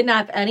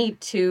kidnap any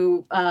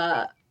two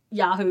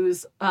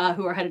yahoos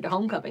who are headed to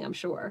Homecoming, I'm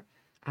sure.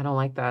 I don't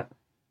like that.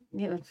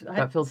 Yeah,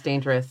 That feels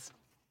dangerous.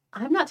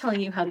 I'm not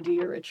telling you how to do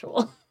your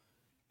ritual.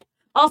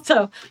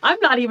 Also, I'm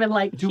not even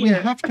like Do here.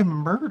 we have to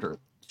murder?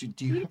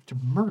 Do you have to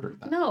murder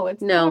them? No,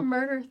 it's No. not a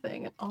murder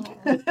thing at all.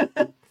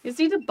 You just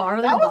need to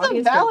borrow their That was a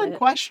bodies. valid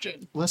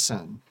question.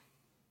 Listen,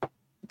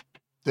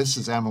 this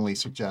is Emily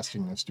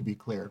suggesting this, to be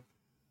clear.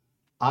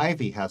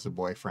 Ivy has a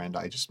boyfriend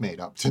I just made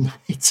up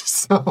tonight,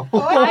 so...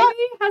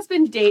 Ivy has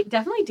been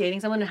definitely dating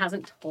someone who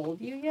hasn't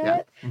told you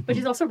yet, Yeah. but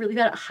she's also really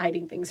bad at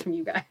hiding things from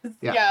you guys.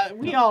 Yeah. Yeah,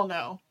 we all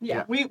know.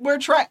 Yeah. We're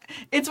trying.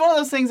 It's one of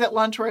those things at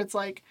lunch where it's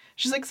like,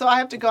 she's like, so I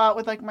have to go out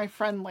with like my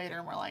friend later,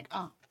 and we're like,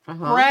 oh,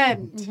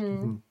 friend,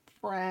 Mm-hmm.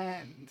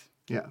 friend.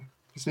 Yeah.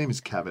 His name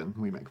is Kevin.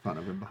 We make fun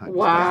of him behind his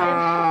back.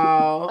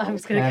 Wow. I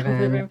was gonna go to the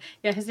Kevin. room.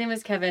 Yeah, his name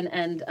is Kevin,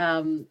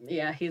 and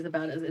yeah, he's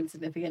about as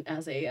insignificant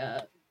as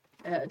a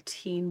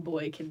teen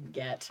boy can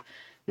get.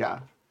 Yeah.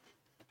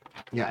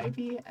 Yeah.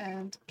 Ivy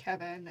and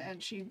Kevin,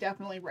 and she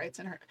definitely writes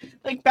in her.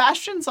 Like,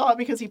 Bastion saw it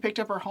because he picked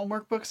up her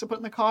homework books to put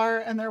in the car,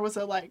 and there was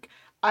a, like,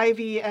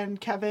 Ivy and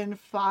Kevin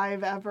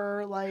 5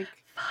 ever, like,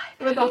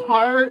 with a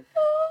heart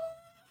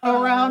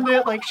around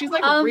it. Like, she's,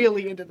 like,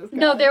 really into this guy.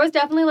 No, there was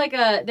definitely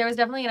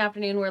an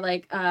afternoon where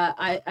like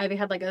Ivy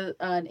had like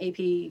an AP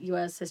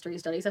US history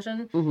study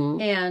session,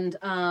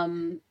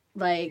 and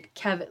like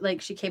Kevin,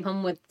 like she came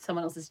home with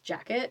someone else's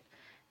jacket,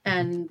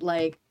 and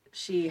like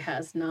she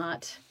has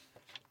not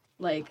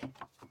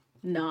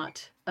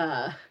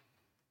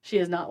she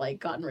has not like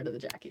gotten rid of the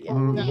jacket yet.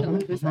 Mhm. You don't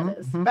know whose that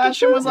is.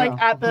 Bastion was, like,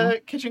 Yeah. at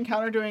the kitchen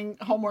counter doing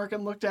homework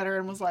and looked at her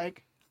and was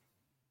like,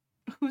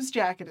 whose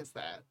jacket is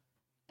that?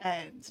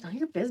 And It's not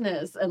your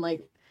business. And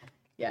like,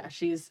 yeah,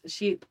 she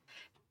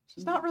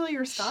it's not really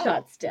your style.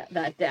 shuts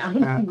that down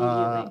immediately.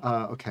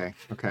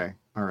 Okay.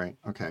 All right.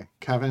 Okay.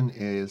 Kevin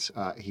is,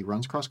 he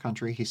runs cross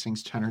country. He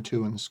sings tenor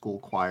too in the school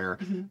choir.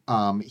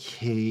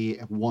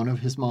 One of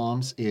his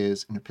moms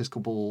is an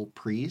Episcopal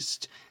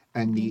priest,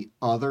 and the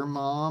other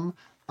mom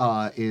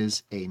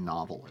is a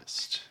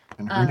novelist,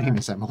 and her name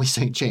is Emily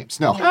St. James.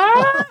 No.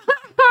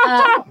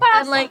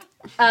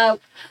 And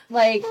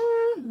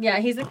yeah,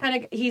 he's a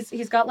kind of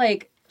he's got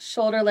like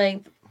shoulder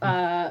length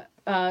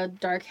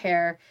dark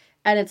hair,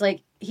 and it's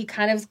like he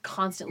kind of is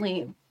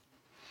constantly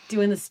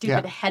doing the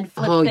stupid head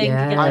flip thing to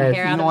get the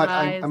hair out of his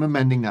eyes. I'm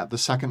amending that. The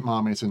second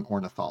mom is an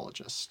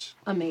ornithologist.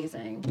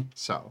 Amazing.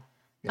 So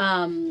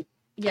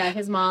yeah,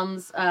 his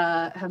moms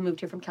have moved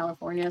here from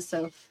California,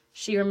 so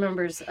she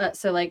remembers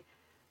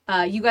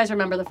you guys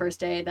remember the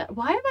first day that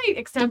why am I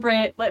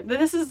extemporate? Like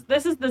this is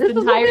this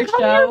entire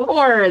show.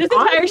 This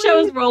entire show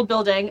is world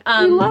building.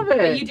 I love it.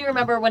 But you do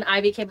remember when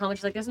Ivy came home and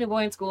she's like, "There's a new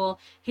boy in school.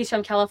 He's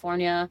from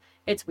California.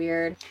 It's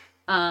weird.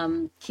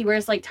 He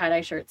wears like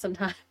tie-dye shirts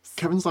sometimes."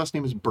 Kevin's last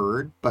name is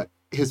Bird, but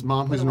his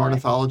mom, who's an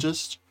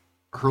ornithologist,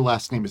 her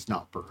last name is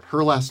not Bird.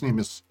 Her last name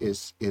is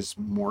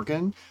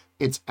Morgan.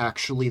 It's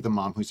actually the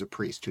mom who's a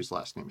priest whose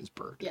last name is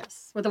Bird.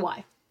 Yes, with a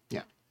Y.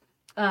 Yeah.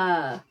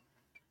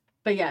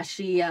 But yeah,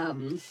 she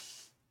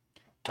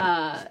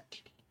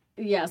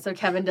yeah, so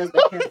Kevin does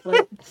the hair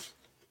flip.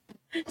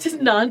 Just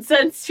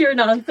nonsense, pure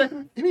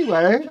nonsense.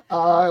 Anyway,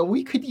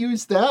 we could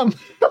use them.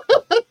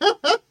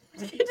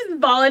 Just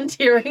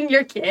volunteering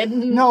your kid.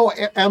 No,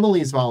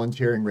 Emily's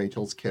volunteering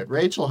Rachel's kid.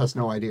 Rachel has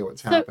no idea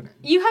what's happening.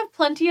 You have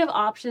plenty of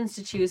options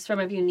to choose from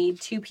if you need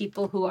two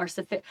people who are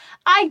sufficient.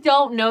 I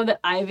don't know that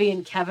Ivy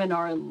and Kevin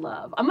are in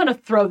love. I'm going to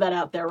throw that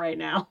out there right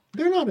now.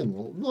 They're not in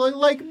love.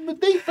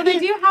 But they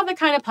do have the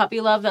kind of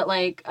puppy love that,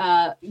 like,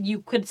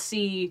 you could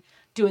see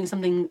doing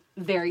something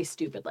very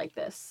stupid like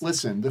this.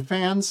 Listen, the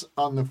fans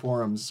on the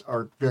forums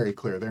are very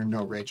clear. They're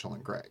no Rachel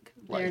and Greg.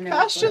 Like,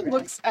 Bastion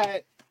looks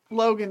at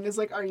Logan and is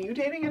like, "Are you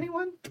dating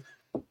anyone?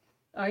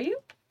 Are you?"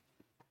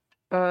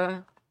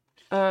 I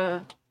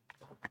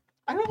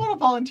don't want to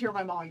volunteer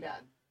my mom and dad.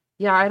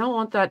 Yeah, I don't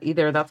want that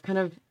either. That's kind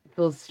of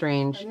feels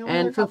strange.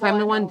 And since I'm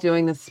the one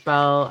doing the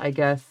spell, I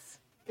guess.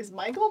 Is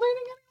Michael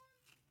dating anyone?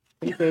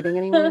 Are you dating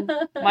anyone?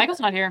 Micha's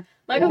not here.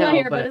 Michael's not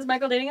here, but is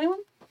Michael dating anyone?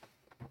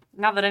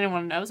 Not that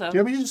anyone knows of. Do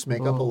you want me to just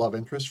make up a love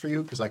interest for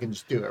you? Because I can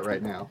just do it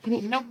right now.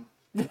 Nope.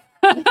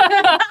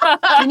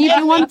 Can you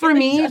do one for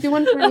me? Do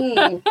one for me.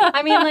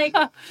 I mean, like,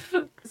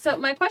 so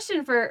my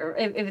question for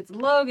if it's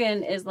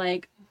Logan is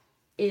like,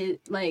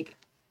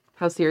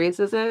 how serious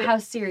is it? How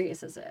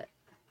serious is it?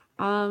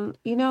 There's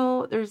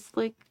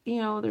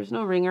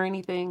no ring or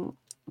anything,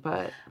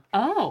 but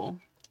oh,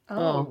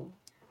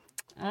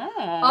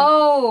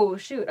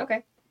 shoot,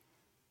 okay.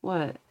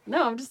 What?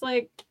 No, I'm just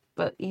like,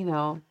 but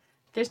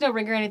there's no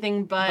ring or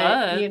anything,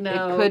 but it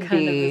could kind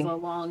be. of is a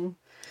long.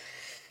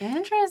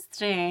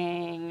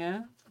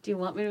 Interesting. Do you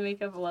want me to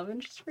make up a love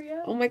interest for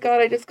you? Oh my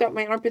god,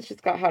 my armpits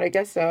just got hot. I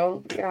guess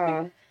so.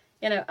 Yeah.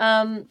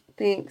 Thanks.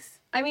 Thanks.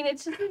 I mean,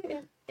 it's just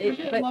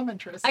but love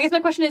interest. I guess my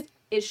question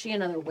is she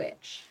another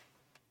witch?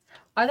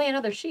 Are they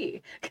another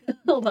she?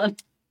 Hold on.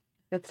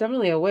 It's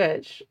definitely a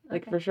witch,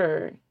 like for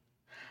sure.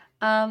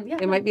 Yeah.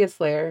 It might be a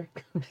slayer.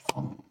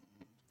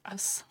 A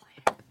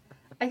slayer.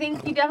 I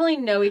think you definitely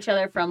know each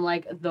other from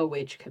like the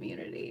witch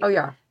community. Oh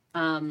yeah.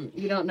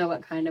 You don't know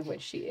what kind of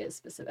witch she is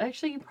specific.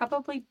 Actually, you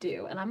probably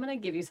do. And I'm going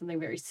to give you something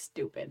very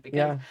stupid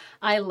because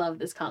I love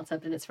this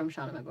concept and it's from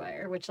Shauna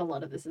McGuire, which a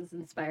lot of this is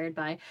inspired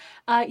by.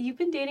 You've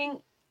been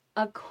dating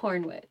a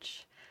corn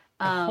witch.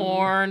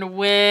 Corn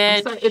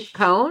witch. So it's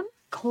cone?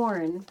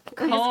 Corn.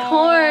 Corn.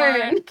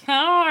 It's corn.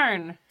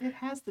 Corn. It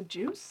has the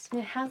juice.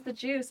 It has the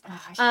juice.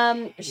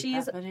 Oh,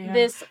 She's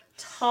this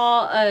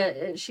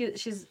tall.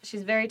 She's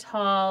very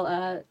tall.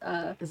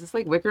 Is this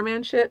like Wicker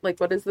Man shit? Like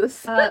what is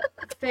this?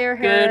 Fair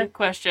hair. Good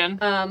question.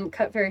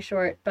 Cut very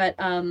short, but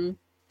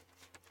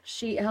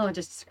she. Oh, it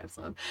just describes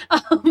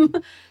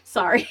someone.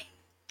 Sorry.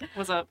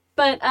 What's up?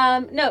 But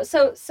no,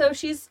 so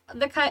she's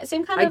the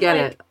same kind of. I get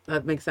like, it.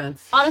 That makes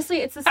sense. Honestly,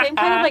 it's the same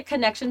kind of like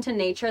connection to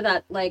nature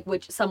that like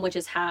some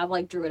witches have,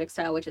 like druidic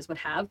style witches would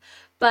have.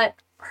 But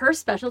her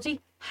specialty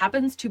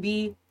happens to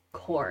be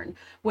corn,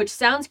 which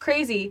sounds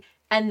crazy.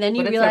 And then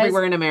you realize it's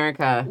everywhere in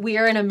America. We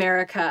are in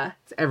America.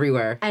 It's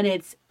everywhere. And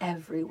it's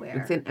everywhere.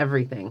 It's in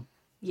everything.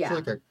 Yeah.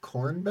 It's like a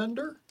corn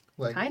bender?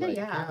 Kind of,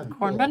 yeah.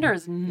 Corn bender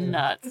is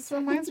nuts. This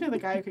reminds me of the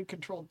guy who could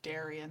control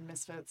dairy in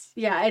Misfits.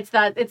 Yeah, it's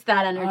that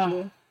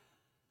energy.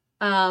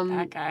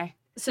 That guy.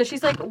 So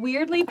she's like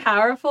weirdly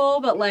powerful,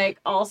 but like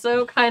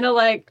also kind of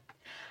like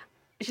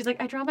she's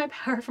like, I draw my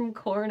power from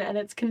corn and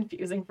it's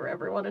confusing for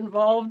everyone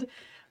involved.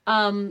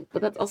 But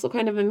that's also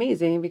kind of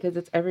amazing because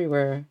it's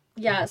everywhere.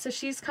 Yeah, so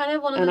she's kind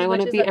of one of those and I want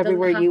witches to be that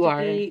everywhere doesn't have you to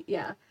are. be,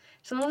 yeah.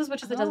 She's one of those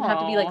witches that doesn't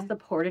have to be like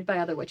supported by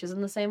other witches in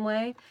the same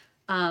way.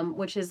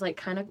 Which is like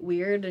kind of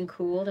weird and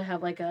cool to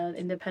have like an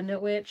independent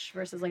witch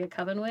versus like a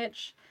coven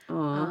witch.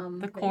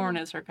 The corn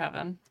is her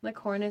coven. The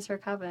corn is her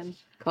coven.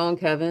 Corn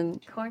Kevin.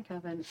 Corn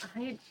coven.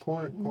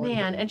 Corn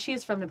Man, and she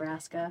is from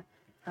Nebraska.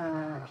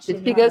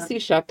 Did you go see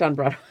Shucked on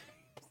Broadway?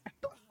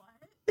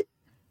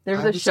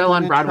 There's a show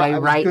on Broadway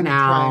right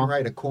now. Try and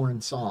write a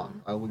corn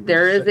song.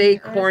 There is a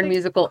corn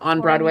musical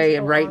on Broadway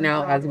right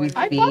now as we speak.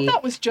 I thought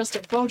that was just a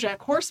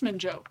BoJack Horseman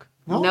joke.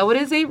 No,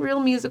 it is a real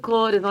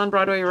musical. It is on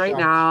Broadway right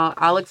now.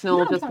 Alex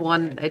Newell just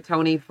won a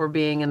Tony for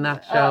being in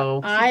that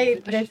show.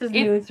 This is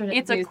news.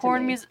 It's a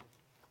corn music.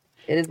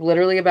 It is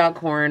literally about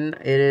corn.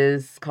 It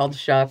is called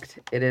Shucked.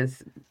 It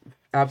is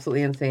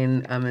absolutely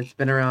insane. It's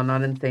been around,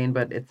 not insane,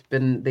 but it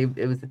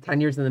was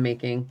 10 years in the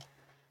making.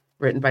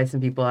 Written by some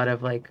people out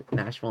of like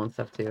Nashville and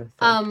stuff too.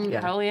 So,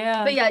 yeah. Hell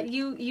yeah. But yeah,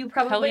 you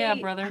probably Hell yeah,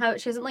 brother.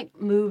 she hasn't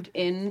like moved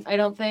in, I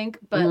don't think,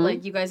 but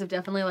like you guys have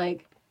definitely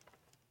like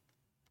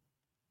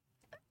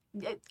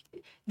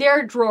there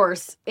are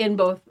drawers in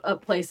both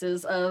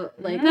places of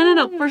like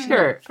No, for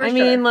sure. For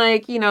mean,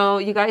 like, you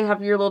gotta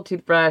have your little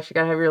toothbrush, you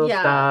gotta have your little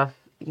stuff,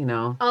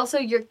 Also,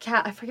 your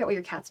cat, I forget what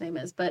your cat's name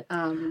is, but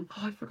Oh,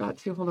 I forgot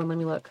to. Hold on, let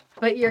me look.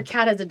 But your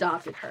cat has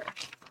adopted her.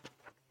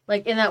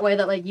 Like, in that way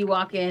that, like, you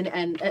walk in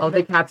and...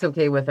 the cat's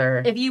okay with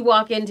her. If you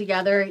walk in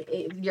together,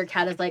 your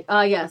cat is like,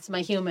 oh, yes, my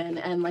human,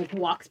 and, like,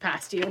 walks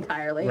past you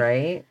entirely.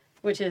 Right?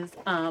 Which is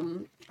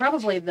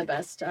probably the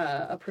best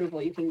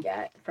approval you can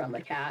get from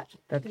a cat.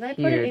 That's Did I huge.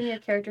 put it in your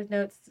character's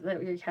notes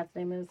that your cat's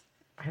name is?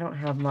 I don't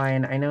have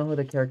mine. I know who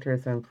the character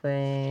is I'm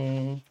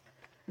playing.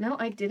 No,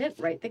 I didn't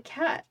write the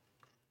cat.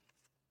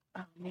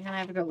 Oh, man, I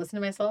have to go listen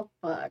to myself?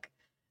 Fuck.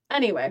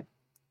 Anyway,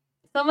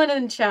 someone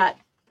in chat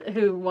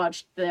who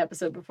watched the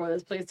episode before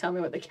this, please tell me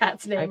what the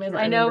cat's name is.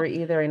 I know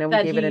either. I know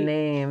we gave it a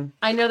name.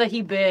 I know that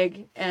he's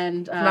big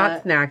and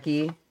Not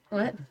Snacky.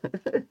 What?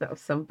 That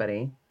was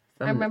somebody.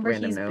 I remember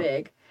he's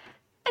big.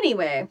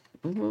 Anyway.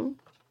 Mm-hmm.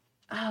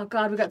 Oh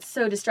God, we got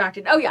so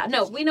distracted. Oh yeah,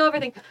 no, we know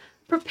everything.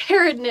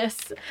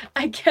 Preparedness,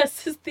 I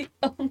guess, is the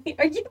only.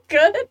 Are you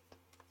good?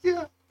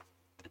 Yeah.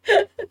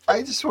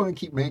 I just want to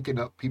keep making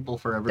up people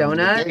for everyone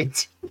Donut? to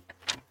date.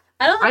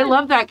 I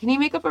love that. Can you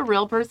make up a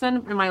real person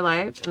in my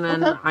life? And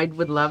then I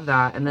would love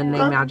that. And then they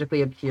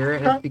magically appear,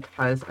 and it's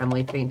because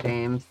Emily St.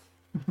 James.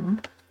 Mm-hmm.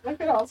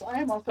 I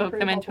am also Spoke pretty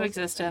them into hopeless.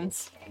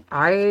 existence.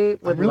 I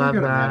would really love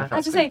good at that. I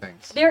have to manifesting say,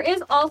 things. there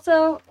is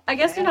also, I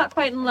guess you're not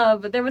quite in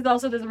love, but there was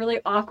also this really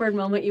awkward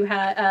moment you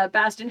had,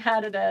 Bastion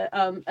had at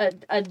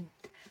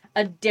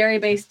a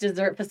dairy-based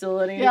dessert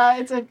facility. Yeah,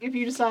 it's if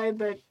you decide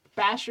that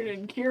Bastion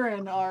and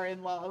Kieran are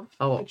in love,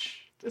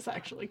 which this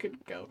actually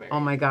could go very. Oh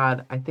my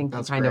God, I think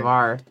That's they kind of great.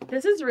 are.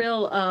 This is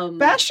real,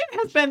 Bastion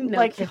has been No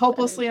like kiss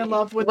hopelessly energy. in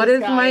love with What this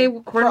is guy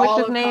my for all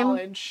cornwitch's of name?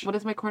 college. What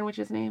is my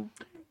cornwitch's name?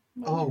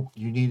 Oh,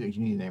 you need a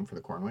name for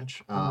the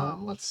Cornwitch.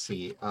 Let's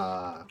see.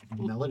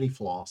 Melody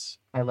Floss.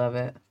 I love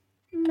it.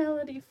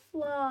 Melody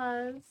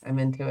Flaws. I'm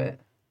into it.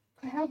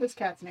 I have this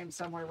cat's name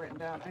somewhere written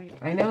down.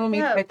 I know, me.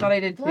 Yeah, I thought I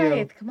did too.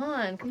 Blythe, come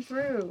on, come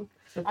through.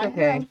 It's I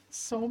okay. have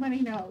so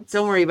many notes.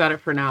 Don't worry about it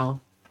for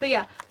now. But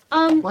yeah,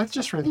 Let's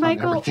just write down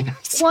Michael, everything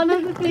else. one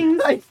of the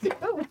things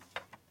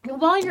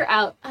while you're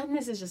out, and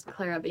this is just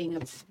Clara being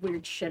a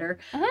weird shitter.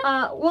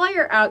 While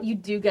you're out, you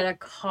do get a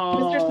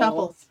call. Mr.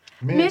 Snuffles.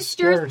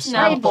 Mr. I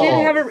Snuffles. did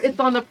have it. It's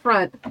on the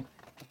front.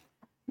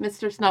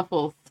 Mr.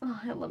 Snuffles. Oh,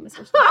 I love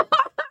Mr. Snuffles.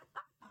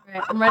 All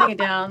right, I'm writing it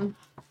down.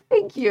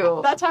 Thank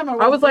you. That time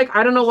I was like,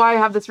 I don't know why I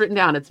have this written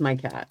down. It's my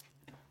cat.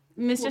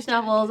 Mr.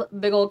 Snuffles,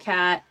 big old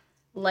cat,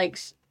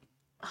 likes.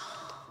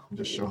 I'm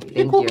just showing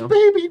Thank you. you.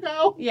 Baby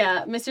now.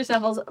 Yeah, Mr.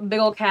 Snuffles,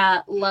 big old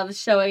cat,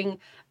 loves showing.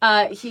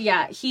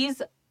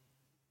 He's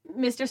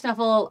Mr.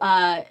 Snuffle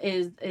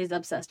is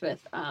obsessed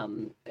with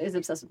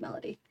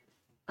Melody.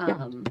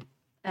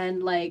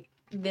 And like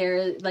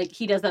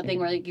he does that thing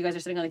where like you guys are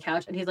sitting on the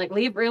couch and he's like,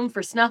 leave room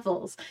for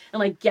Snuffles, and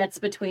like gets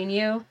between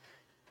you.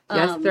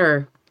 Yes,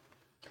 sir.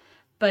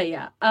 But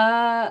yeah,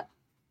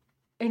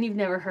 and you've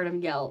never heard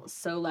him yell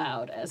so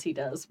loud as he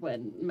does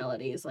when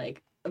Melody is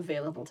like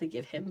available to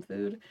give him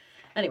food.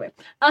 Anyway,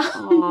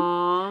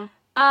 Aww.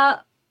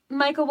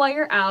 Michael, while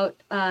you're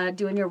out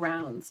doing your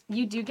rounds,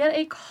 you do get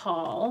a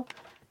call,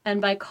 and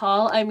by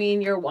call I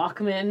mean your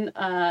Walkman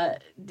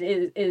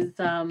is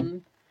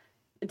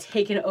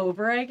taken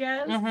over, I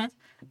guess. Mm-hmm.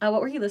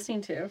 What were you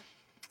listening to?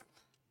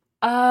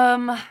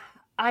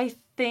 I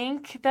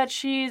think that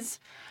she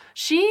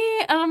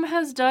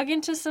has dug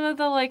into some of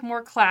the like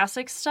more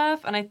classic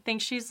stuff, and I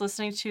think she's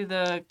listening to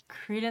the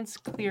Creedence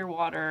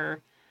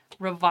Clearwater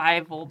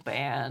Revival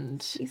Band.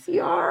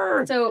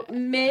 PCR. So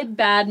mid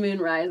Bad Moon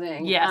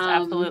Rising. Yes,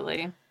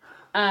 absolutely.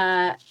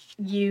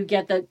 You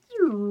get the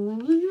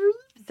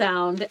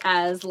sound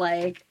as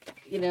like,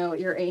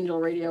 your Angel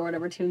Radio or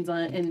whatever tunes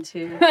on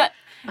into.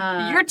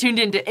 You're tuned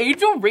into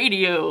Angel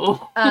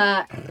Radio.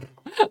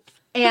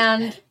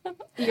 And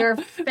your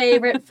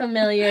favorite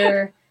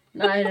familiar,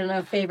 I don't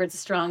know, favorite's a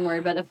strong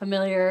word, but a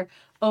familiar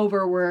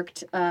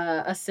overworked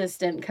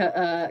assistant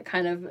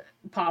kind of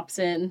pops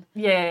in.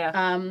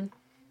 Yeah.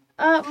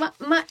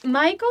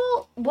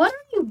 Michael, what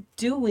are you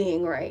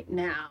doing right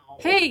now?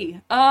 Hey,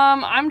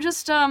 I'm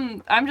just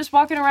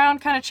walking around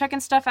kind of checking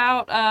stuff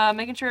out,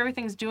 making sure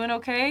everything's doing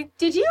okay.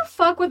 Did you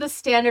fuck with a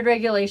standard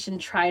regulation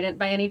trident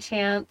by any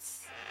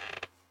chance?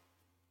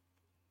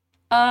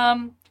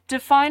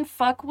 Define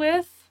fuck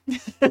with?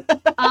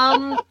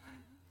 I'm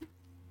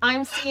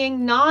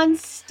seeing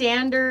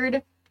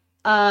non-standard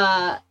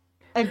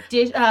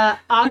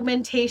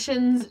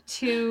augmentations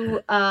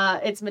to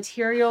its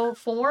material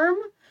form.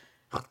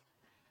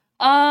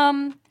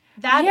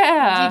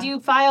 Yeah. Did you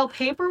file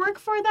paperwork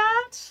for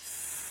that?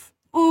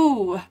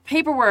 Ooh,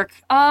 paperwork.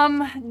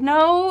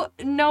 No,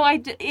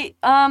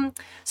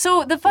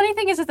 so the funny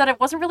thing is that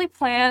it wasn't really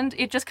planned.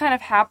 It just kind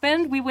of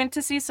happened. We went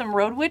to see some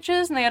road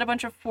witches, and they had a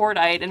bunch of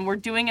Fordite, and we're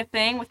doing a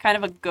thing with kind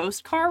of a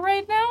ghost car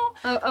right now.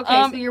 Oh,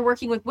 okay, so you're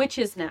working with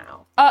witches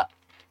now.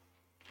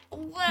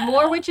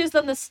 More witches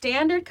than the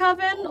standard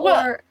coven,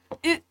 or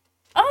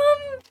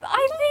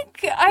I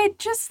think I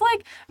just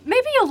like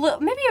maybe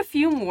a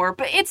few more,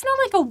 but it's not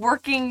like a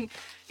working.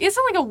 It's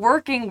not like a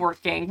working.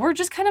 We're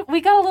just kind of,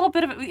 we got a little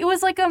bit of, it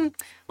was like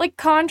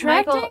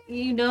contracting. Michael,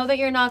 you know that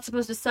you're not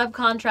supposed to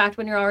subcontract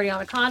when you're already on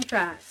a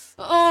contract.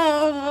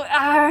 Oh,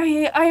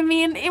 I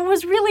mean, it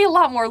was really a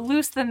lot more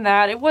loose than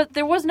that.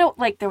 There was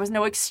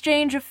no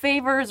exchange of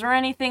favors or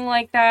anything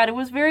like that. It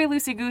was very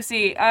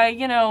loosey-goosey.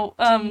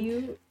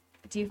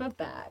 Do you have a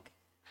bag?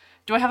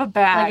 Do I have a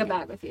bag? Like a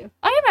bag with you.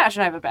 I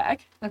imagine I have a bag.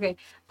 Okay.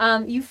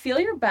 You feel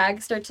your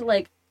bag start to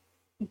like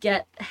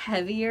get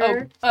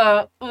heavier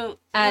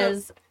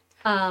as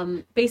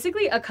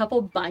basically a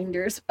couple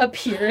binders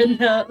appear in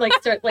the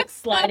start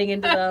sliding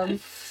into them.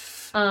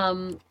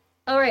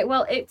 All right.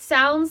 Well, it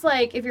sounds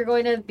like if you're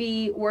going to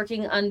be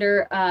working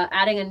under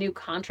adding a new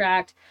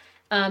contract,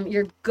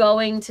 you're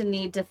going to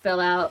need to fill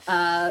out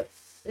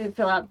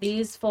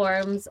these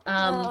forms.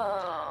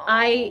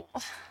 I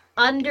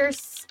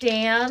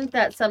understand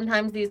that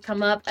sometimes these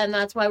come up, and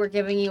that's why we're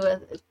giving you a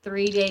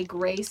 3-day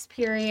grace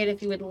period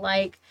if you would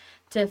like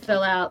to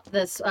fill out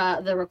this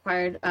the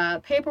required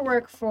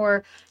paperwork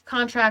for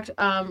contract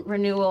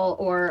renewal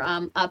or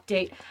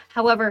update.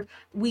 However,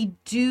 we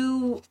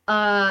do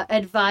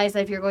advise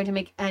that if you're going to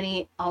make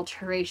any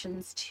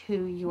alterations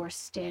to your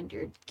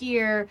standard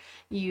gear,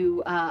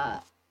 you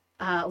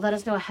let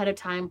us know ahead of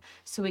time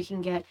so we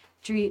can get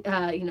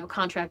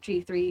contract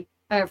G3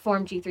 or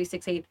form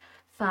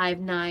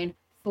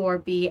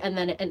G36859-4B, and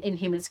then an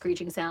inhuman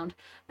screeching sound.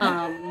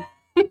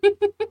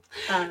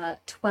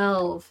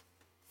 12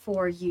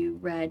 for you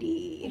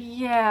ready.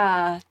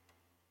 Yeah.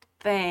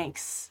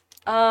 Thanks.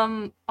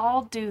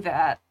 I'll do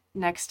that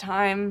next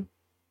time.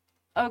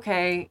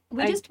 Okay.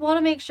 We just want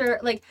to make sure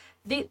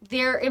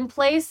they're in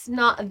place,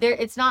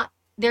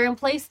 they're in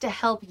place to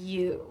help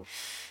you.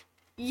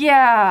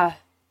 Yeah.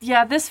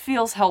 Yeah, this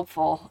feels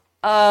helpful.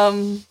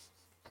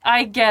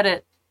 I get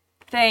it.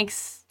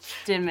 Thanks,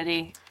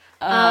 Dinmity.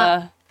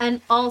 And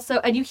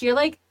you hear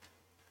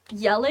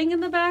yelling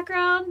in the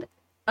background.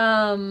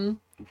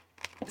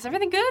 Is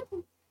everything good?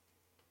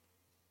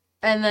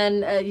 And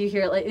then you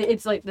hear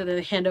it's like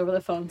the hand over the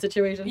phone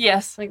situation.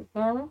 Yes. And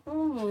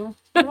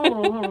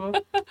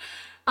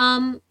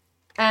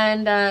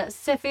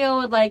Sifio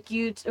would like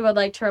to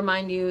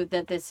remind you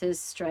that this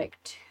is strike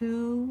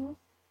 2,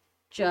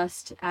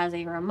 just as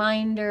a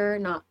reminder,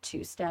 not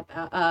to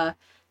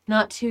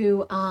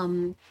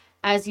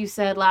as you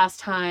said last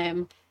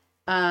time,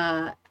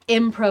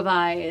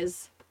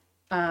 improvise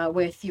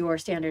with your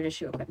standard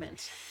issue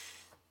equipment.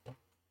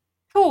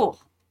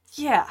 Cool.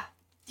 Yeah,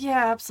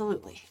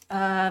 absolutely.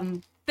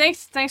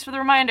 Thanks for the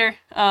reminder.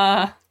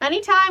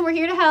 Anytime, we're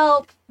here to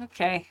help.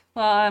 Okay.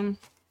 Well,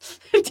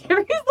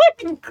 Terry's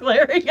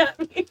glaring at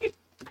me.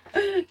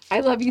 I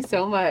love you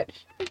so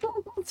much.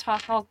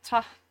 I'll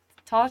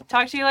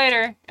talk to you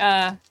later.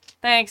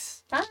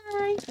 Thanks.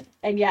 Bye.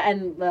 And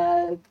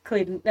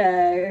Clayton,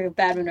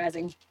 Bad Moon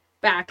Rising,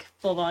 back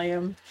full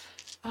volume.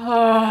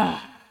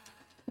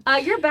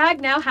 Your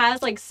bag now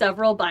has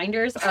several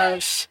binders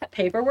of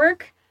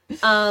paperwork.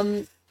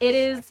 It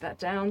is that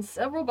down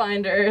several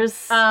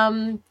binders.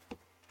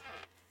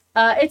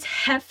 It's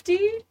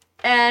hefty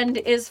and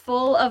is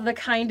full of the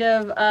kind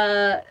of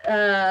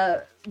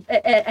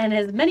and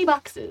has many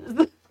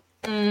boxes.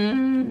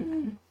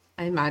 I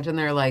imagine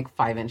they're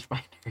 5-inch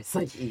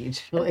binders,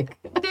 each.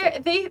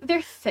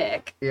 They're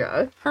thick.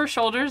 Yeah. Her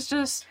shoulders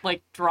just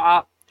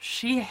drop.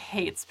 She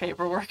hates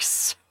paperwork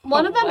so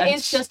One of them much.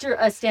 is just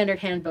a standard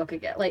handbook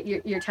again,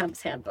 your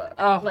temp's handbook.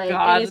 Oh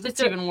god,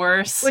 it's even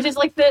worse. Which is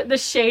the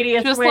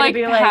shadiest just way to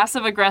be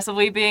passive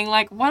aggressively being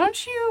why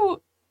don't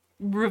you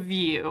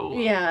review?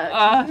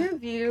 Yeah,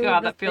 review.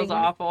 God, that feels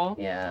awful.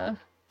 Yeah.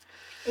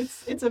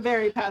 It's a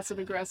very passive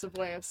aggressive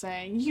way of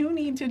saying you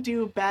need to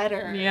do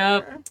better.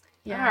 Yep.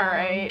 Yeah. All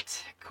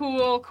right.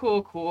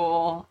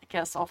 Cool. I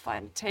guess I'll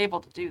find a table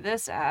to do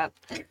this at.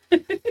 All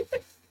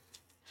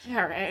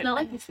right. It's not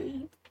like you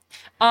sleep.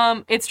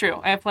 It's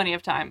true. I have plenty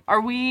of time.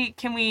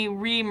 Can we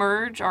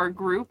re-merge our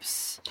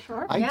groups?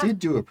 Sure. I did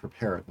do a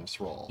preparedness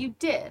roll. You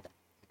did.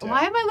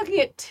 Why am I looking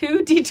at 2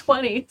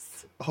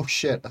 D20s? Oh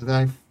shit!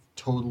 Then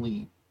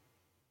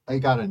I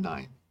got a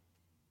 9.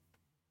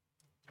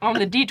 On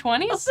the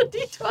D20s? The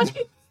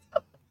D20.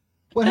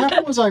 What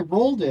happened was I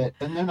rolled it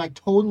and then I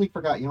totally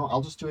forgot.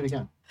 I'll just do it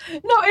again.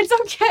 No, it's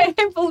okay.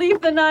 I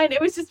believe the 9.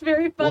 It was just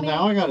very funny. Well,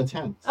 now I got a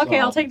 10. Okay,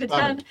 so I'll take the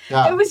 10.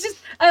 Yeah. It was just,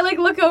 I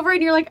look over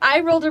and you're I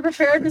rolled a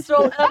preparedness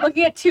roll and I'm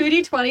looking at 2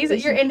 D20s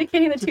and you're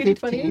indicating the 2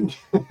 D20s.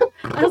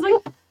 I was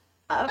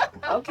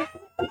okay.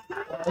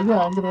 Yeah, I'm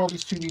going to roll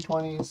these 2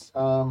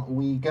 D20s.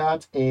 We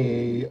got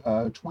a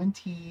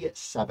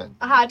 27.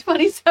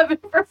 27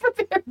 for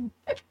preparedness.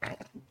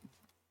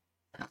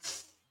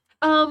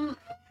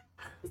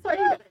 Sorry,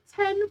 you got a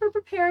 10 for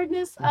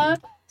preparedness.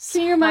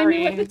 Can you remind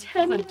me what the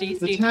 10 It's a is?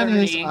 DC The 10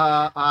 is, 30.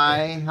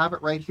 I have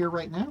it right here,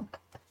 right now.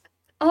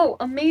 Oh,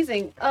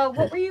 amazing.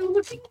 What were you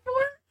looking for?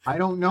 I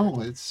don't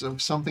know. It's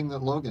something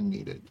that Logan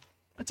needed.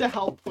 To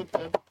help with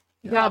the.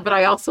 Yeah, but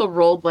I also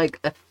rolled like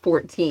a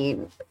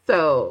 14.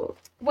 So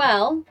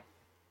Well,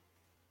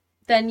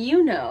 then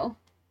you know.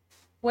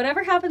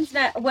 Whatever happens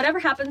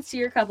to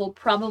your couple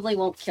probably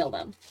won't kill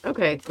them.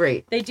 okay,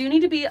 great. They do need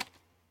to be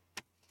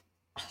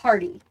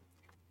hardy.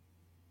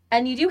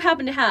 And you do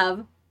happen to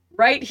have,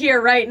 right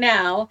here, right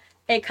now,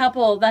 a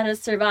couple that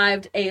has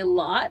survived a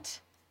lot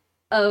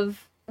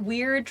of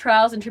weird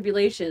trials and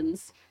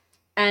tribulations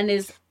and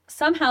is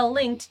somehow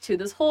linked to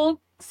this whole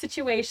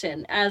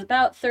situation as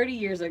about 30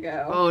 years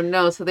ago. Oh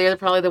no, so they're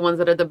probably the ones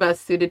that are the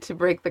best suited to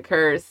break the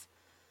curse.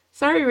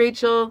 Sorry,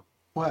 Rachel.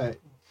 What?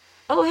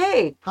 Oh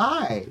hey.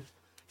 Hi.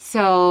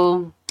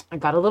 So I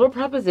got a little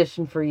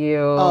proposition for you.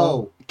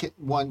 Oh,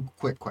 one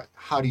quick.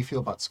 How do you feel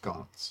about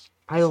scones?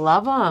 I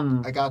love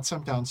them. I got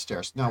some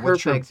downstairs. Now,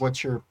 Perfect.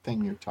 what's your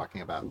thing you're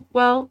talking about?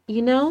 Well,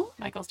 you know,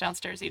 Michael's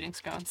downstairs eating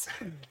scones.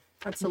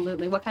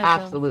 Absolutely. What kind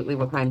of absolutely.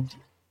 What kind?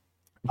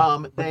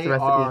 They the recipe?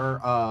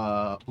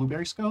 are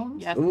blueberry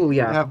scones. Yes. Ooh,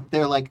 yeah.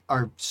 They're like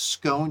are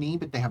scony,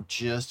 but they have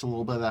just a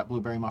little bit of that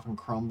blueberry muffin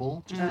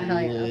crumble, just Oh, a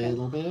hell yeah, okay.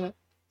 little bit.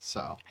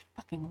 So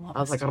Fucking love I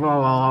was like, this.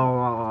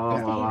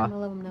 I'm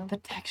let them know. The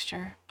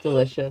texture.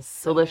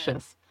 delicious,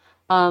 delicious.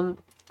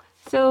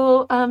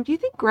 So, do you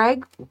think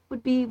Greg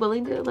would be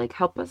willing to like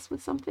help us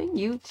with something?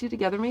 You two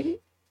together, maybe?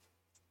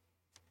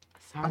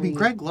 I mean, Sorry,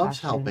 Greg loves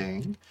Ashton.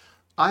 helping.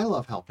 I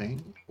love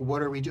helping.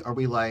 What are we do? Are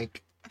we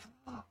like?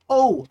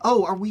 Oh!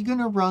 Are we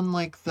gonna run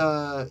like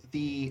the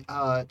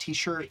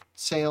t-shirt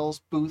sales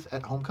booth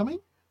at homecoming?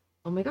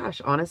 Oh my gosh,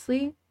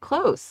 honestly,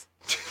 close.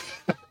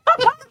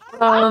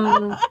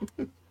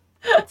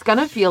 It's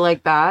gonna feel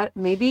like that.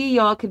 Maybe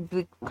y'all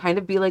could kind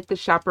of be like the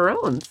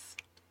chaperones.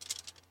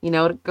 You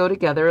know, to go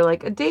together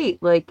like a date,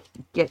 like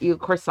get you a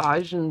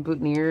corsage and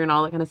boutonniere and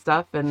all that kind of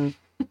stuff, and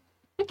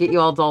get you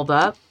all dolled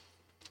up,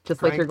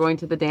 just like Greg- you're going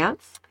to the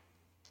dance.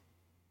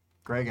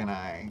 Greg and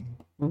I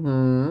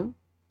Mm-hmm.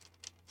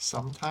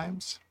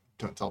 sometimes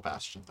don't tell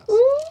Bastion this.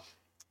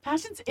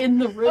 Passion's in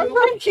the room.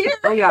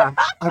 Oh yeah,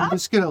 I'm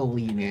just gonna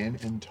lean in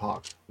and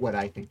talk what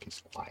I think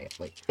is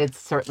quietly. it's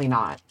certainly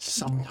not.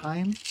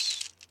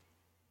 Sometimes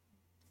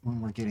when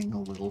we're getting a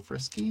little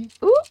frisky,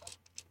 Ooh.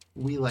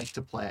 we like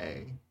to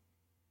play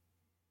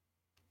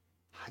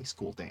high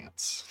school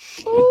dance.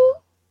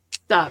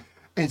 Stop.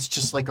 It's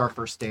just like our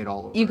first date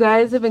all over. You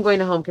guys have been going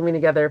to homecoming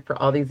together for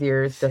all these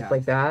years, just Yeah.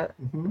 like that.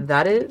 Mhm.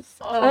 That is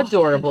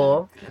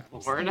adorable.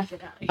 Lord.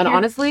 And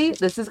honestly,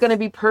 this is going to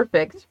be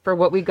perfect for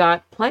what we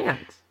got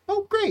planned.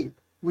 Oh, great.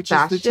 Which is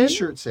Bastion? the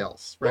t-shirt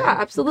sales, right? Yeah,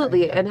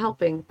 absolutely. Okay. And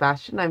helping.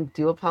 Bastion, I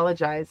do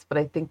apologize, but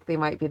I think they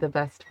might be the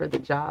best for the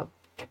job.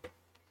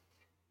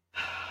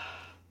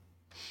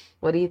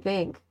 What do you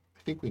think?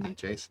 I think we need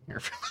Jason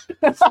here.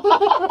 Yeah,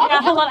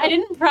 hold on. I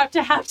didn't prep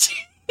to have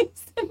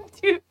Jason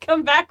to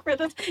come back for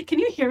this. Can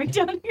you hear me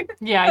down here?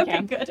 Yeah, I Okay,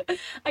 can. good.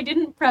 I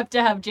didn't prep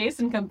to have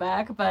Jason come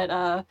back, but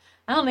I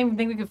don't even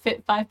think we could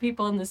fit 5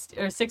 people in this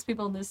or 6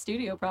 people in this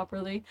studio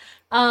properly.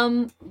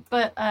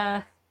 But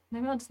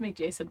maybe I'll just make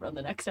Jason run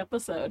the next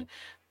episode.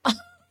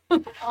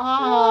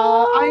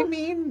 I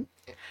mean,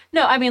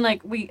 No, I mean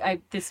like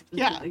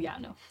Yeah.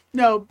 no.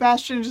 no,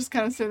 Bastion just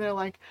kind of sitting there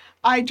like,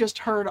 I just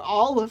heard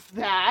all of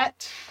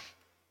that.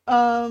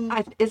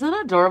 Isn't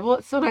it adorable?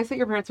 It's so nice that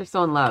your parents are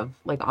so in love.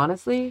 Like,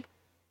 honestly,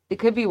 it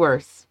could be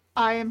worse.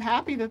 I am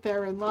happy that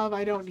they're in love.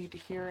 I don't need to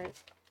hear it.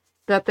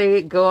 That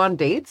they go on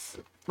dates,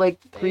 like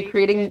They-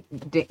 recreating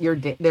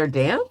their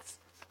dance.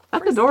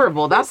 That's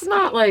adorable. That's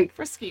not like,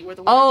 Frisky with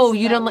the oh, words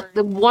you that don't like were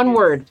the one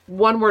used.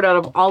 word out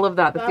of all of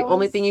that. That's That the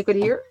only was- thing you could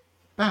hear.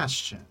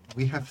 Bastion,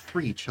 we have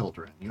 3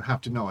 children. You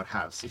have to know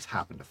it's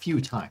happened a few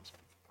times.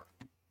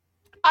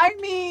 I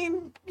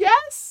mean,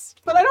 yes,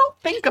 but I don't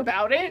think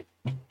about it.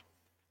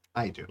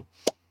 I do.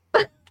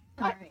 All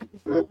right.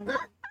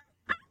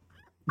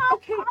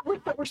 Okay,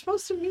 but we're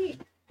supposed to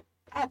meet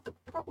at the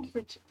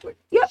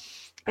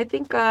I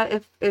think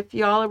if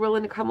y'all are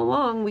willing to come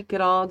along, we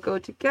could all go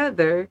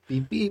together.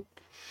 Beep beep.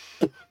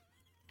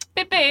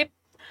 Beep, beep.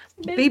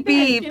 Beep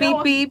beep You know beep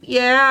what? beep.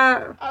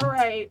 Yeah. All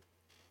right.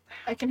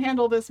 I can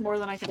handle this more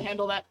than I can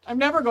handle that. I'm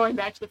never going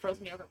back to the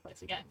frozen yogurt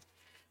place again.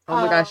 Oh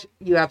my gosh,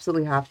 you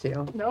absolutely have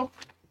to. Nope.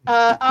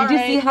 Did you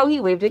see how he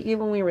waved at you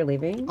when we were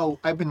leaving? Oh,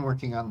 I've been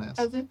working on this.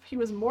 As if he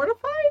was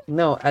mortified?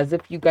 No, as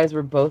if you guys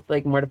were both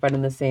like mortified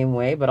in the same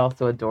way, but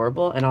also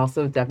adorable and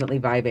also definitely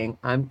vibing.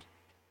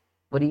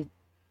 What do you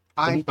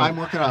think? I'm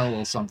working on a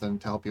little something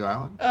to help you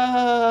out.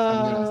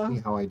 I'm gonna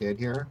see how I did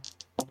here.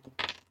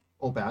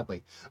 Oh,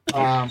 badly.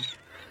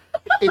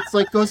 It's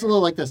like goes a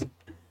little like this.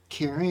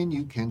 Karen,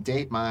 you can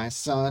date my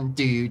son.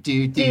 Do.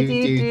 Beep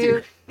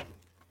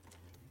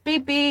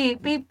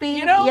beep beep beep.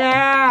 You know-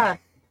 Yeah.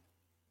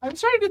 I'm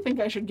starting to think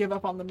I should give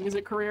up on the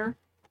music career.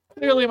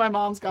 Clearly, my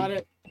mom's got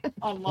it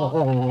on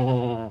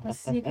lock.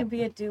 So you can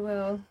be a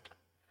duo.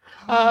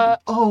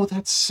 Oh,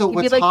 that's so You'd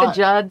what's be like hot.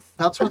 the Judds.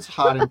 That's what's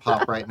hot in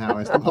pop right now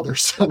is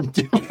mother-son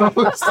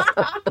duos.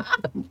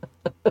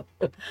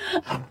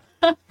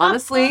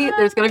 Honestly,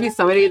 there's gonna be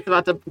somebody that's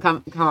about to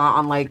come out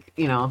on like,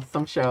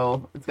 some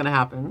show. It's gonna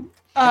happen.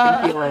 I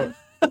can feel it.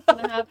 It's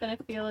gonna happen. I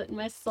feel it in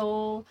my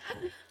soul.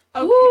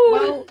 Okay, Woo.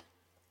 well,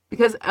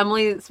 Because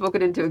Emily spoke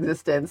it into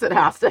existence. It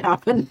has to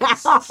happen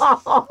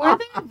now. Were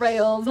there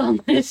rails on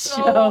this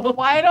so show?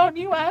 why don't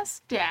you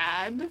ask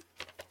Dad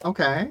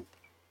Okay.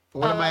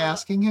 What am I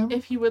asking him?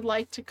 if he would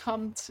like to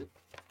come to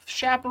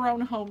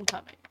chaperone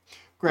homecoming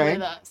Greg?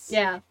 with us?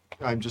 Yeah.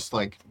 I'm just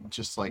like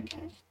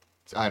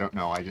I don't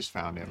know. I just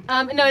found him.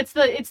 No, it's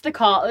the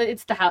call.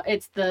 It's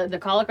the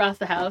call across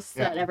the house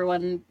Yeah. that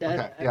everyone.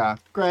 Okay. Yeah.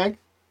 Greg,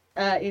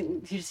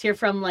 You just hear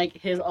from like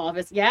his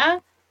office. Yeah.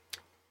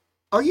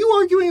 are you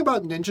arguing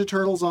about Ninja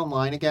Turtles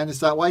online again? Is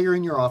that why you're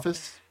in your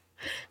office?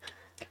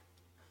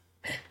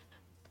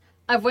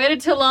 I've waited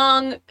too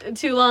long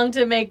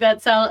to make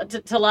that sound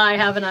to lie,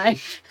 haven't I?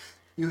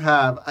 You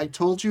have. I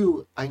told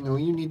you. I know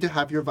you need to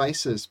have your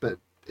vices, but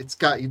it's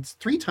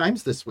 3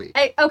 times this week.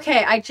 I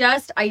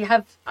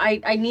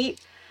need.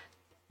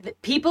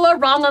 People are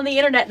wrong on the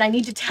internet, and I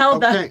need to tell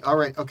them. Okay. All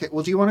right. Okay.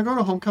 Well, do you want to go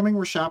to homecoming?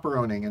 We're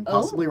chaperoning and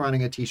possibly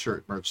running a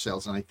T-shirt merch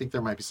sales, and I think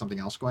there might be something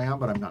else going on,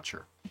 but I'm not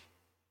sure.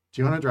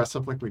 Do you want to dress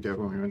up like we did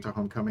when we went to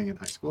homecoming in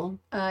high school?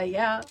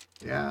 Yeah.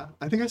 Yeah.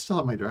 I think I still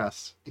have my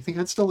dress. You think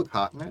I'd still look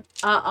hot in it?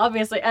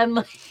 Obviously, and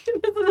like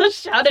this is a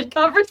shouted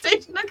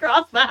conversation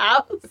across the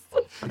house.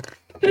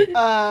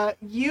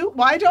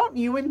 Why don't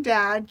you and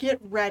Dad get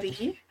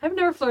ready? I've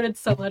never flirted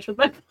so much with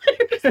my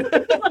players in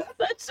one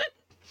session.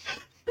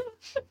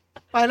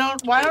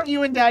 Why don't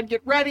you and Dad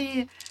get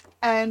ready,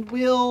 and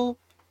we'll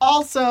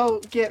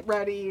also get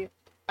ready,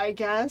 I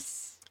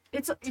guess.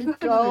 It's To another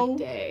go.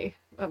 day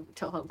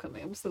until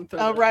homecoming. I'm so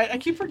Oh, right. I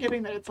keep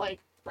forgetting that it's like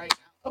right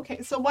now.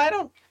 Okay, so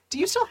do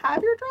you still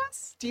have your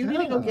dress? Do you need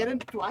to go get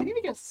it? Do I need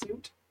to get a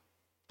suit?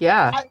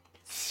 Yeah. I-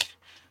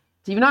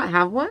 Do you not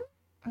have one?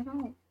 I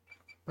don't.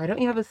 Why don't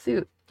you have a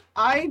suit?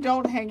 I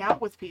don't hang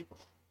out with people.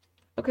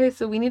 Okay,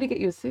 so we need to get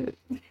you a suit.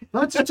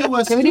 Let's do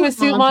a Can we do a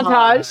suit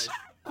montage?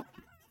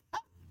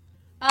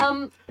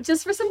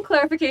 Just for some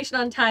clarification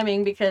on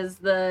timing,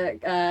 because I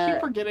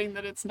keep forgetting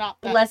that it's not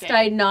that lest day.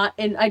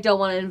 I don't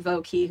want to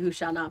invoke he who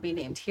shall not be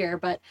named here,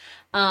 but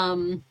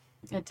a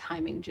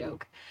timing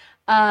joke.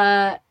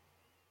 The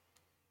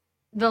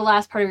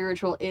last part of your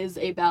ritual is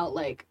about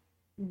like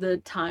the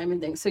time and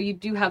things, so you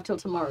do have till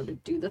tomorrow to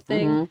do the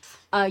thing.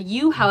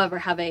 You, however,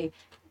 have a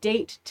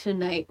date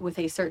tonight with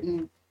a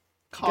certain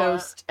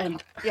ghost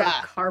and her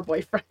car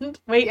boyfriend.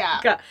 Wait,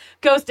 Yeah.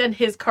 Ghost and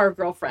his car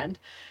girlfriend.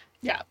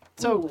 Yeah.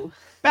 So Ooh.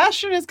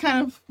 Bastion is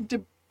kind of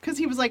because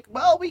he was like,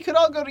 well, we could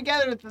all go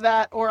together to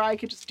that, or I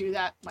could just do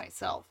that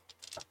myself.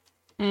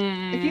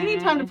 If you need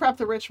time to prep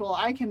the ritual,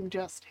 I can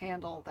just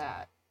handle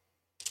that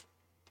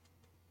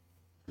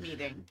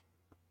meeting.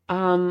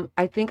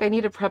 I think I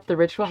need to prep the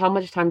ritual. How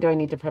much time do I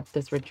need to prep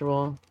this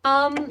ritual?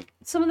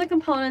 Some of the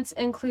components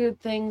include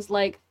things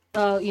like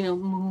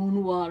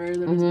moon water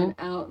that has been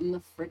out in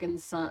the freaking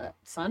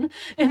sun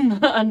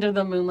under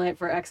the moonlight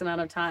for X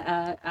amount of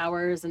time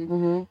hours,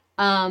 and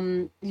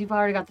you've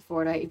already got the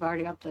Fortnite, you've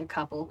already got the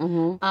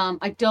couple.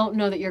 I don't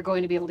know that you're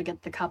going to be able to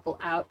get the couple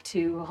out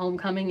to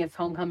homecoming if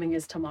homecoming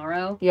is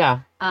tomorrow. Yeah.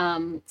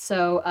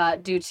 So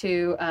due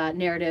to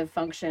narrative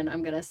function,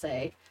 I'm gonna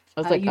say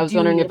I was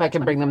wondering if I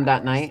could bring them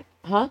that night.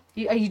 Huh?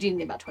 you do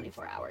need about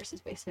 24 hours is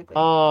basically.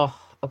 Oh,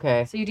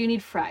 okay. So you do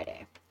need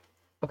Friday.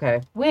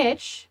 Okay.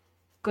 Which,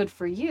 good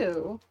for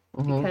you,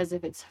 because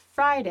if it's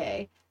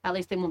Friday, at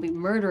least they won't be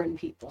murdering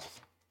people.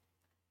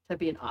 They're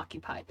being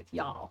occupied with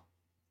y'all.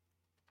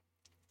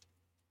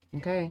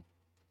 Okay.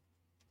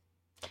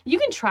 You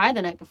can try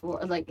the night before.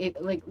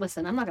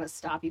 Listen, I'm not going to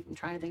stop you from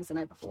trying things the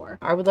night before.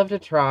 I would love to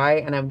try,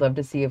 and I would love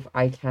to see if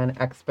I can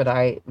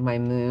expedite my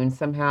moon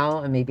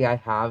somehow, and maybe I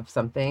have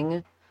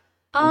something.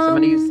 So I'm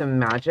going to use some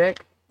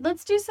magic.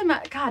 Let's do some...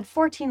 God,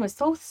 14 was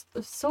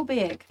so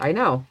big. I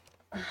know.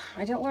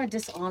 I don't want to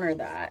dishonor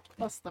that.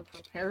 Plus the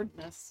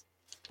preparedness.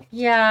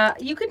 Yeah,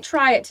 you can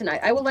try it tonight.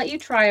 I will let you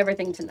try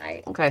everything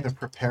tonight. Okay. The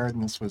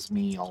preparedness was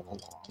me all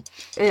along.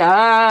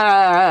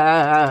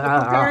 Yeah.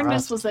 The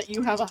preparedness was that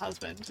you have a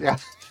husband. Yeah.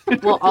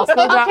 Well, also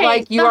that Okay,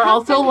 like you the are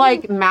also husband-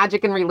 like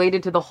magic and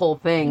related to the whole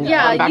thing.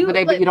 Yeah, back in the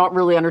day, but like- you don't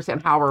really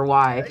understand how or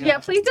why. Yeah,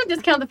 please don't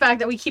discount the fact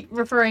that we keep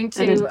referring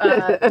to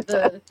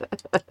the...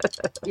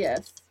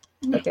 Yes.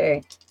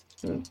 Okay.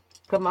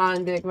 Come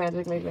on, big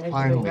magic, big magic,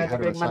 Finally, big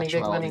magic, big money, big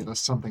heterosexuality money. does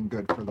something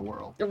good for the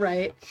world.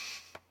 Right.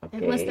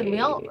 Okay. Listen, we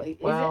all...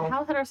 Well,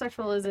 how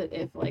heterosexual is it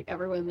if, like,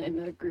 everyone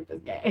in the group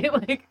is gay?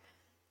 Like...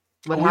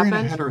 what We're in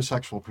a happened?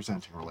 heterosexual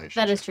presenting relationship.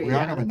 That is true, We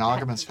are in yeah. a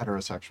monogamous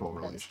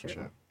heterosexual That is true.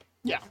 relationship.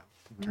 Yeah.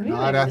 We're We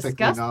not haven't ethically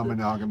discussed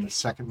non-monogamous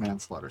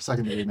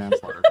second-degree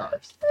manslaughter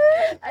cars.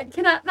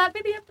 Can that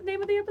be the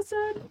name of the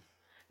episode?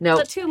 No, Is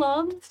that too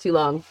long? it's too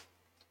long.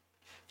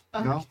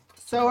 No?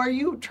 So are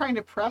you trying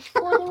to prep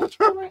for the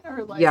ritual right?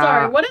 Or like Yeah.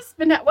 Sorry,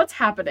 what's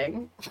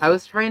happening? I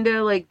was trying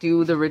to like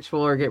do the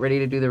ritual or get ready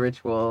to do the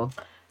ritual.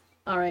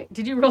 All right.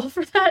 Did you roll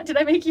for that? Did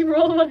I make you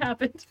roll? What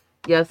happened?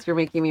 Yes, you're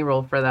making me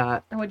roll for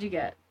that. And what'd you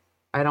get?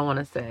 I don't want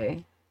to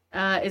say.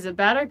 Is it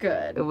bad or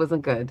good? It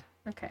wasn't good.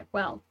 Okay,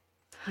 well.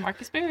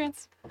 Mark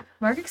experience.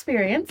 Mark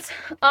experience.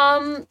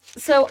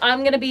 So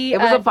I'm gonna be. It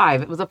was a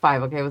 5. It was a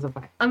 5. Okay, it was a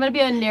 5. I'm gonna be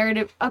a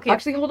narrative. Okay.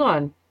 Actually, hold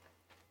on.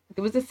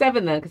 It was a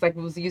 7 then, because I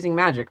was using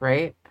magic,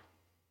 right?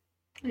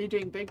 Are you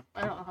doing big?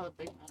 I don't know how the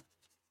big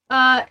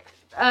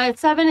one.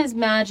 7 is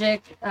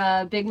magic.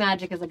 Big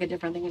magic is like a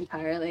different thing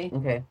entirely.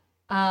 Okay.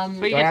 But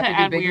Do you I get have to to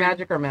do add big weird.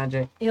 magic or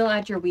magic? You'll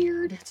add your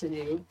weird to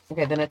do.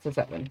 Okay, then it's a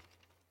 7.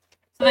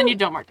 So then you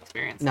don't mark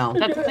experience. No.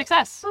 That's a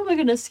success. Oh my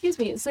goodness, excuse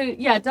me. So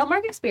yeah, don't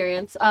mark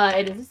experience.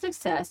 It is a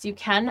success. You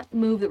can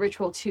move the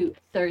ritual to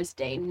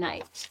Thursday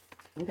night.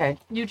 Okay.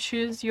 You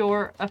choose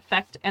your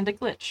effect and a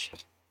glitch.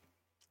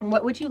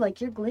 What would you like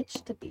your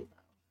glitch to be?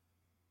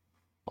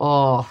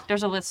 Oh,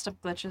 There's a list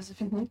of glitches if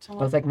you want to I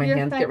was look. like, my Your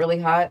hands get effect really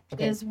hot.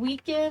 Okay. Is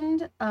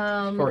weakened. Short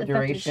effect is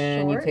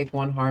duration. You short. take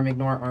 1 harm,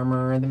 ignore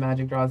armor. The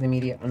magic draws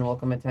immediate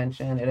unwelcome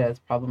attention. It has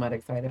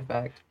problematic side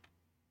effect.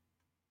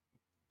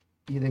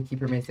 Either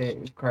keeper may say it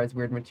requires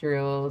weird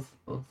materials.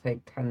 It'll take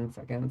 10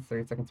 seconds,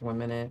 30 seconds to 1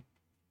 minute.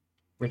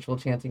 Ritual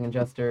chanting and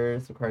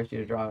gestures requires you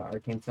to draw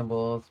arcane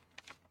symbols.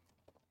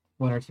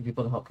 1 or 2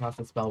 people to help cast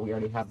a spell. We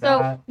already have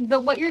So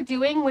that. what you're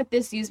doing with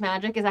this use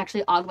magic is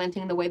actually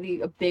augmenting the way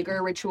the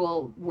bigger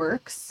ritual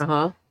works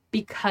Uh-huh.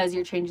 because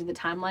you're changing the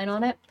timeline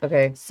on it.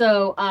 Okay.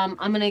 So I'm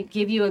gonna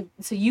give you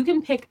so you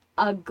can pick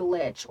a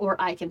glitch or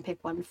I can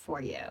pick one for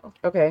you.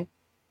 Okay.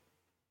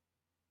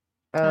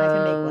 I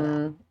can make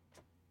one up.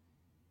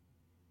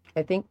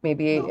 I think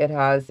maybe it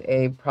has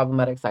a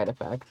problematic side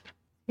effect.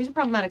 Here's a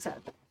problematic side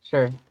effect.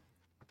 Sure.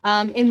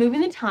 In moving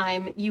the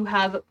time, you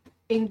have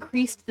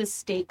increased the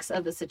stakes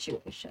of the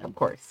situation. Of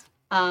course.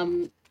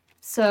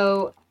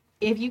 So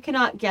if you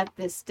cannot get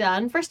this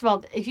done, first of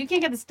all, if you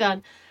can't get this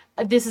done,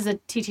 this is a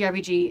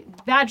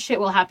TTRPG. Bad shit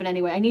will happen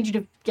anyway. I need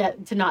you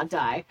to not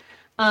die.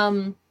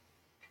 You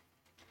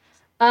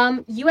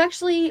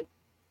actually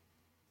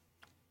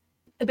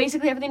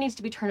basically everything needs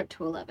to be turned up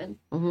to 11.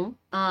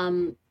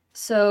 Mm-hmm.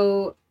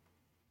 So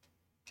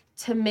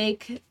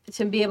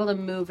to be able to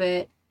move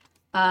it,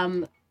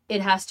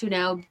 it has to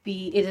now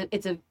be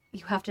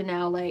you have to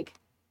now like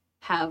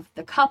have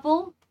the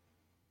couple,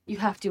 you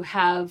have to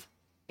have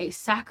a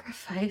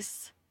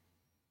sacrifice,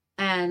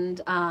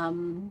 and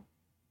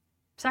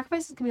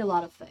sacrifices can be a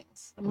lot of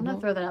things. I'm gonna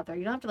throw that out there.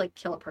 You don't have to like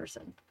kill a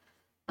person.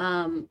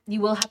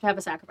 You will have to have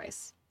a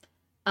sacrifice.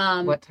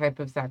 What type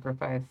of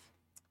sacrifice?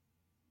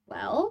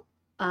 Well,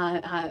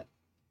 I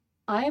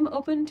am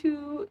open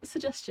to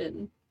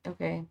suggestion.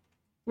 Okay.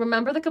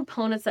 Remember the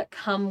components that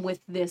come with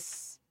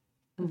this,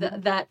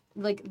 that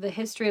like the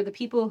history of the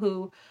people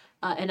who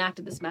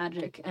enacted this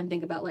magic, and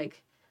think about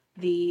like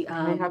the. Can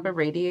I have a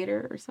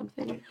radiator or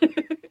something?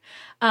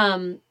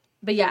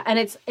 But yeah, and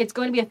it's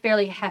going to be a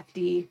fairly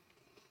hefty,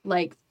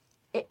 like,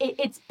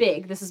 it's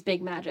big. This is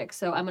big magic,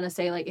 so I'm gonna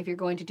say like if you're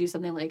going to do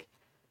something like,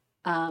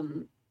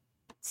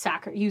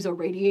 use a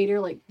radiator,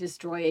 like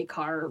destroy a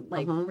car,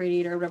 like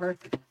radiator or whatever.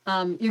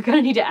 You're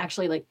gonna need to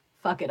actually like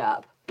fuck it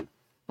up.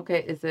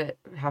 Okay, is it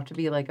have to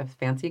be like a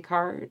fancy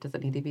car? Does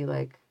it need to be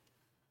like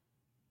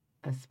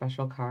a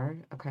special car?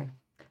 Okay.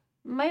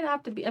 Might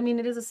have to be. I mean,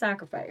 it is a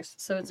sacrifice,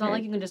 so it's not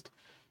like you can just.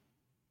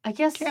 I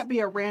guess Can't be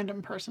a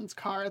random person's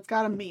car. It's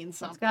got to mean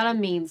something. it's gotta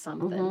mean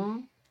something. Mm-hmm.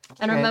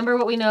 And Okay. remember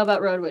what we know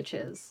about road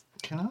witches.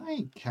 Can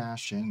I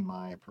cash in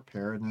my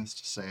preparedness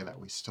to say that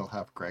we still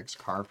have Greg's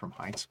car from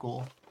high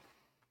school?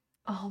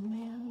 Oh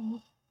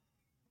man,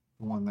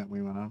 The one that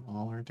we went on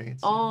all our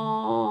dates in?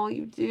 Oh,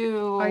 you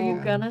do. are you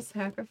Yeah. gonna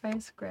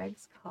sacrifice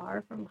Greg's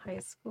car from high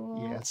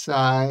school? Yes,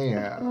 I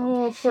am.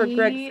 Oh, poor He-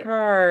 Greg's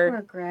car.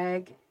 Poor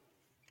Greg.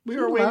 We He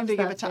were waiting loves to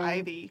give that it to thing.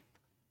 Ivy.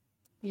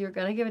 You're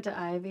gonna give it to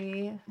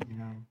Ivy.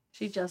 Yeah.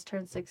 She just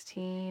turned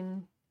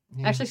 16.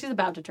 Yeah. Actually, she's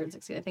about to turn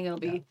 16. I think it'll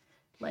be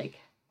like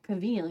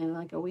conveniently in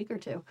like a week or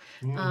two.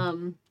 yeah.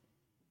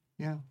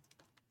 Yeah. I gotta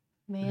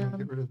Man,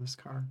 get rid of this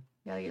car.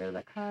 gotta get rid of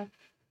that car.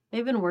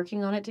 They've been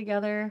working on it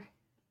together.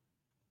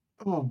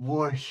 Oh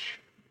boy.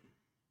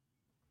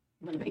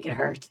 I'm gonna make it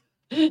hurt.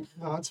 No,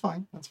 that's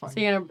fine. That's fine. So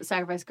you're gonna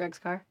sacrifice Greg's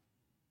car?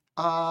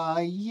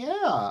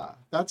 Yeah.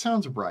 That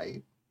sounds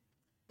right.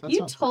 That You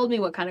sounds told right. me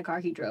what kind of car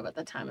he drove at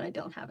the time, and I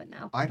don't have it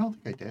now. I don't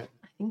think I did.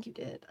 I think you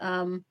did.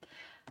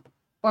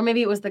 Or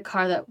maybe it was the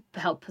car that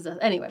helped possess.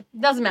 Anyway,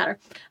 doesn't matter.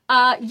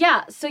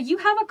 Yeah. So you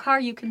have a car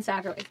you can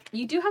sacrifice.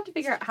 You do have to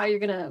figure out how you're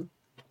gonna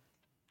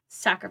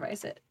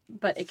sacrifice it,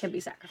 but it can be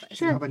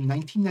sacrificed. I have a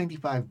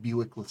 1995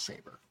 Buick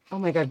LeSabre. Oh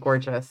my god,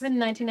 gorgeous. The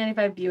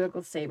 1995 Buick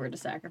LeSabre to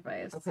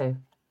sacrifice. Okay.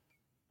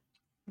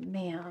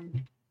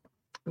 Man.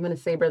 I'm gonna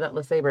saber that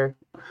LeSabre.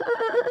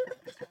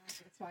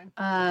 It's fine.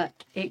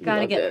 It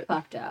gotta Love get it.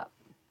 fucked up.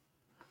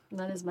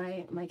 That is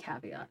my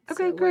caveat.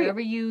 Okay, So great. wherever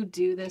you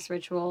do this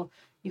ritual,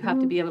 you have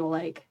to be able to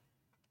like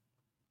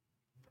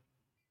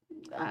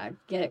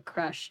get it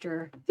crushed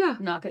or Yeah.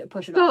 knock it,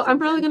 push it So off. I'm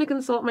probably something. gonna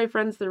consult my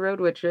friends, the road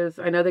witches.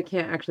 I know they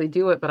can't actually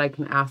do it, but I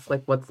can ask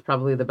like what's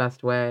probably the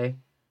best way.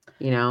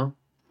 You know?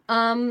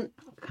 Can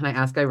I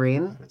ask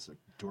Irene? That is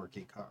a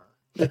dorky car.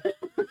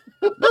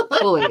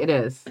 Fully, it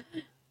is.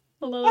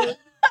 Hello.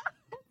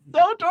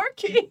 So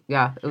dorky.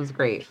 Yeah, it was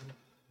great. It's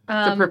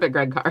a perfect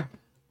Greg car.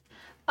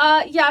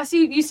 Yeah. So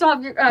you still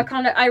have your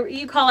contact.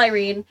 You call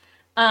Irene.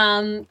 They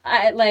are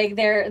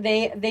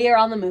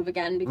on the move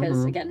again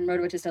because again,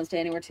 road witches don't stay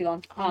anywhere too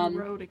long. On the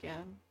road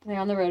again. They're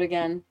on the road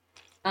again.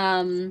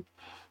 My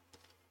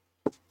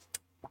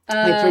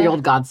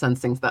 3-year-old godson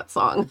sings that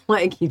song.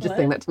 Like he just What?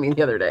 sang that to me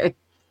the other day.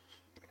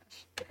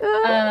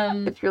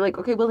 If you're like,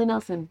 okay, Willie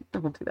Nelson, I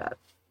won't do that.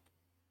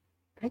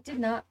 I did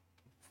not.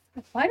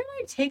 Why did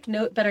I take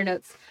better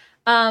notes?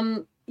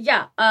 Irene.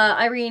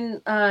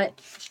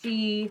 Irene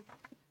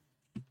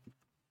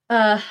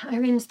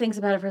just thinks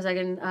about it for a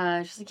second.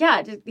 She's like,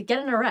 yeah, just get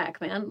in a wreck,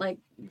 man. Like,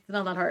 it's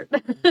not that hard.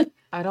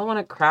 I don't want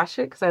to crash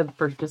it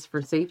just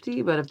for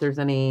safety, but if there's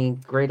any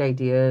great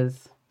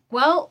ideas.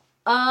 Well,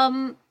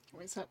 Can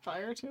we set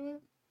fire to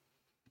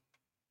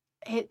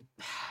it?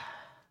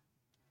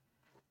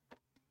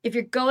 If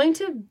you're going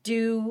to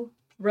do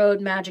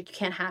road magic, you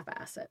can't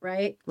half-ass it,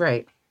 right?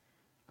 Right.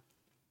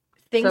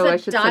 Things So I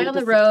that should die send on the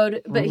this-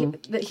 road, but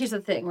here's the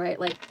thing, right?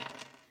 Like,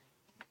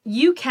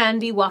 you can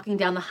be walking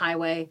down the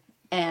highway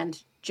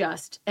and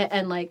just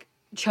and like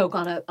choke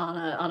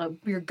on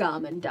your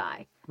gum and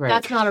die. Right.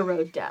 That's not a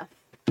road death.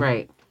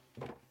 Right.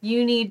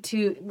 You need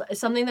to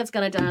something that's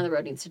gonna die on the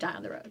road needs to die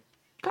on the road.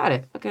 Got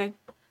it. Okay.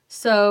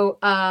 So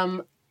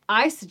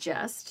I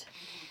suggest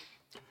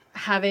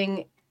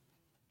having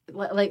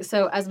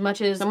so as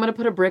much as So I'm gonna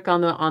put a brick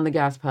on the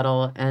gas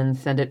pedal and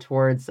send it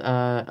towards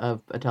a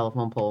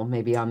telephone pole,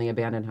 maybe on the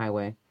abandoned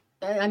highway.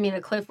 I mean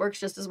a cliff works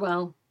just as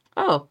well.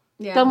 Oh,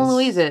 Yeah. Thelma and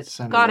Louise it.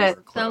 Send Got over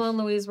it. Cliff. Thelma and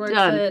Louise works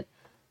Done. it.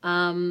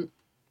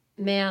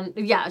 Man,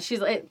 yeah,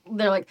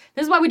 they're like,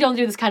 this is why we don't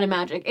do this kind of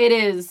magic. It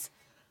is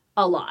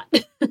a lot.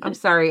 I'm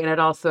sorry, and it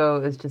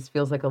also just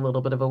feels like a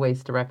little bit of a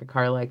waste to wreck a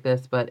car like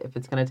this. But if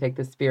it's gonna take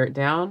the spirit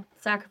down,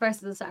 Sacrifice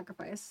is a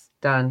sacrifice.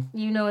 done.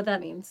 You know what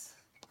that means.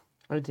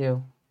 I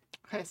do.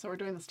 Okay, so we're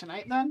doing this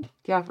tonight then?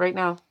 Yeah, right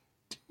now.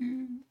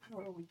 How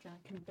are we gonna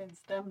convince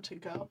them to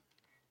go?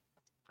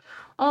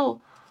 Oh,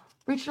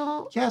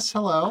 Rachel. Yes,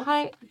 hello.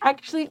 Hi.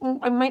 Actually,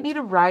 I might need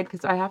a ride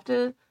because I have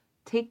to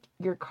take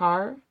your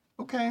car.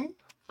 Okay.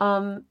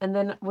 And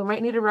then we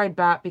might need a ride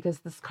back because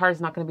this car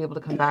is not going to be able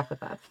to come back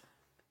with us.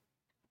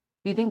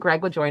 Do you think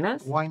Greg would join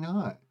us? Why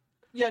not?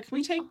 Yeah, can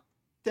we take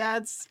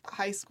Dad's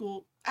high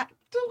school?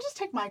 We'll just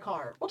take my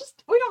car. We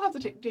don't have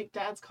to take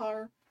Dad's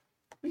car.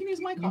 We can use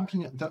my car. You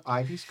can, the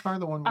Ivy's car,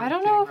 the one we're I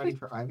don't getting know if ready we-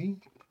 for Ivy?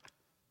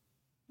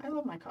 I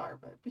love my car,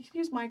 but we can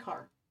use my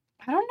car.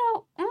 I don't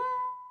know.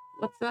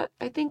 What's that?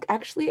 I think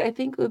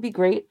it would be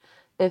great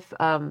if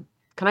can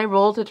I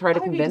roll to try to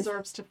Ivy convince?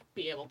 deserves to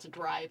be able to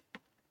drive.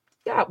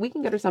 Yeah, we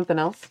can get her something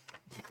else.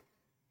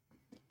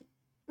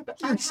 But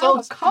You're I have so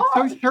a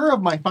car. sure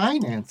of my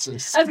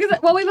finances. I was gonna say,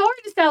 well, we've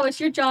already established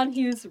you're John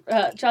Hughes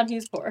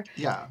poor.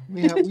 Yeah,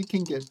 we can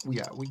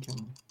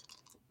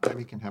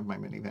Ivy can have my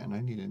minivan.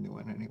 I need a new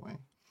one anyway.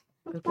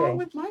 What's Okay. wrong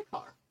with my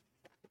car?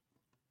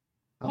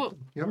 Well-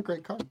 You have a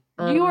great car.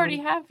 You already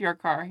have your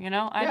car, you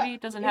know? Ivy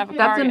doesn't have a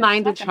That's car. a yet.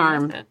 9 to She's not gonna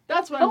charm. miss it.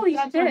 That's what. Holy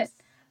that's what I'm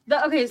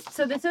shit. Okay,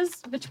 so this is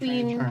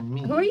between Charm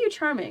me. who are you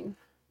charming?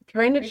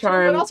 Trying to But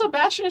charm. also,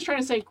 Bastion is trying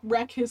to say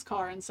wreck his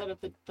car instead of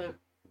the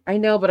I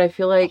know, but I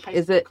feel like High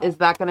is school car.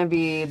 that going to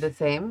be the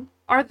same?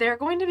 Are there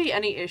going to be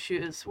any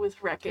issues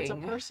with wrecking? it's a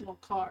personal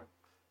car.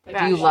 Like,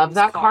 Do you Bastion's love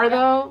that car car.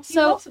 though? He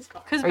So- loves his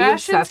car. Because Are you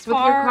Bastion's obsessed with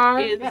your car?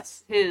 is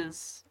Yes.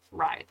 his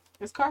ride.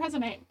 His car has a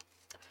name.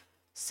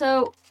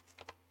 So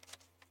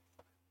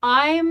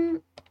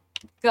I'm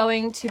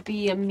going to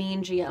be a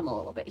mean GM a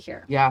little bit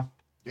here. Yeah.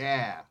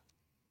 Yeah.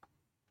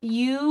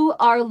 You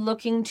are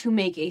looking to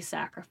make a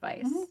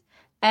sacrifice. Mhm.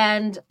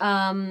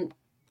 And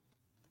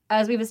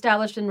as we've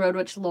established in Road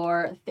Witch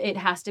lore, it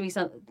has to be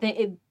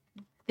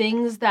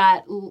things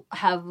that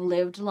have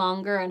lived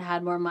longer and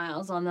had more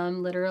miles on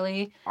them,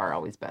 literally, Are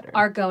always better.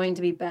 are going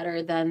to be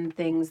better than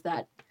things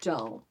that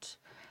don't.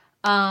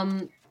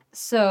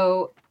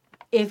 So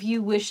if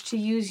you wish to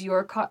use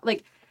your car,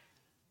 like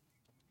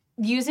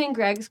using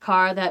Greg's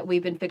car that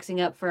we've been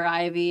fixing up for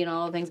Ivy and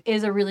all the things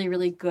is a really,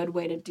 really good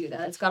way to do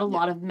that. It's got a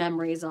lot of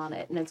memories on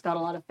it, and it's got a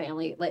lot of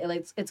family, like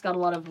it's got a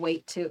lot of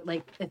weight to,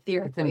 like,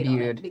 etheric It's weight on it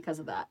imbued. because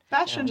of that.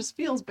 Bastion Yeah. just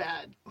feels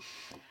bad.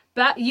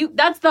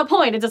 That's the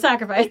point. It's a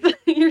sacrifice.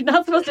 You're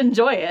not supposed to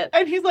enjoy it.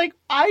 And he's like,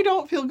 I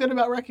don't feel good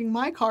about wrecking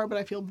my car, but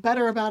I feel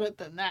better about it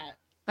than that.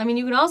 I mean,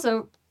 you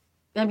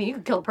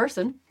can kill a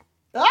person.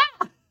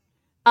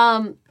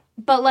 Ah!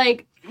 But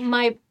like,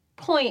 my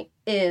point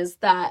is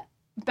that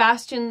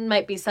Bastion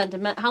might be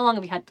sentimental. How long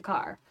have you had the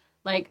car?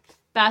 Like,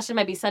 Bastion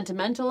might be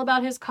sentimental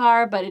about his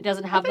car, but it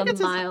doesn't have I think the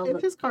it's mild.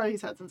 it's his car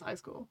he's had since high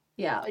school.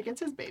 Yeah, Like, it's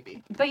his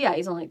baby. but yeah,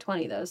 he's only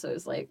 20 though, so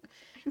it's like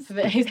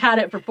he's had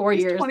it for 4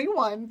 He's years.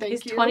 21, thank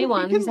He's you.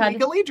 21, He can he's had-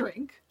 legally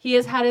drink. He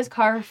has had his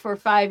car for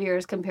 5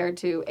 years compared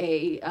to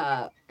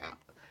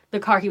the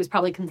car he was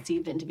probably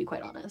conceived in, to be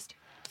quite honest.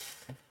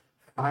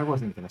 I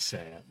wasn't going to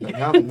say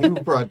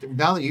it. But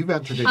now that you've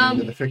entered it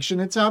into the fiction,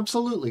 it's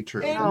absolutely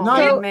true. Oh, Not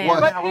so- man.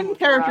 what- But in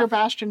character,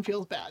 Bastion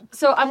feels bad.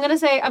 So I'm gonna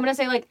say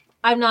like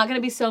I'm not going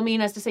to be so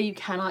mean as to say you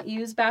cannot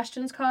use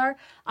Bastion's car.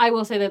 I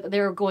will say that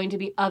there are going to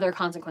be other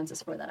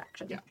consequences for that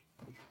action. Yeah.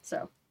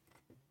 So.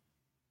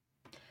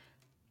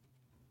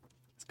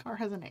 This car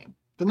has a name.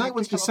 The night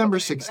was December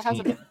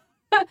 16th.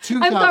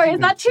 I'm sorry, is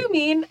that too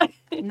mean?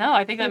 No,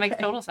 I think that makes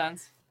total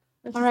sense.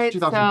 All right, so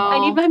 2001. I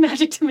need my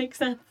magic to make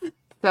sense.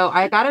 So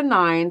I got a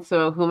 9.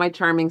 So who am I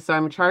charming? So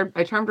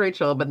I charmed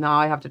Rachel, but now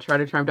I have to try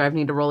to charm. Do I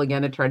need to roll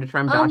again to try to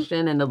charm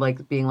Bastion and to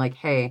like being like,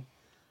 hey,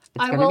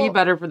 it's going to be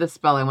better for this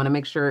spell. I want to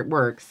make sure it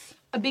works.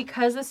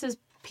 Because this is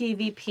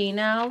PvP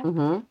now,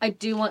 Mm-hmm. I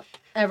do want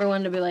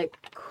everyone to be like,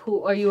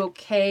 cool, are you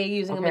okay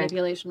using a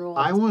manipulation roll?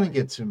 I want to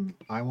get some.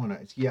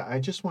 I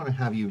just want to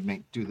have you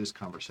do this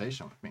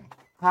conversation with me.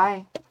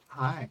 Hi.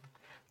 Hi.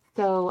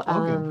 So,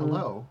 Logan,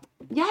 hello.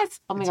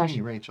 Yes. Oh my It's gosh.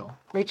 me, Rachel.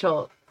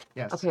 Rachel.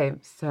 Yes. Okay.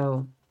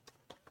 So,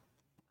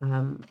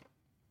 we're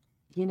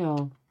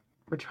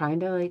trying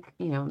to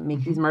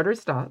make these murders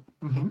stop.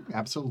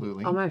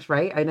 Absolutely. Oh my gosh,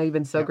 right? I know you've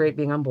been so great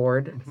being on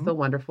board. So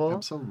wonderful.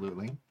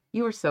 Absolutely.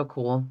 You were so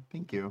cool.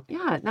 Thank you.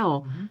 Yeah,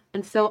 no.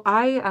 And so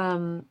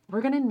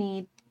we're going to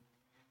need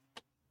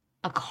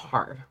a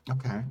car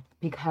Okay.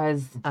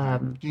 because,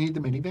 Do you need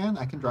the minivan?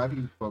 I can drive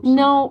you folks.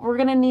 no, we're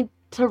going to need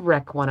to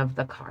wreck one of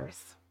the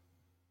cars.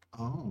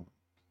 Oh.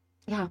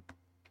 Yeah.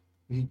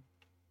 You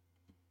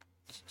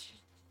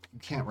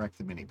can't wreck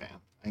the minivan.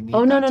 I need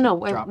Oh, no. that to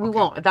drop. We Okay.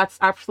 won't. That's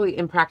absolutely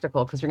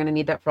impractical because you're going to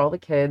need that for all the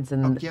kids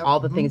and Yep. all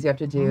the things you have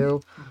to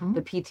do, Mhm.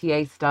 the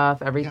PTA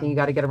stuff, everything you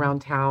got to get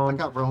around I town.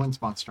 got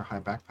Rowan's Monster High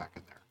backpack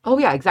in there. Oh,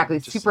 yeah, exactly.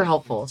 It's Just super like-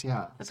 helpful.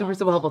 Yeah. Super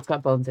helpful. It's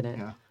got bones in it.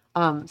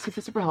 Yeah.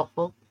 Super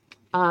helpful.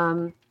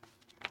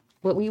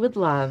 What we would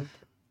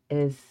love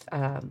is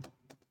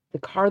the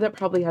car that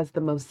probably has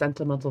the most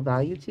sentimental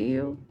value to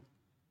you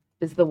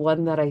is the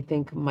one that I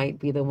think might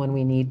be the one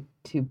we need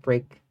to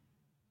break,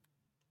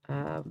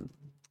 to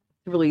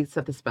really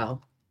set the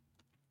spell.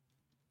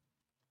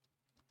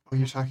 Oh,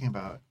 you're talking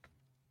about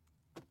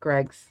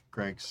Greg's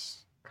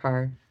Greg's.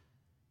 car,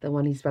 the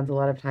one he spends a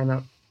lot of time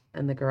out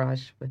in the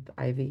garage with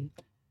Ivy.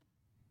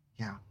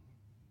 Yeah.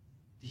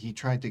 He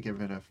tried to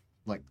give it a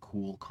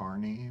cool car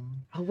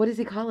name. Oh, what does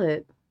he call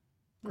it?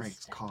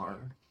 Greg's car.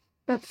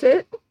 That's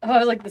it. Oh, I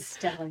was like the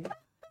stallion.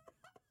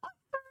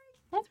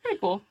 That's pretty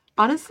cool.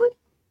 Honestly,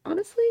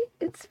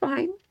 it's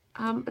fine.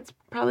 It's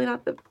probably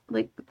not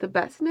the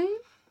best name.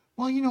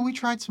 Well, we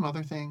tried some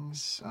other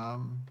things.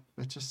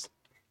 But just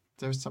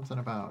there's something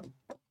about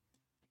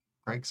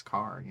Greg's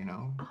car,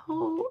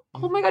 Oh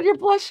my God, you're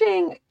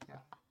blushing. Yeah.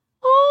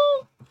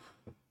 Oh,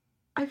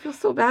 I feel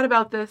so bad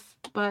about this,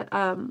 but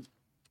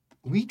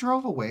We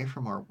drove away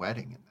from our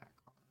wedding in that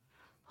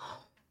car.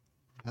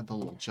 Had the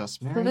little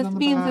just married so this on the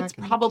means back it's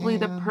and probably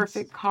the cans.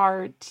 perfect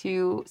car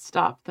to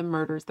stop the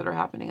murders that are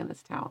happening in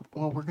this town.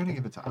 Well, we're gonna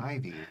give it to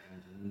Ivy,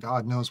 and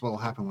God knows what'll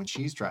happen when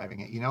she's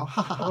driving it.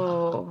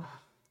 Oh,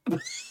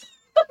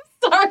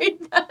 Sorry.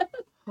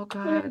 oh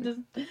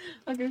God,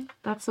 Okay.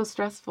 that's so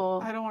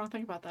stressful. I don't want to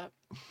think about that.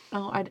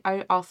 Oh,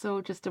 I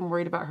also just am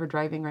worried about her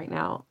driving right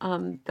now.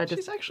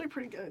 She's actually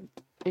pretty good.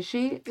 Is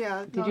she?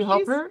 Yeah. Did you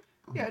help her?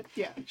 Yeah.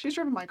 She's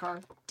driven my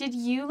car, Did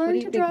you What learn do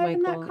you to think, drive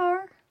in that Michael?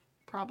 car?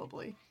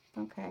 probably.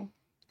 Okay.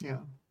 Yeah.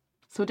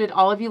 So did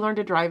all of you learn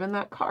to drive in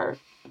that car?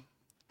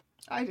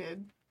 I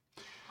did.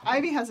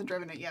 Ivy hasn't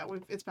driven it yet.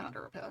 It's been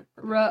under repair.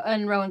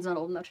 And Rowan's not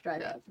old enough to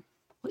drive it.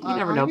 Well, you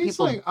never know. Ivy's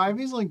People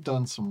Ivy's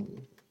done some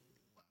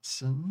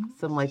lessons.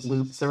 some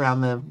loops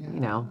around the it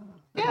Yeah,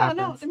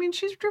 no. happens. I mean,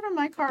 she's driven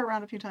my car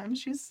around a few times.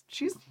 She's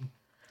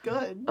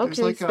good. There's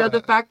Okay, so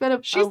the fact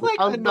that She's,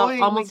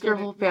 annoyingly almost your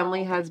good whole at family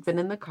normal has been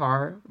in the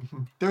car.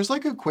 There's a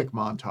quick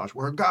montage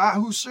where a guy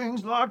who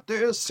sings like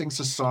this sings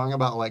a song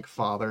about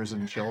fathers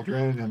and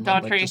children and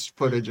then, Daughtry. just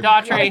footage of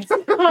Daughtry.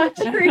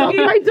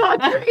 My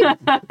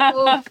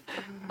daughter.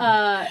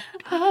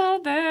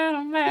 Oh, that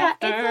I'm Yeah,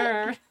 it's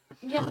after.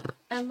 Yeah,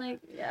 and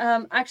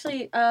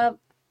actually,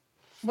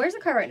 where's the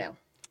car right now?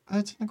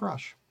 It's in the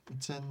garage.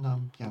 It's in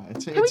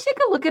it's Can we take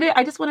a look at it?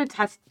 I just want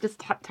to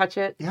touch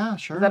it. yeah,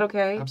 sure. Is that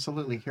okay?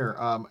 Absolutely. Here.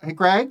 Hey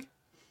Greg,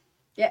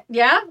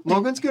 Yeah.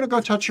 Logan's gonna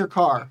go touch your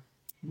car.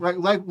 Right,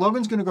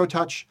 Logan's gonna go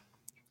touch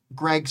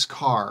Greg's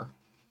car.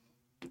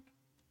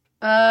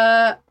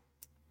 All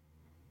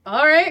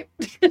right.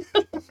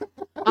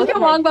 Okay,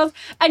 long pause,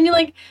 and you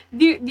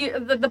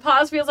the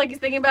pause feels like he's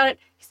thinking about it.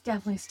 He's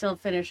definitely still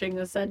finishing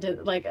the sentence,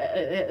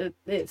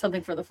 it's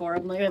something for the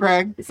forum.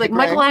 Greg. It's like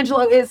Greg,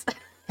 Michelangelo is.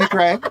 Hey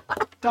Greg.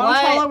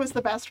 Donatello is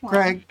the best one.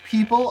 Greg,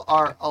 people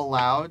are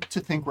allowed to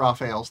think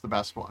Raphael's the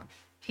best one.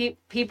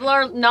 People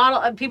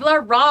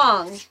are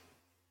wrong.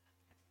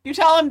 You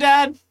tell him,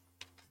 Dad.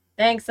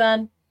 Thanks,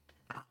 son.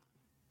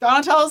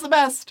 Donatello's the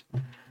best.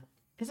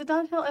 Is it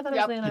Donatello? I thought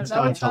Yep, it was Leonardo. It's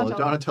No, it's Donatello.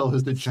 Donatello. Donatello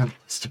is the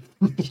gentlest.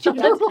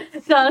 Donatello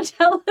is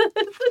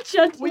the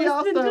gentlest We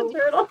also- Ninja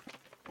Turtle.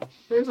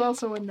 There's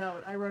also a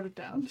note. I wrote it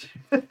down.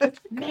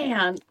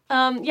 Man.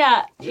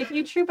 Yeah, if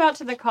you troop out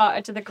to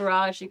the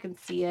garage, you can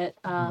see it.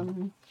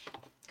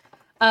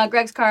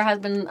 Greg's car has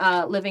been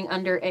living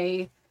under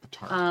a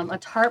a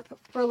tarp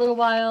for a little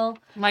while.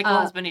 Michael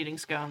has been eating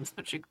scones,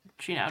 but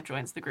she now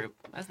joins the group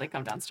as they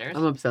come downstairs.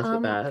 I'm obsessed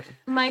with that.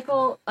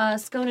 Michael,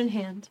 scone in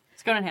hand.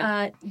 Scone in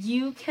hand.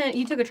 You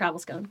took a travel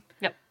scone.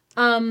 Yep.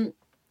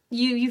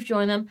 You've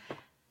joined them.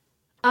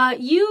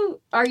 You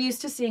are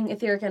used to seeing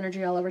etheric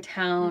energy all over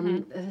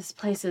town. Mm-hmm. This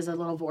place is a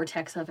little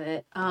vortex of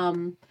it.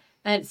 And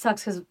it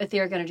sucks because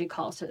etheric energy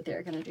calls to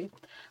etheric energy.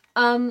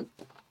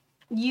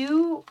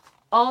 You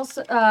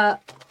also,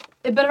 but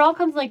it all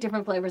comes in like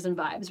different flavors and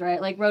vibes,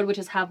 right? Like road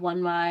witches have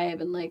one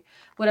vibe, and like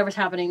whatever's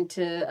happening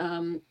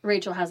to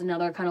Rachel has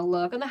another kind of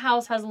look, and the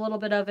house has a little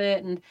bit of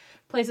it, and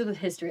places with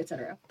history,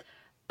 etc.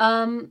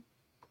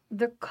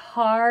 The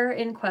car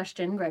in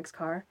question, Greg's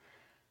car,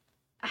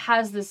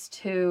 has this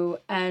too,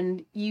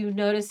 and you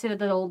noticed it at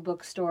the old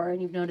bookstore,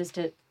 and you've noticed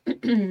it.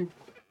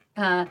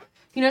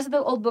 You noticed at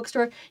the old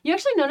bookstore. You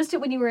actually noticed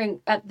it when you were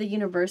at the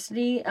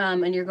university,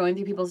 and you're going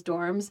through people's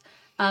dorms.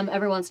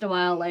 Every once in a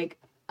while, like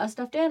a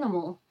stuffed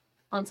animal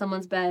on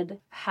someone's bed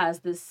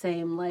has this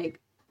same like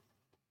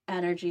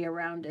energy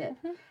around it,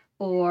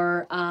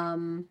 or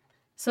some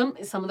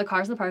of the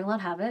cars in the parking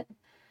lot have it,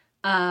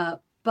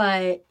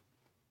 but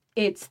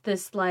it's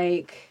this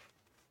like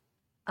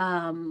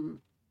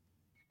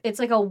it's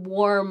like a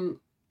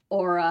warm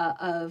aura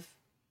of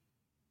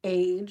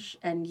age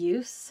and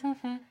use,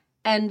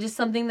 and just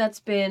something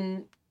that's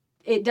been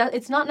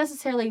it's not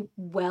necessarily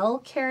well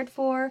cared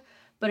for,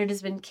 but it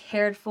has been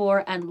cared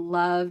for and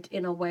loved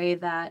in a way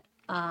that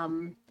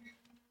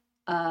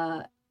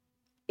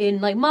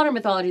in like modern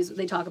mythologies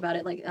they talk about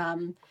it like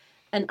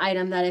an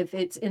item that if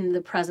it's in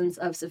the presence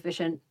of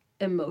sufficient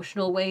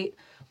emotional weight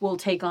will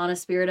take on a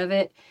spirit of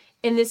it.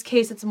 In this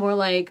case it's more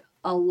like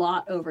a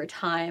lot over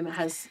time. It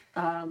has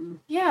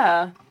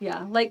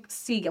like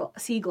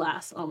sea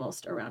glass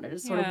almost around it.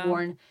 It's sort of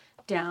worn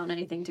down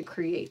anything to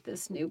create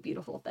this new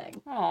beautiful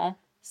thing. Aww.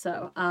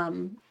 So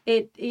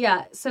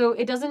so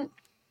it doesn't,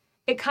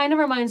 it kind of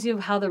reminds you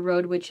of how the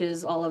road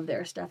witches, all of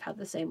their stuff had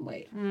the same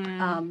weight.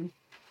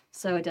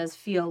 So it does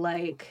feel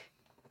like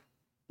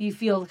you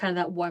feel kind of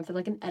that warmth of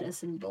like an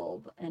Edison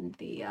bulb, and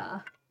the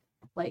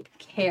like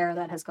care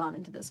that has gone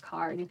into this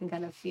car, and you can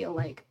kind of feel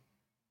like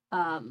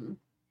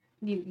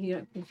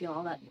you feel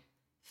all that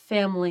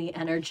family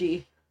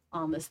energy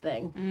on this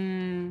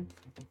thing.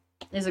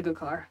 It's a good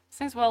car. This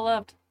thing's well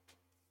loved.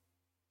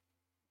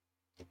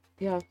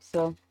 Yeah,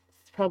 so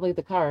it's probably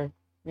the car.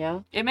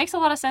 Yeah. It makes a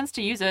lot of sense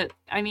to use it.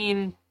 I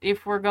mean,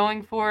 if we're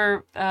going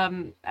for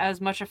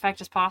as much effect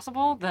as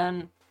possible,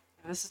 then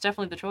this is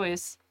definitely the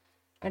choice.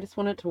 I just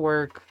want it to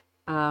work.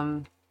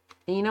 And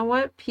you know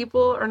what?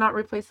 People are not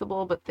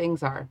replaceable, but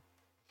things are.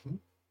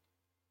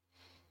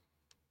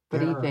 What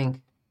do you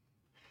think?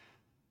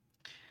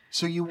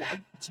 So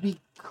to be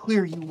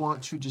clear, you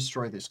want to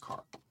destroy this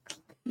car.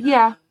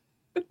 Yeah.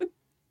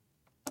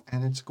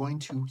 And it's going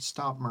to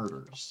stop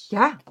murders.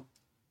 Yeah.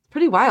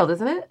 Pretty wild,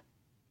 isn't it?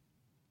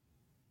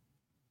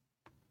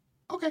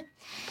 Okay.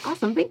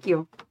 Awesome. Thank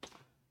you.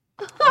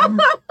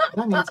 That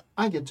means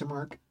I get to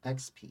mark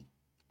XP.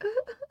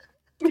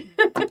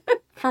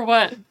 For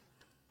what?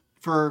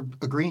 For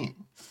agreeing,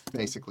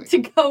 basically. To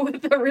go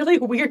with a really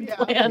weird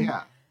plan.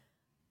 Yeah.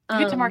 You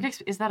get to mark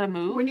XP. Is that a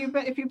move?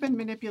 If you've been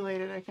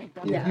manipulated, I think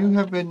that's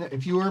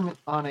If you are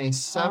on a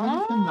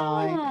 7 to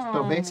 9,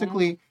 so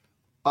basically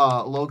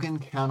Logan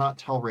cannot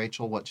tell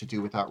Rachel what to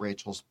do without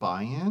Rachel's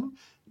buy-in,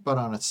 but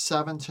on a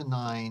 7 to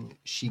 9,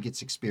 she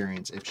gets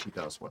experience if she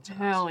does what's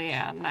Hell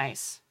yeah,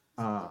 nice.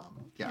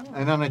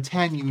 And on a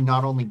 10, you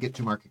not only get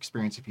to mark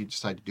experience if you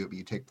decide to do it, but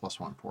you take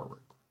 +1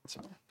 forward.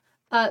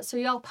 So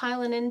y'all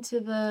piling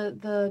into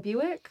the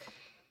Buick?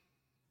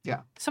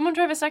 Yeah. Someone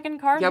drive a second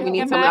car? Yeah, to we need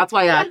get someone. back? That's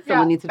why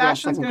someone needs to drive a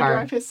Bastion's second gonna car.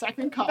 drive his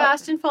second car.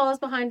 Bastion follows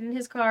behind in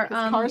his car. His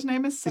car's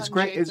name is Sun Is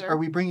Greg? Jazer. Are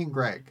we bringing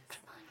Greg?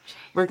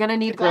 We're gonna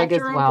need Is Greg that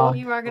as your well.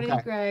 uncle? You are gonna Okay.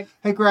 need Greg.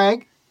 Hey,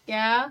 Greg,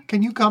 Yeah?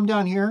 can you come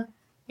down here?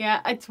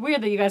 Yeah, it's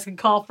weird that you guys can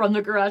call from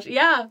the garage.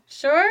 Yeah,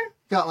 sure.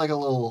 Got like a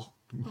little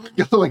intercom.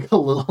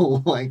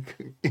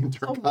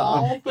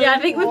 Yeah, I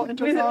think we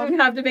intercom.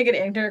 have to make an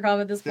intercom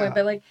at this point.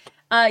 Yeah. But like,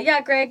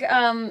 Greg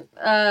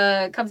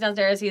comes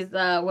downstairs. He's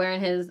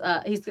wearing his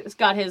he's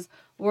got his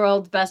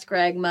world's best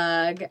Greg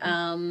mug.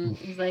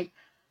 He's like,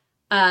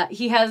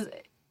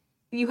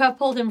 you have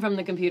pulled him from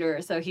the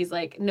computer, so he's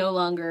like no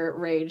longer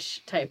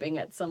rage typing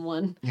at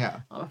someone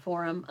Yeah. on a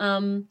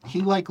forum. He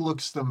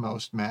looks the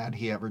most mad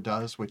he ever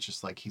does, which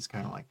is like he's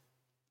kind of like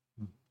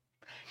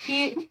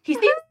He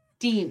seems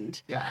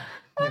steamed. yeah.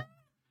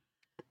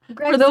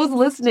 Greg For those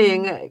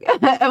listening,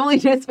 Emily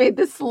just made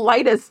the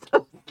slightest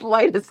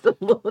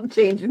little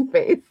change in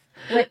face.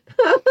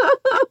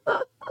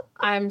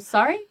 I'm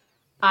sorry.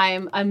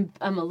 I'm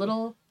a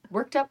little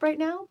worked up right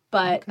now,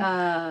 but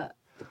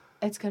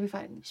it's gonna be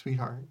fine.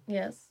 Sweetheart,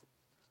 Yes.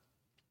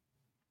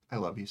 I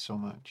love you so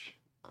much.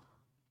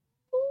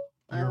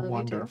 I You're love you too.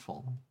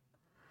 wonderful.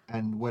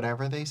 And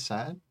whatever they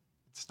said,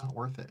 it's not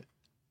worth it.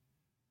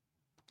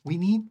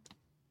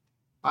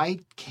 I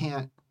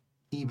can't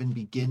even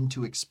begin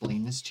to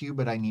explain this to you,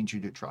 but I need you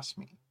to trust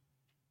me.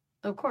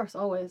 Of course,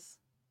 always.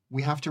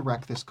 We have to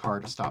wreck this car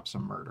to stop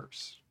some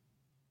murders.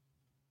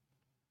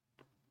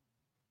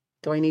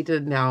 Do I need to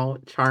now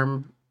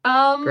charm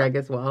Greg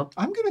as well?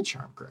 I'm gonna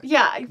charm Greg.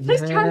 Yeah,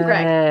 please charm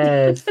Greg.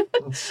 Yes.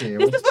 Let's see.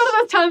 This is one of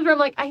those times where I'm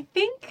like, I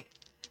think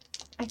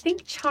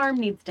charm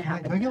needs to Can I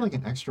happen. get like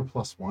an extra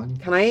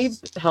 +1? Can I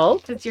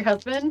help? It's your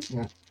husband?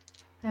 Yeah.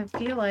 I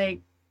feel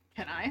like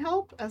Can I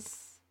help?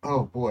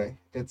 Oh boy,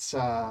 it's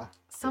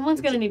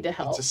someone's gonna need to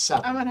help. It's a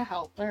 7. I'm gonna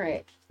help. All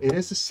right. It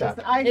is a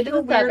 7. I It feel is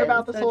a weird 7,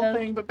 about this so whole don't-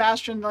 thing, but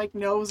Bastion like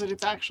knows that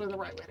it's actually the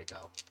right way to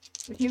go.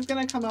 So he's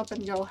gonna come up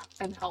and go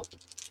and help.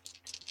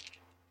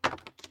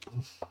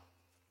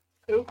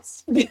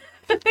 Oops. Do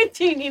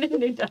you need a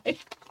new die?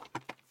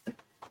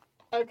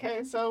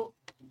 Okay, so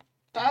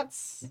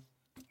that's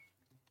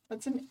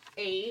an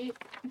 8,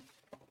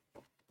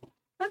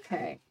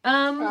 Okay.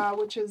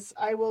 which is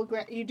I will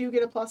grant you do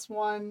get a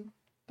 +1,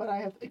 but I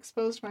have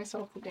exposed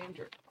myself to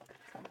danger.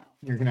 Somehow.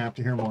 You're gonna have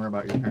to hear more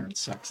about your parents'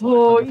 sex.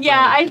 Oh life, I'm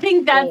yeah, afraid. I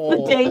think that's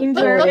the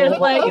danger. Is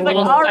like, It's like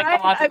all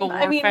right. psychological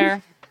I mean,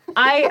 warfare.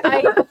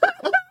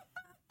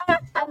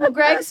 and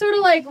Greg sort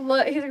of like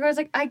he's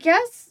like, I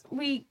guess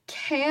we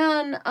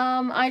can.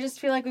 I just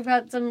feel like we've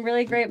had some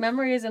really great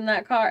memories in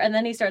that car, and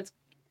then he starts.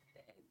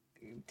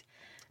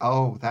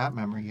 Oh, that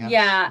memory. Yes.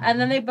 Yeah, and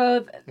then they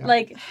both Yeah.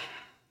 like,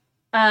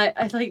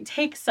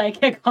 take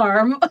psychic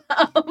harm.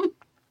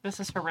 This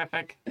is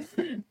horrific.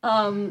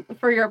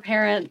 For your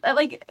parents.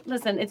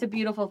 Listen, it's a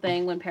beautiful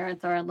thing when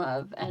parents are in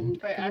love and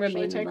Wait, can actually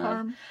remain in take love.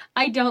 harm.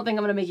 I don't think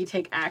I'm gonna make you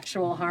take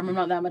actual harm. I'm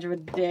not that much of a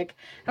dick.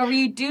 However,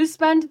 you do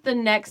spend the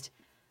next,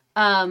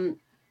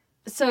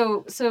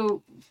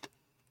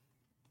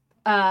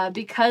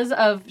 because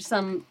of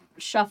some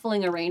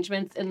shuffling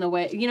arrangements in the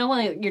way,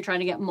 when you're trying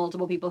to get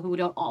multiple people who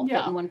don't all fit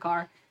Yeah. in one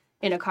car,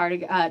 in a car to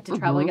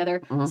travel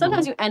together. mhm.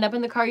 Sometimes you end up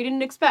in the car you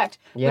didn't expect,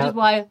 which Yep. is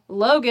why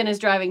Logan is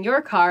driving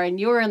your car and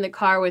you're in the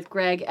car with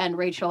Greg and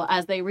Rachel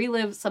as they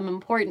relive some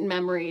important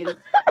memories,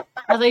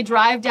 as they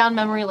drive down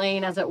memory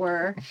lane, as it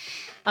were.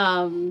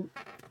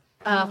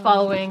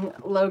 Following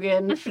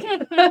Logan.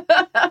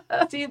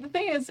 See, the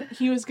thing is,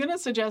 he was gonna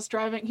suggest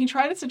driving. He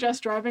tried to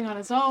suggest driving on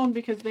his own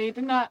because they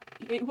did not.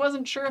 He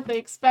wasn't sure if they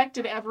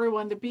expected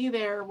everyone to be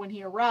there when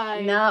he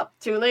arrived. Nope,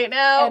 too late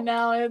now. And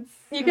now it's.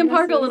 You can this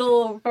park a is-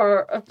 little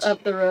far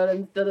up the road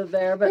instead of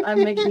there, but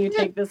I'm making you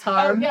take this Oh,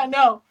 harm. yeah,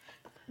 no.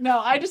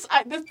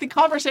 The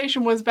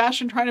conversation was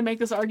Bastion trying to make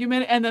this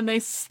argument, and then they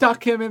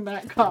stuck him in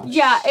that car.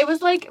 Yeah, it was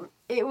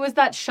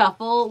that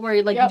shuffle where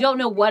you Yep. don't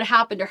know what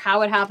happened or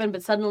how it happened,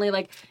 but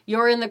suddenly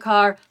you're in the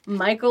car,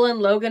 Michael and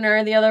Logan are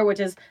in the other, which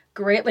is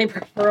greatly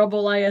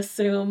preferable, I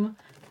assume.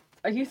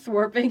 Are you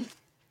thwarping?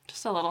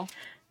 Just a little.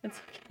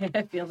 It's okay,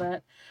 I feel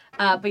that.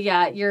 But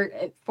yeah, you're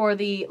for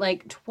the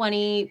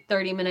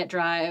 20-30 minute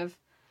drive.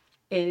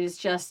 It is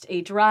just a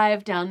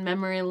drive down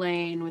memory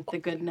lane with the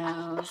good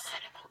nows.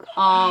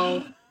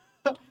 All,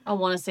 I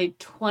want to say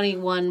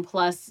 21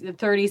 plus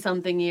 30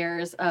 something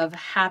years of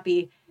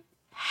happy.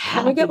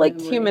 Can we get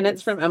 2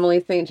 minutes from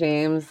Emily St.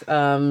 James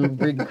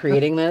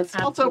recreating this?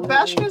 Also, Absolutely.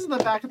 Bastion is in the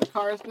back of the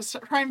car, just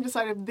trying to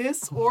decide if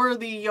this or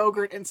the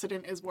yogurt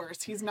incident is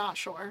worse. He's not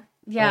sure.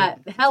 Yeah,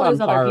 It's hell on is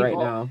other par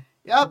people. right now.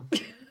 Yep.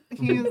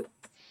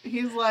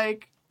 he's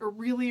like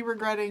really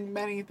regretting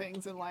many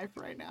things in life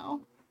right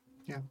now.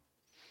 Yeah.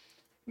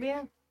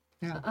 Yeah.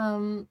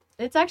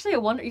 It's actually a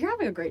wonder. You're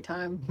having a great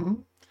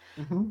time.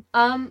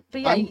 Mm-hmm.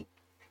 But yeah.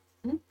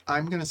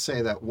 I'm going to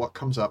say that what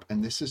comes up,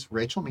 and this is,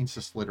 Rachel means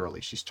this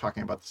literally. She's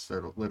talking about this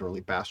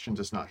literally. Bastion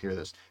does not hear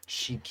this.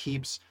 She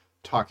keeps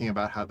talking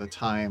about how the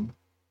time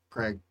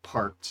Greg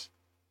parked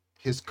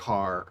his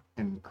car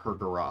in her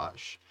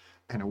garage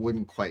and it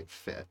wouldn't quite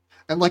fit.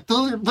 And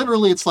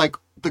literally, it's like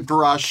the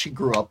garage she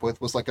grew up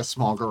with was like a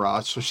small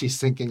garage. So she's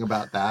thinking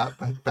about that.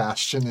 But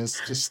Bastion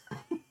is just.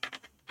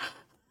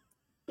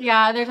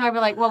 Yeah, they're talking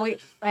about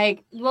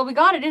we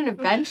got it in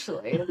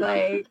eventually.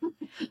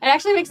 It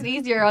actually makes it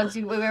easier once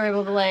we were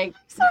able to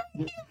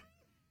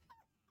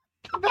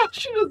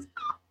Bastion is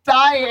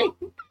dying.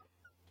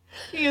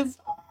 He is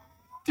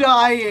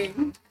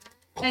dying.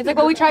 And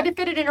it's we tried to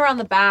fit it in around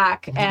the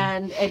back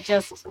and it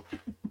just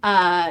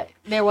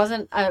there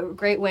wasn't a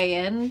great way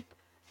in.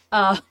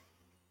 So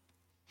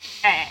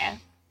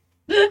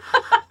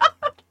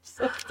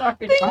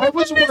sorry. I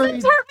was worried.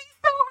 This hurt me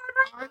so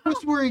hard. I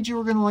was worried you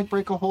were going to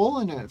break a hole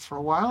in it for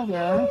a while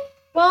there.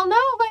 Well, no,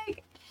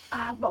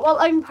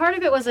 part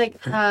of it was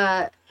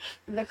the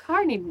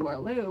car needed more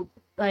lube.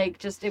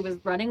 It was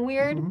running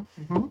weird.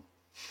 Mm-hmm.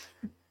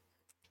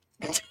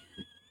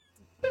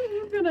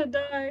 I'm gonna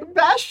die.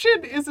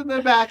 Bastion is in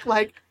the back,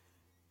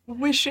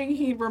 wishing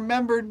he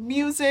remembered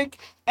music,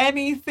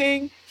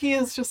 anything. He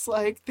is just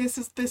this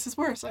is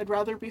worse. I'd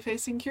rather be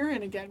facing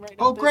Kieran again right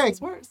now. Oh, This Greg,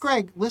 is worse.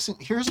 Greg, listen,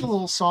 here's a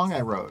little song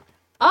I wrote.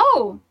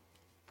 Oh,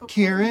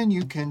 Kieran,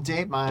 you can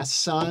date my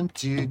son.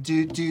 Do.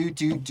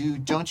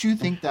 Don't you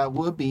think that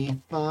would be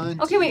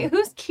fun? okay. Wait,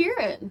 who's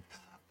Kieran?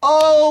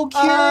 Oh,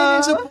 Kieran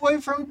is a boy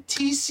from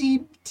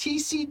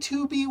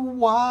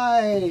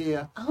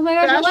TC2BY. Oh my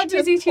gosh, I love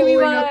Bastion is pulling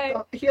TC2BY.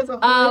 up he has a hood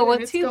Oh, and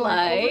what's it's he going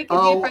like?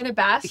 over. Is he a friend of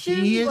Bastion?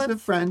 He is a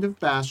What's- friend of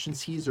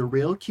Bastion's. He's a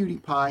real cutie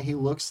pie. He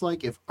looks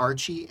like if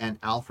Archie and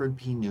Alfred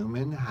P.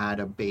 Newman had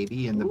a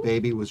baby, and the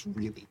baby was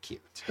really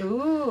cute.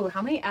 Ooh,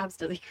 how many abs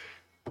does he?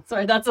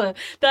 Sorry, that's a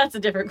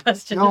different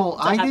question. No,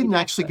 It's a I happy didn't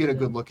dog actually get a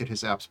question. good look at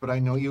his abs, but I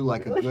know you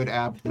like a good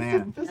ab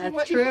man. This is That's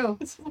what true.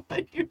 This is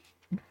what you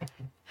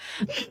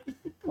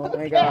Oh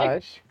my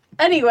gosh.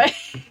 Anyway,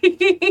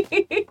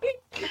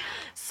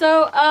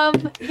 so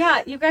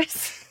yeah, you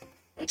guys.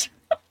 To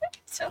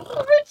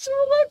the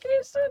ritual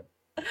location.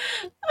 I'm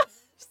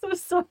so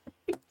sorry.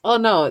 Oh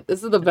no,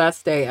 this is the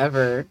best day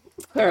ever.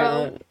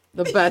 Clara,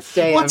 the best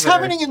day What's ever.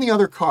 happening in the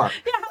other car?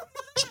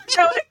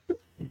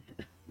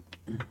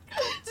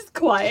 Just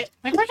quiet,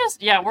 Like we're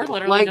just we're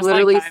literally Like just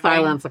literally like vibing.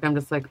 silence. Like I'm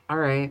just like, all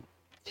right.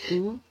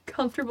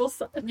 comfortable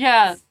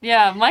silence.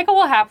 Yeah. Michael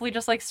will happily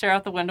just like stare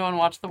out the window and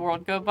watch the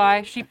world go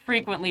by. She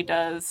frequently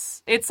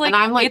does. It's like,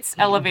 And I'm like- it's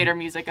elevator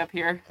music up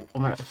here. Oh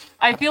my,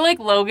 I feel like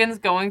Logan's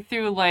going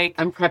through like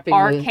I'm prepping.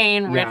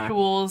 arcane yeah.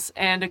 rituals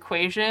and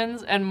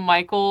equations, and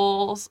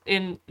Michael's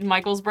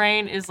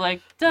brain is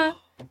like da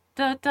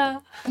da da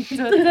da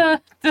da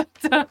da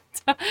da da da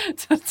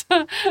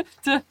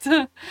da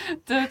da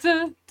da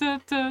da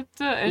da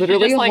da. And she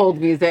Literally just, like, hold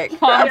music.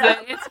 hums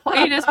it.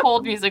 It is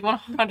hold music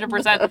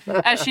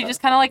 100%. As she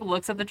just kind of like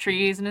looks at the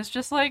trees and is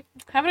just like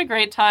having a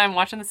great time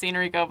watching the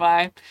scenery go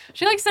by.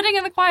 She likes sitting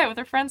in the quiet with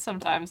her friends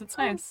sometimes. It's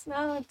nice.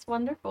 No, it's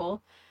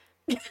wonderful.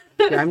 Yeah,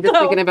 I'm just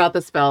thinking about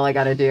the spell I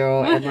gotta do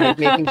and like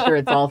making sure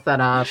it's all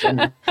set up.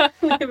 And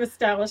We've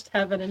established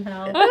heaven and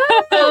hell.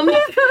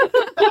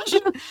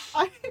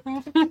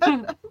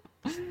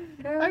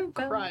 I'm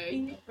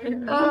crying.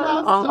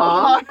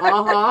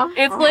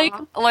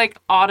 It's like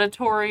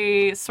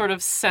auditory sort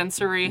of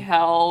sensory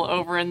hell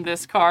over in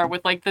this car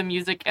with like the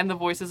music and the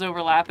voices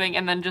overlapping,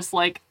 and then just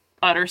like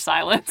utter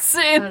silence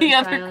in the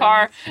Utter other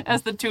car silence.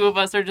 as the two of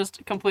us are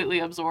just completely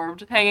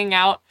absorbed, hanging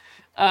out,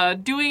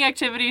 doing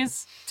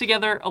activities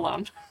together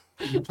alone.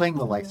 You're playing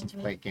the license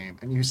plate game,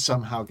 and you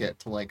somehow get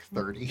to like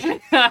 30.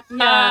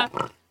 Yeah.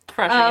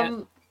 Crushing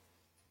it.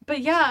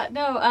 But yeah,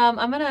 no,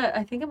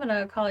 I think I'm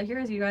gonna call it here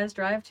as you guys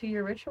drive to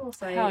your ritual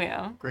site. Hell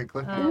yeah. Great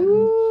clip. A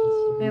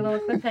little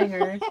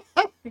cliffhanger.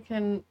 We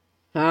can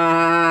But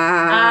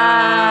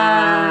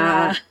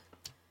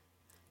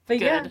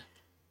yeah. Good.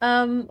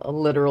 a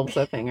literal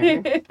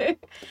cliffhanger.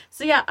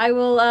 So yeah, I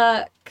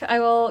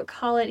will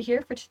call it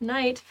here for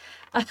tonight.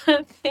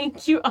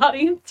 Thank you,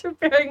 audience, for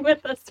bearing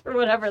with us for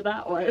whatever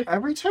that was.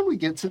 Every time we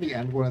get to the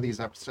end of one of these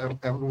episodes,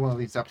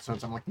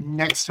 I'm like,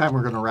 next time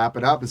we're going to wrap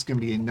it up. It's going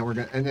to be,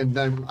 and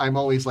then I'm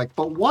always like,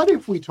 but what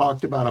if we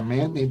talked about a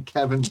man named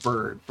Kevin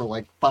Bird for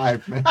like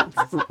 5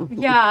 minutes?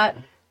 Yeah,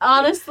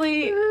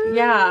 honestly,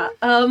 yeah.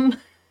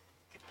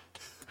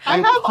 I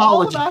have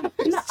all of apologize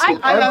that. to I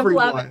love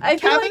everyone. I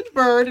feel Kevin like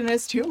Bird and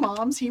his 2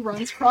 moms. He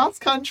runs cross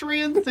country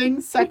and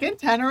sings second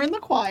tenor in the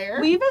choir.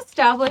 we've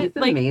established It's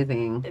like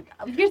amazing.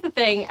 here's the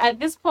thing.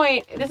 At this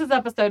point, this is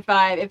episode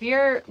 5. If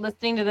you're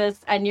listening to this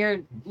and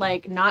you're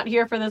like not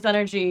here for this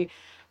energy,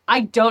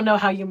 I don't know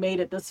how you made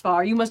it this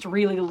far. You must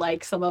really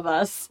like some of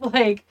us.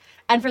 Like,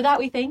 and for that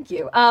we thank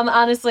you.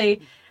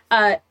 Honestly.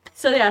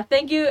 So yeah,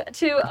 thank you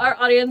to our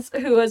audience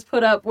who has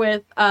put up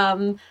with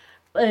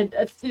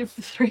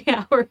 3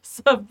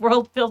 hours of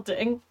world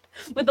building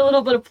with a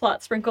little bit of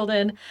plot sprinkled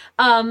in.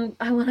 I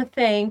want to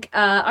thank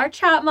our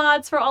chat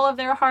mods for all of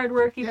their hard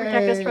work. You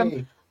protect us from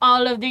Yay.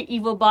 all of the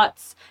evil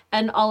bots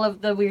and all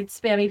of the weird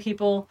spammy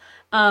people.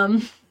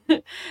 And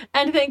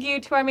thank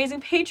you to our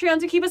amazing Patreons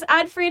who keep us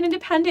ad-free and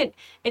independent.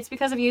 It's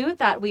because of you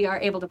that we are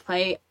able to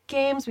play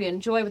games we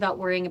enjoy without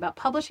worrying about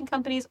publishing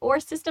companies or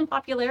system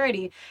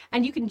popularity.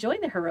 And you can join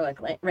the heroic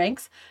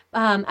ranks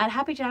at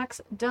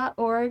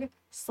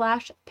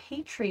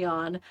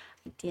happyjacks.org/Patreon.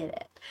 I did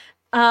it.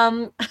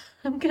 I'm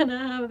gonna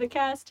have the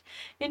cast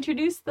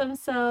introduce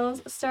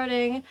themselves,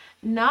 starting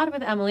not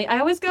with Emily. I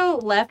always go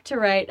left to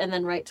right and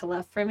then right to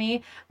left for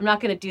me. I'm not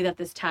gonna do that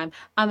this time.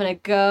 I'm gonna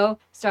go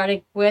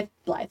starting with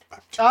Blythe.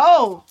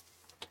 Oh,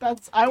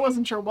 I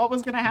wasn't sure what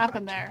was going to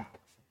happen there.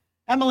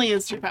 Emily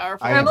is too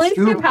powerful. I am Emily's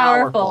too too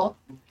powerful.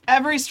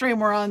 Every stream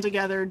we're on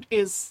together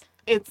it's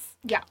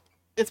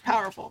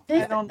powerful. The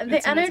it's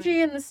amazing.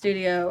 energy in the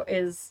studio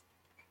is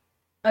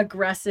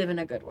aggressive in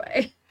a good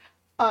way.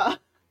 Hi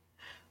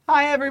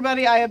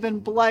everybody, I have been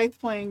Blythe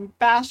playing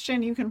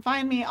Bastion. You can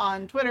find me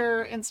on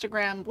Twitter,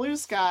 Instagram, Blue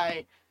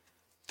Sky,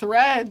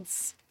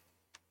 Threads,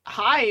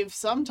 Hive.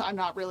 Sometime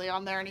not really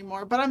on there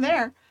anymore, but I'm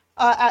there.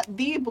 At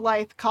the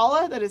Blythe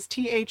Kala, that is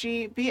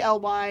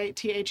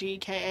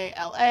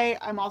TheBlythekala.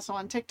 I'm also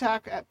on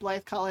TikTok at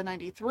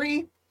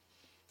BlytheKala93.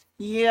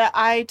 Yeah,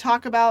 I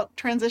talk about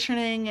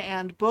transitioning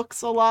and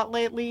books a lot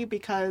lately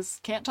because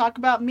can't talk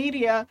about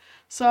media,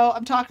 so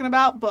I'm talking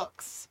about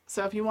books.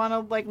 So if you want to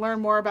like learn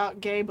more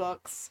about gay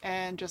books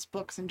and just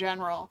books in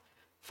general,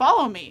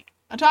 follow me.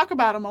 I talk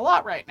about them a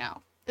lot right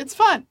now. It's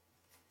fun.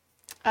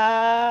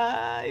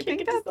 I think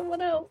Kick it to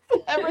someone else.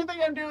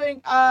 everything I'm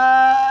doing.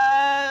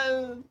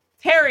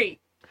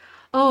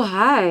 Oh,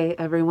 hi,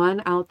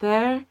 everyone out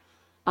there.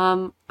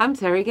 I'm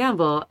Terry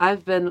Gamble.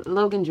 I've been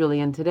Logan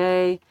Julian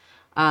today.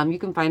 You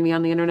can find me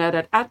on the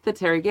internet at the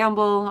Terry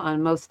Gamble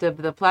on most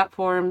of the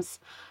platforms.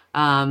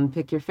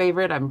 Pick your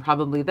favorite. I'm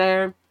probably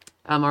there.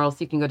 Or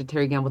else you can go to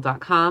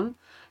terrygamble.com.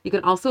 You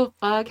can also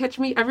catch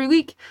me every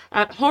week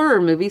at Horror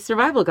Movie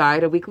Survival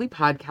Guide, a weekly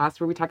podcast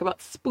where we talk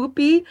about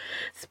spooky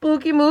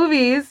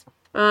movies.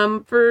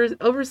 For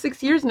over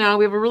 6 years now.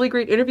 We have a really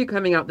great interview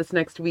coming out this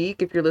next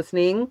week, if you're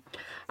listening,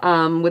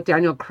 with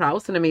Daniel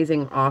Kraus, an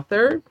amazing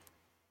author.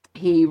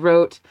 He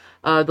wrote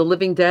The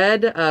Living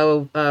Dead,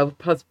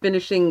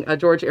 finishing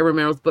George A.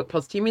 Romero's book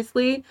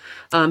posthumously.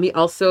 He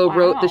also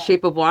wrote The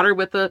Shape of Water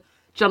with a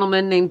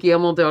gentleman named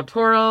Guillermo del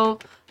Toro.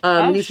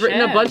 And he's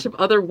written a bunch of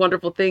other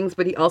wonderful things,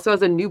 but he also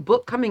has a new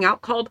book coming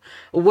out called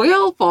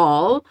Whale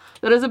Fall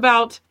that is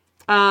about,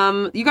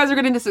 you guys are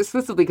getting this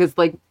exclusively because,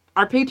 like,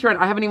 our Patreon,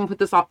 I haven't even put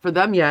this up for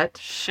them yet.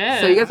 Shit.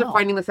 So you guys are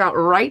finding this out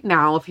right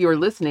now if you are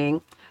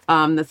listening.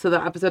 So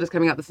the episode is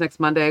coming out this next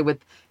Monday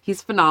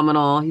he's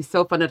phenomenal. He's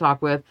so fun to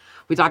talk with.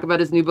 We talk about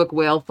his new book,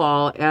 Whale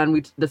Fall, and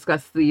we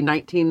discuss the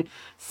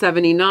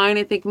 1979,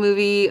 I think,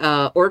 movie,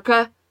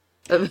 Orca.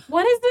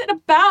 What is it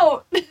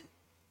about?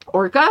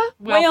 Orca?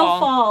 Whale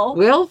Fall.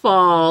 Whale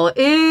Fall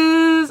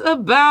is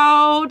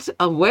about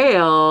a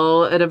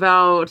whale and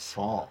about...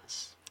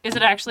 Falls. Is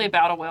it actually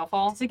about a whale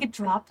fall? Does it get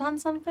dropped on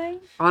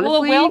something? Honestly, Well,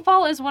 a whale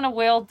fall is when a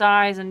whale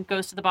dies and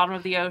goes to the bottom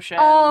of the ocean.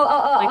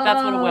 Like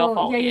that's what a whale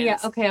fall Yeah.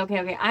 is. Okay.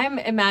 I'm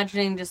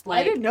imagining just I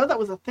like didn't know that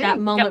was a thing. that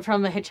moment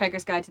from The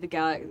Hitchhiker's Guide to the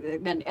Galaxy.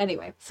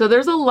 Anyway. So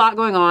there's a lot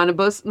going on.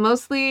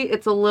 Mostly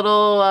it's a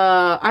little,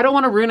 I don't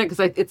want to ruin it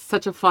because it's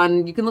such a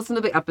fun, you can listen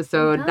to the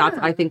episode. Yeah. That's,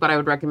 I think, what I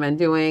would recommend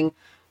doing.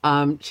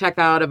 Check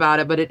out about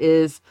it. But it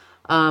is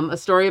a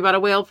story about a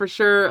whale for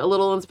sure. A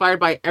little inspired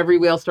by every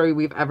whale story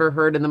we've ever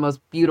heard in the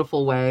most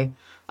beautiful way.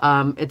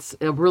 It's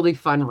a really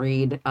fun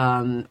read.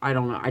 I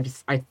don't know. I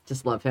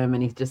just love him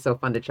and he's just so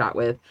fun to chat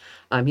with.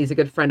 He's a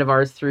good friend of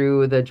ours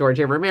through the George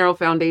A. Romero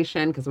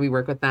Foundation because we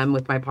work with them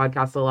with my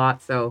podcast a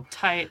lot. So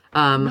Tight.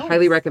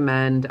 highly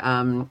recommend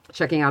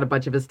checking out a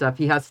bunch of his stuff.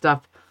 He has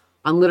stuff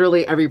on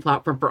literally every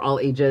platform for all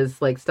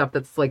ages, like stuff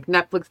that's like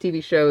Netflix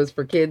TV shows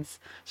for kids.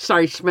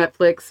 Sorry,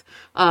 Schmetflix.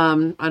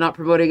 I'm not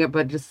promoting it,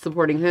 but just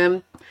supporting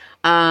him.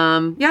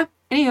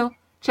 Anyhow,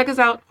 check us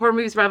out. Horror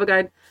Movie Survival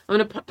Guide. I'm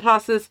going to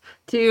toss this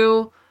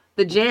to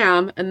the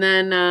Jam, and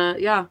then,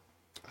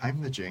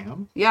 I'm the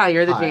Jam. Yeah,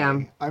 you're the Hi,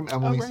 Jam. I'm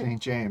Emily right.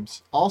 St.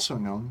 James, also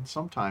known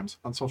sometimes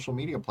on social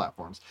media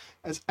platforms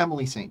as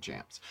Emily St.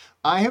 James.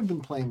 I have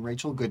been playing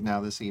Rachel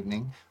Goodnow this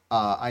evening.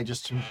 I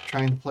just am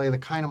trying to play the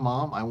kind of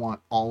mom I want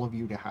all of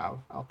you to have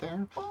out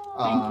there.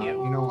 Thank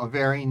you. You know, a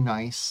very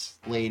nice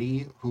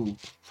lady who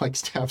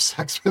likes to have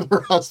sex with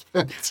her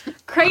husband.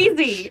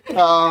 Crazy.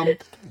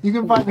 You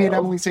can find me at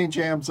Emily St.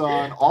 James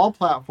on all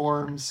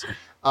platforms.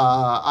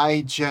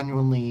 I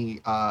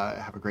genuinely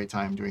have a great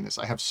time doing this.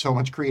 I have so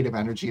much creative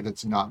energy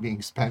that's not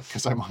being spent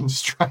because I'm on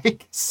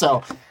strike.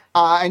 So,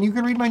 and you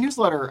can read my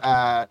newsletter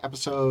at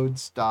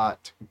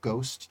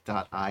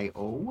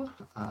episodes.ghost.io.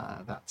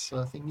 That's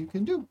a thing you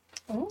can do.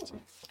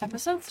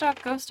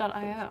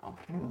 Episodes.ghost.io.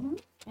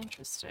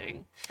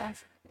 Interesting.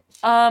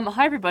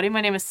 Hi everybody,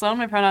 my name is Sloan.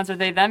 My pronouns are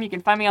they, them. You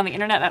can find me on the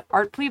internet at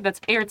artplebe. That's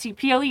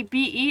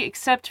ARTPLEBE,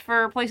 except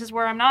for places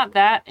where I'm not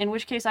that, in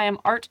which case I am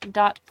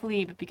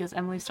art.plebe because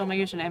Emily stole my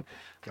username.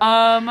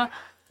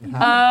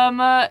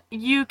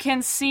 You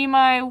can see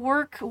my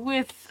work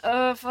with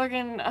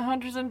fucking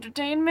Hunters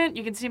Entertainment.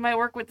 You can see my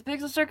work with the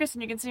Pixel Circus,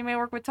 and you can see my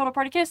work with Total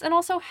Party Kiss, and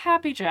also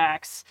Happy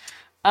Jacks.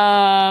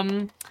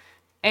 And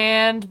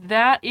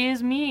that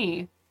is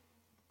me,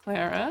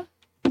 Clara.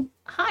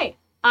 Hi.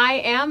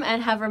 I am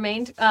and have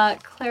remained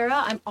Clara.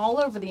 I'm all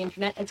over the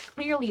internet. It's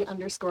clearly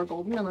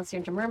 _golden unless you're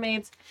into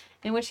mermaids.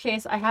 In which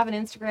case, I have an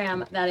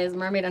Instagram that is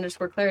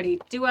mermaid_clarity.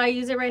 Do I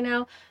use it right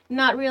now?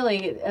 Not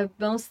really.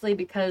 Mostly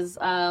because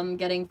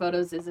getting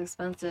photos is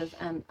expensive,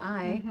 and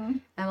I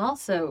am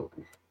also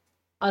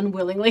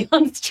unwillingly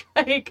on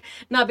strike.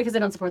 Not because I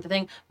don't support the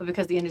thing, but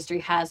because the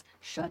industry has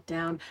shut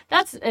down.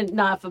 That's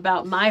enough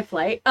about my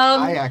plight.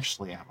 I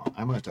actually am.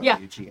 I'm a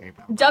WGA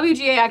member.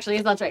 WGA actually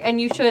is on strike,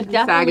 and you should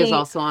definitely. SAG is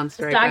also on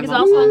strike. SAG is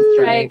also on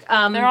strike.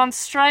 They're on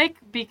strike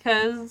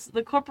because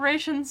the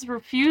corporations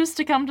refuse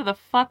to come to the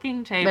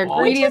fucking table. They're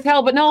greedy as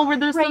hell, but no,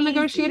 there's some Crazy.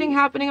 negotiating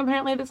happening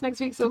apparently this next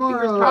week. So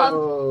fingers Tomorrow.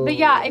 crossed. But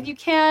yeah, if you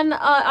can,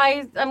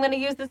 I'm going to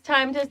use this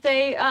time to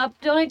say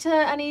donate to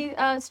any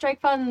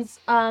strike funds,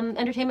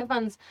 entertainment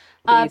funds.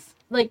 Please.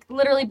 Like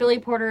literally, Billy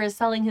Porter is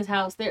selling his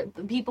house.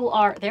 People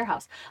are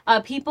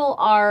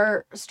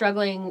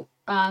struggling,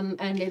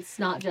 and it's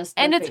not just.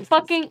 And their it's faces.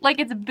 fucking, like,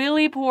 it's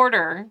Billy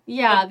Porter.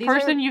 Yeah, The these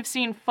person are- you've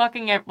seen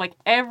fucking, like,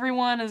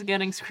 everyone is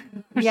getting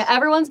screwed. Yeah,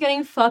 everyone's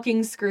getting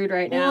fucking screwed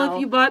right now. Well,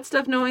 if you bought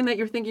stuff knowing that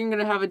you're thinking you're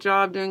going to have a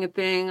job doing a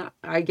thing,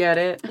 I get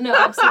it. No,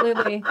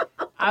 absolutely,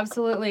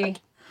 absolutely.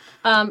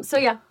 So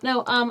yeah,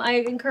 no,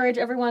 I encourage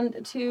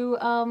everyone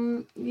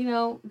to,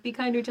 be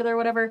kind to each other or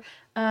whatever.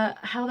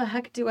 How the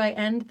heck do I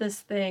end this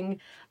thing?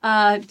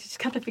 Just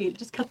cut the feed.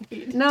 Just cut the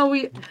feed. No,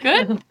 we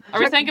Good? Are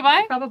we saying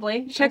goodbye?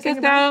 Probably. check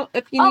us out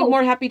if you need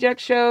more Happy Jack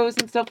shows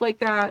and stuff like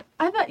that.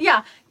 I thought,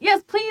 yeah.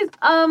 Yes, please.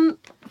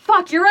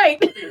 Fuck, you're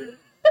right.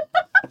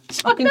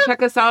 You can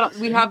check us out.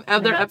 We have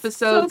other That's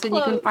episodes, so and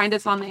you can close. find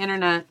us on the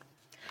internet.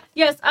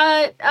 Yes,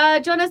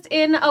 join us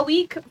in a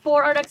week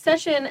for our next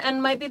session,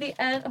 and might be the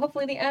end,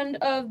 hopefully the end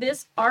of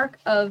this arc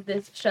of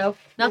this show.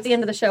 Not the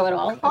end of the show at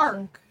all.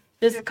 Kark,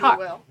 This if you Kark.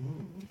 will.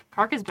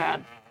 Kark is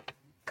bad.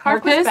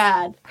 Kark was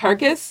bad.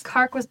 Carcass?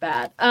 Kark was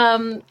bad.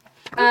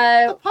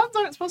 The puns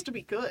aren't supposed to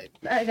be good.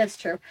 That's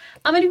true.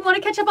 And if you want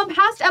to catch up on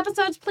past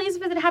episodes, please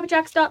visit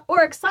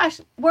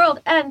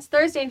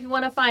happyjacks.org/worldendsthursday. If you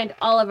want to find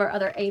all of our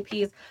other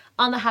APs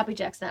on the Happy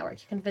Jacks Network,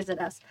 you can visit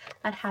us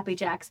at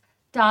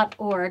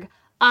happyjacks.org.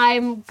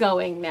 I'm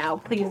going now.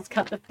 Please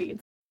cut the feed.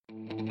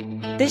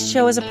 This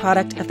show is a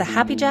product of the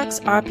Happy Jacks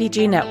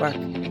RPG Network.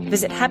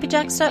 Visit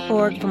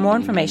happyjacks.org for more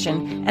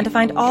information and to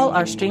find all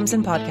our streams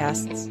and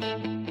podcasts.